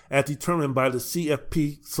teams as determined by the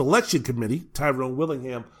CFP selection committee. Tyrone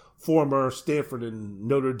Willingham, former Stanford and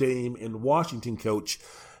Notre Dame and Washington coach,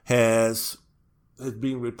 has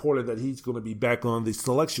been reported that he's going to be back on the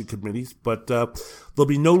selection committees, but there'll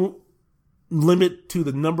be no limit to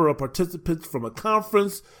the number of participants from a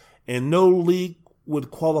conference, and no league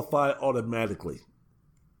would qualify automatically.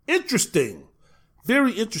 Interesting.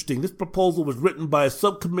 Very interesting. This proposal was written by a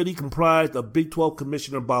subcommittee comprised of Big 12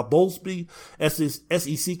 Commissioner Bob Bowlesby,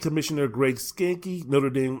 SEC Commissioner Greg Sankey,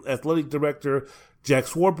 Notre Dame Athletic Director Jack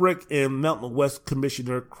Swarbrick and Mountain West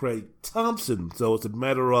Commissioner Craig Thompson. So it's a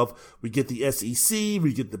matter of we get the SEC,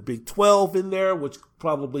 we get the Big 12 in there, which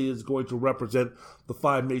probably is going to represent the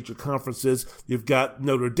 5 major conferences. You've got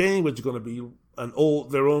Notre Dame, which is going to be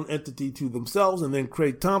their own entity to themselves, and then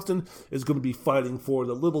Craig Thompson is going to be fighting for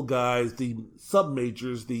the little guys, the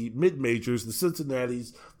sub-majors, the mid-majors, the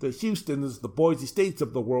Cincinnatis, the Houstons, the Boise States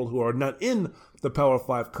of the world who are not in the Power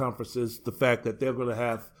 5 conferences, the fact that they're going to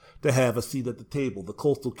have a seat at the table, the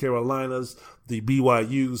Coastal Carolinas, the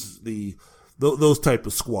BYUs, those type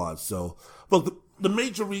of squads. So, look, the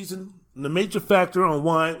major reason, the major factor on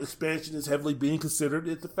why expansion is heavily being considered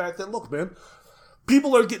is the fact that, look, man,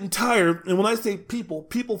 people are getting tired, and when I say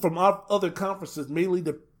people from other conferences, mainly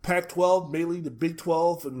the Pac-12, mainly the Big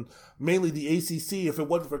 12, and mainly the ACC, if it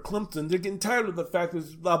wasn't for Clemson, they're getting tired of the fact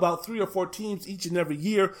there's about 3 or 4 teams each and every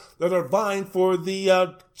year that are vying for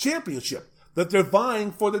the championship, that they're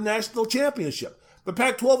vying for the national championship. The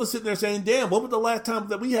Pac-12 is sitting there saying, damn, when was the last time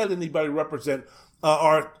that we had anybody represent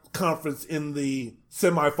our conference in the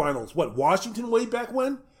semifinals? What, Washington way back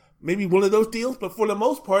when? Maybe one of those deals, but for the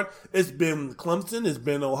most part, it's been Clemson, it's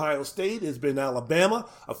been Ohio State, it's been Alabama.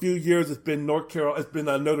 A few years, it's been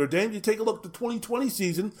Notre Dame. You take a look at the 2020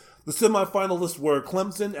 season, the semifinalists were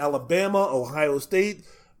Clemson, Alabama, Ohio State,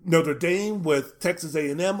 Notre Dame with Texas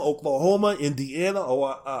A&M, Oklahoma, Indiana,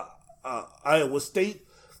 Iowa State.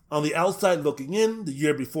 On the outside looking in, the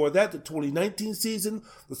year before that, the 2019 season,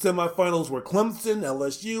 the semifinals were Clemson,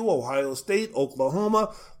 LSU, Ohio State,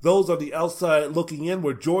 Oklahoma. Those are the outside looking in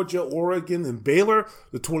were Georgia, Oregon, and Baylor.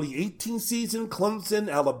 The 2018 season,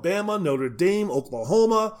 Clemson, Alabama, Notre Dame,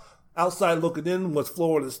 Oklahoma. Outside looking in was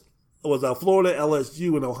Florida,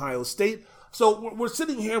 LSU, and Ohio State. So we're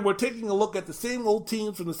sitting here, we're taking a look at the same old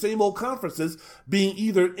teams from the same old conferences being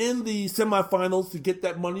either in the semifinals to get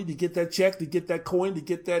that money, to get that check, to get that coin, to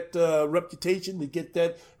get that reputation, to get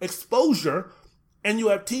that exposure. And you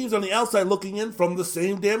have teams on the outside looking in from the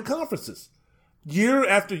same damn conferences, year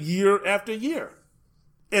after year after year.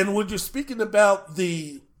 And when you're speaking about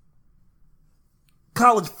the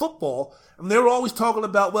college football, and they were always talking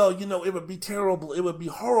about, well, it would be terrible, it would be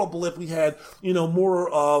horrible if we had, more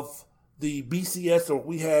of the BCS, or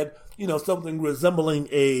we had, something resembling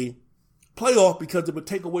a playoff because it would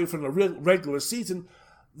take away from the regular season.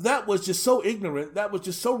 That was just so ignorant. That was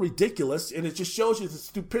just so ridiculous. And it just shows you the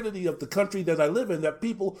stupidity of the country that I live in, that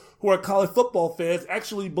people who are college football fans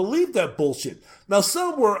actually believe that bullshit. Now,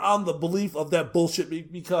 some were on the belief of that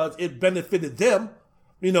bullshit because it benefited them.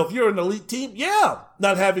 If you're an elite team,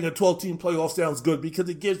 not having a 12-team playoff sounds good because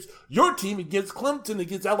it gives your team, it gives Clemson, it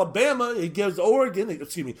gives Alabama, it gives Oregon, it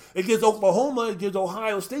gives Oklahoma, it gives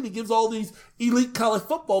Ohio State, it gives all these elite college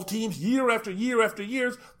football teams year after year after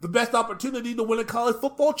year the best opportunity to win a college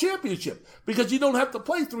football championship because you don't have to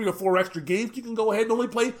play 3 or 4 extra games. You can go ahead and only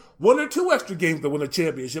play 1 or 2 extra games to win a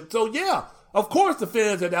championship. So of course the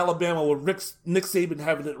fans at Alabama with Nick Saban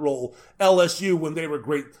having it roll, LSU when they were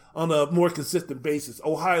great on a more consistent basis,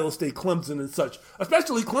 Ohio State, Clemson, and such.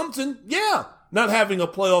 Especially Clemson, not having a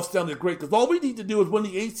playoff sounded great because all we need to do is win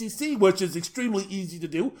the ACC, which is extremely easy to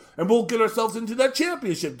do, and we'll get ourselves into that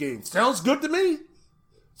championship game. Sounds good to me.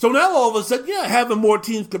 So now all of a sudden, having more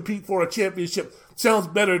teams compete for a championship sounds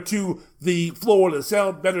better to the Florida,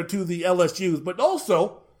 sounds better to the LSUs, but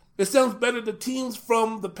also it sounds better to teams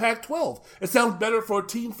from the Pac-12. It sounds better for a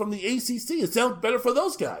team from the ACC. It sounds better for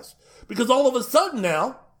those guys. Because all of a sudden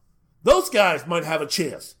now, those guys might have a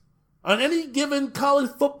chance. On any given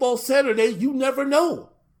college football Saturday, you never know.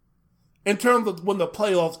 In terms of when the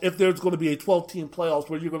playoffs, if there's going to be a 12-team playoffs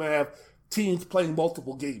where you're going to have teams playing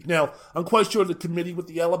multiple games. Now, I'm quite sure the committee with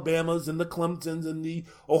the Alabamas and the Clemsons and the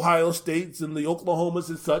Ohio States and the Oklahomas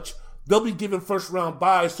and such, they'll be given first-round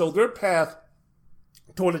byes, so their path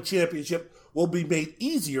toward a championship will be made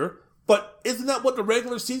easier. But isn't that what the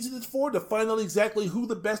regular season is for? To find out exactly who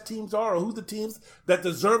the best teams are or who the teams that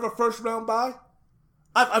deserve a first round bye?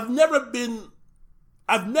 I've never been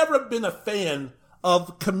a fan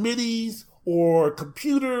of committees or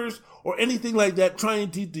computers or anything like that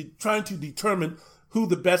trying to determine who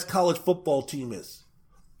the best college football team is.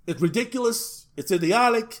 It's ridiculous. It's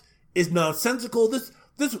idiotic. It's nonsensical. This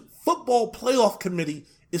football playoff committee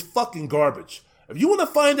is fucking garbage. If you want to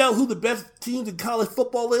find out who the best teams in college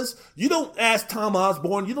football is, you don't ask Tom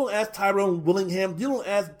Osborne, you don't ask Tyrone Willingham, you don't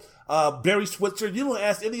ask Barry Switzer, you don't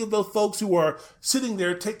ask any of those folks who are sitting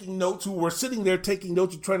there taking notes,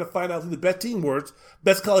 and trying to find out who the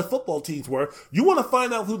best college football teams were. You want to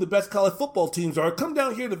find out who the best college football teams are, come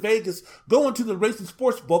down here to Vegas, go into the racing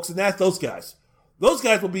sports books and ask those guys. Those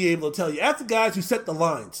guys will be able to tell you. Ask the guys who set the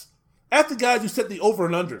lines. Ask the guys who set the over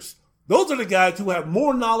and unders. Those are the guys who have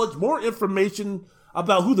more knowledge, more information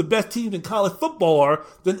about who the best teams in college football are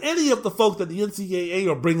than any of the folks that the NCAA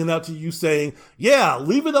are bringing out to you saying, yeah,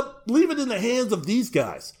 leave it in the hands of these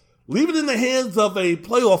guys. Leave it in the hands of a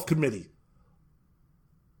playoff committee.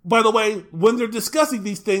 By the way, when they're discussing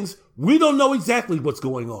these things, we don't know exactly what's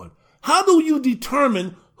going on. How do you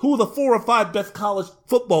determine who the 4 or 5 best college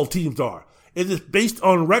football teams are? Is it based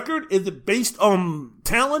on record? Is it based on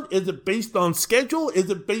talent? Is it based on schedule? Is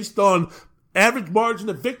it based on average margin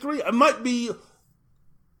of victory? It might be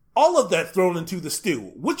all of that thrown into the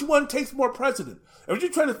stew. Which one takes more precedent? If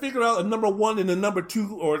you're trying to figure out a number 1 and a number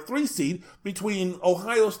 2 or 3 seed between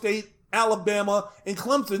Ohio State, Alabama, and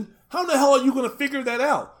Clemson, how the hell are you going to figure that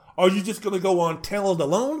out? Are you just going to go on talent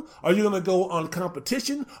alone? Are you going to go on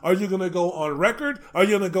competition? Are you going to go on record? Are you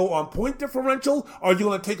going to go on point differential? Are you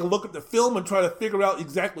going to take a look at the film and try to figure out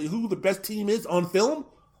exactly who the best team is on film?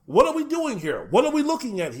 What are we doing here? What are we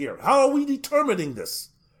looking at here? How are we determining this?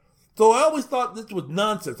 So I always thought this was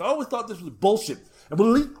nonsense. I always thought this was bullshit. And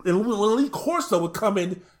when Lee Corso would come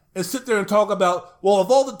in and sit there and talk about, well, of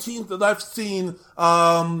all the teams that I've seen,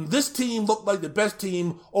 this team looked like the best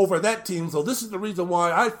team over that team. So this is the reason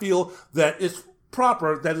why I feel that it's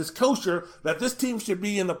proper, that it's kosher, that this team should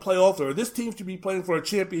be in the playoffs, or this team should be playing for a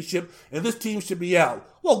championship, and this team should be out.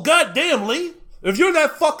 Well, goddamn, Lee, if you're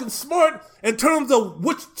that fucking smart in terms of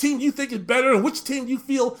which team you think is better and which team you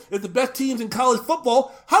feel is the best teams in college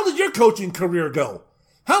football, how did your coaching career go?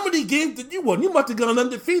 How many games did you win? You must have gone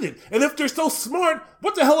undefeated. And if they're so smart,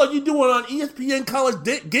 what the hell are you doing on ESPN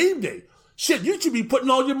College Game Day? Shit, you should be putting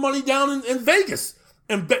all your money down in Vegas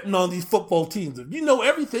and betting on these football teams. If you know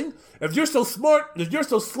everything, if you're so smart, if you're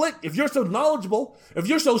so slick, if you're so knowledgeable, if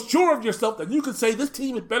you're so sure of yourself that you can say this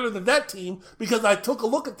team is better than that team because I took a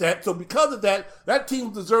look at that, so because of that, that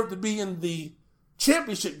team deserved to be in the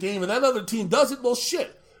championship game and that other team doesn't, well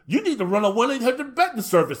shit. You need to run a 1-800 betting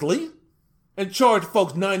service, Lee, and charge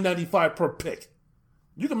folks $9.95 per pick.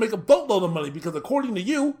 You can make a boatload of money because according to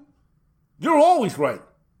you, you're always right.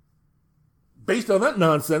 Based on that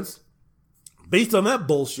nonsense, based on that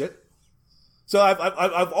bullshit. So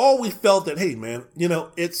I've always felt that, hey man, you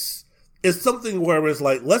know, it's something where it's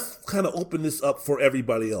like, let's kind of open this up for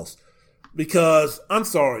everybody else. Because I'm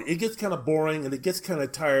sorry, it gets kind of boring and it gets kind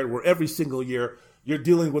of tired where every single year you're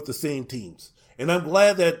dealing with the same teams. And I'm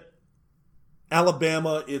glad that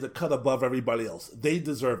Alabama is a cut above everybody else. They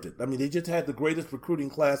deserved it. I mean, they just had the greatest recruiting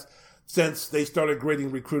class since they started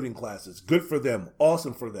grading recruiting classes. Good for them.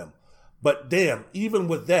 Awesome for them. But damn, even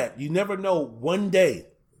with that, you never know one day,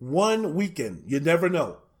 one weekend, you never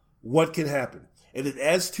know what can happen. And it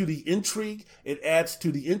adds to the intrigue. It adds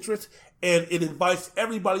to the interest. And it invites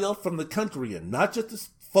everybody else from the country in, not just the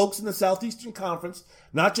folks in the Southeastern Conference,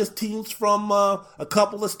 not just teams from a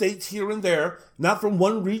couple of states here and there, not from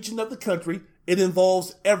one region of the country. It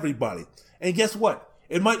involves everybody. And guess what?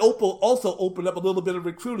 It might also open up a little bit of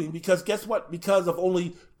recruiting because guess what? Because of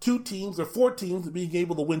only 2 teams or 4 teams being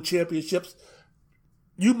able to win championships,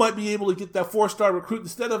 you might be able to get that 4-star recruit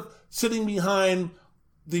instead of sitting behind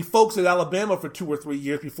the folks at Alabama for 2 or 3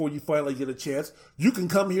 years before you finally get a chance. You can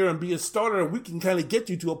come here and be a starter and we can kind of get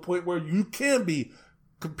you to a point where you can be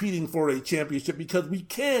competing for a championship because we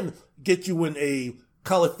can get you in a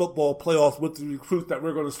college football playoffs with the recruits that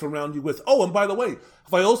we're going to surround you with. Oh, and by the way,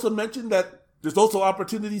 have I also mentioned that there's also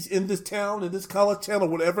opportunities in this town, in this college town or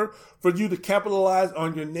whatever, for you to capitalize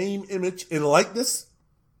on your name, image, and likeness?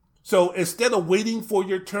 So instead of waiting for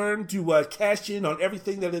your turn to cash in on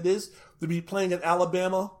everything that it is to be playing at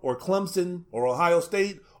Alabama or Clemson or Ohio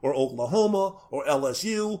State or Oklahoma or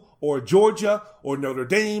LSU or Georgia or Notre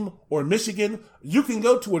Dame or Michigan, you can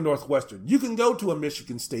go to a Northwestern. You can go to a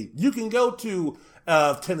Michigan State. You can go to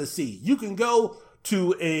Tennessee. You can go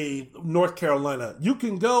to a North Carolina. You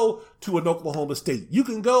can go to an Oklahoma State. You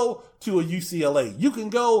can go to a UCLA. You can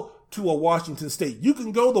go to a Washington State. You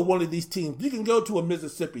can go to one of these teams. You can go to a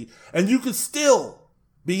Mississippi, and you can still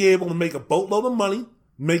be able to make a boatload of money,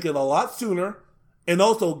 make it a lot sooner, and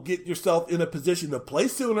also get yourself in a position to play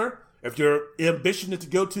sooner. If your ambition is to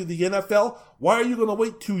go to the NFL, why are you going to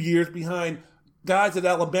wait 2 years behind guys at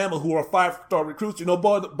Alabama who are 5-star recruits? You know,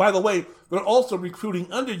 by the way, they're also recruiting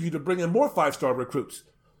under you to bring in more 5-star recruits.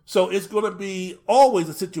 So it's going to be always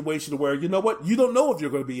a situation where, you know what, you don't know if you're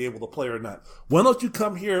going to be able to play or not. Why don't you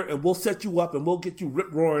come here and we'll set you up and we'll get you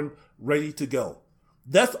rip-roaring ready to go.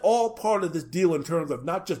 That's all part of this deal in terms of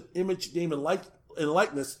not just image, name, and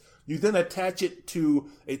likeness. You then attach it to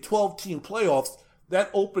a 12-team playoffs. That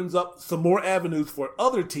opens up some more avenues for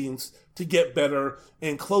other teams to get better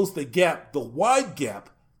and close the gap, the wide gap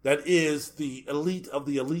that is the elite of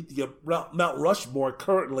the elite, the Mount Rushmore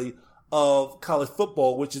currently of college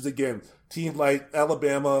football, which is, again, teams like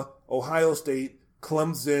Alabama, Ohio State,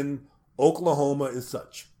 Clemson, Oklahoma, and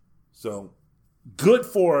such. So, good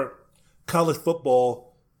for college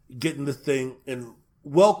football getting this thing and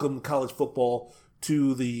welcome college football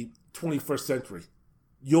to the 21st century.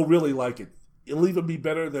 You'll really like it. It'll even be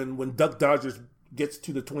better than when Duck Dodgers gets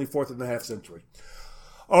to the 24th and a half century.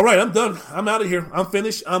 All right, I'm done. I'm out of here. I'm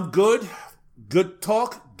finished. I'm good. Good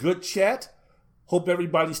talk. Good chat. Hope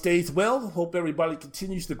everybody stays well. Hope everybody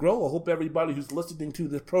continues to grow. I hope everybody who's listening to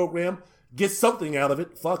this program gets something out of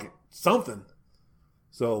it. Fuck it. Something.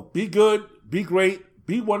 So be good. Be great.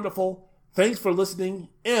 Be wonderful. Thanks for listening.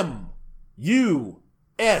 MUSIC.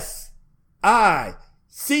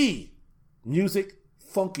 Music,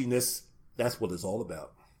 funkiness. That's what it's all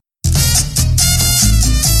about.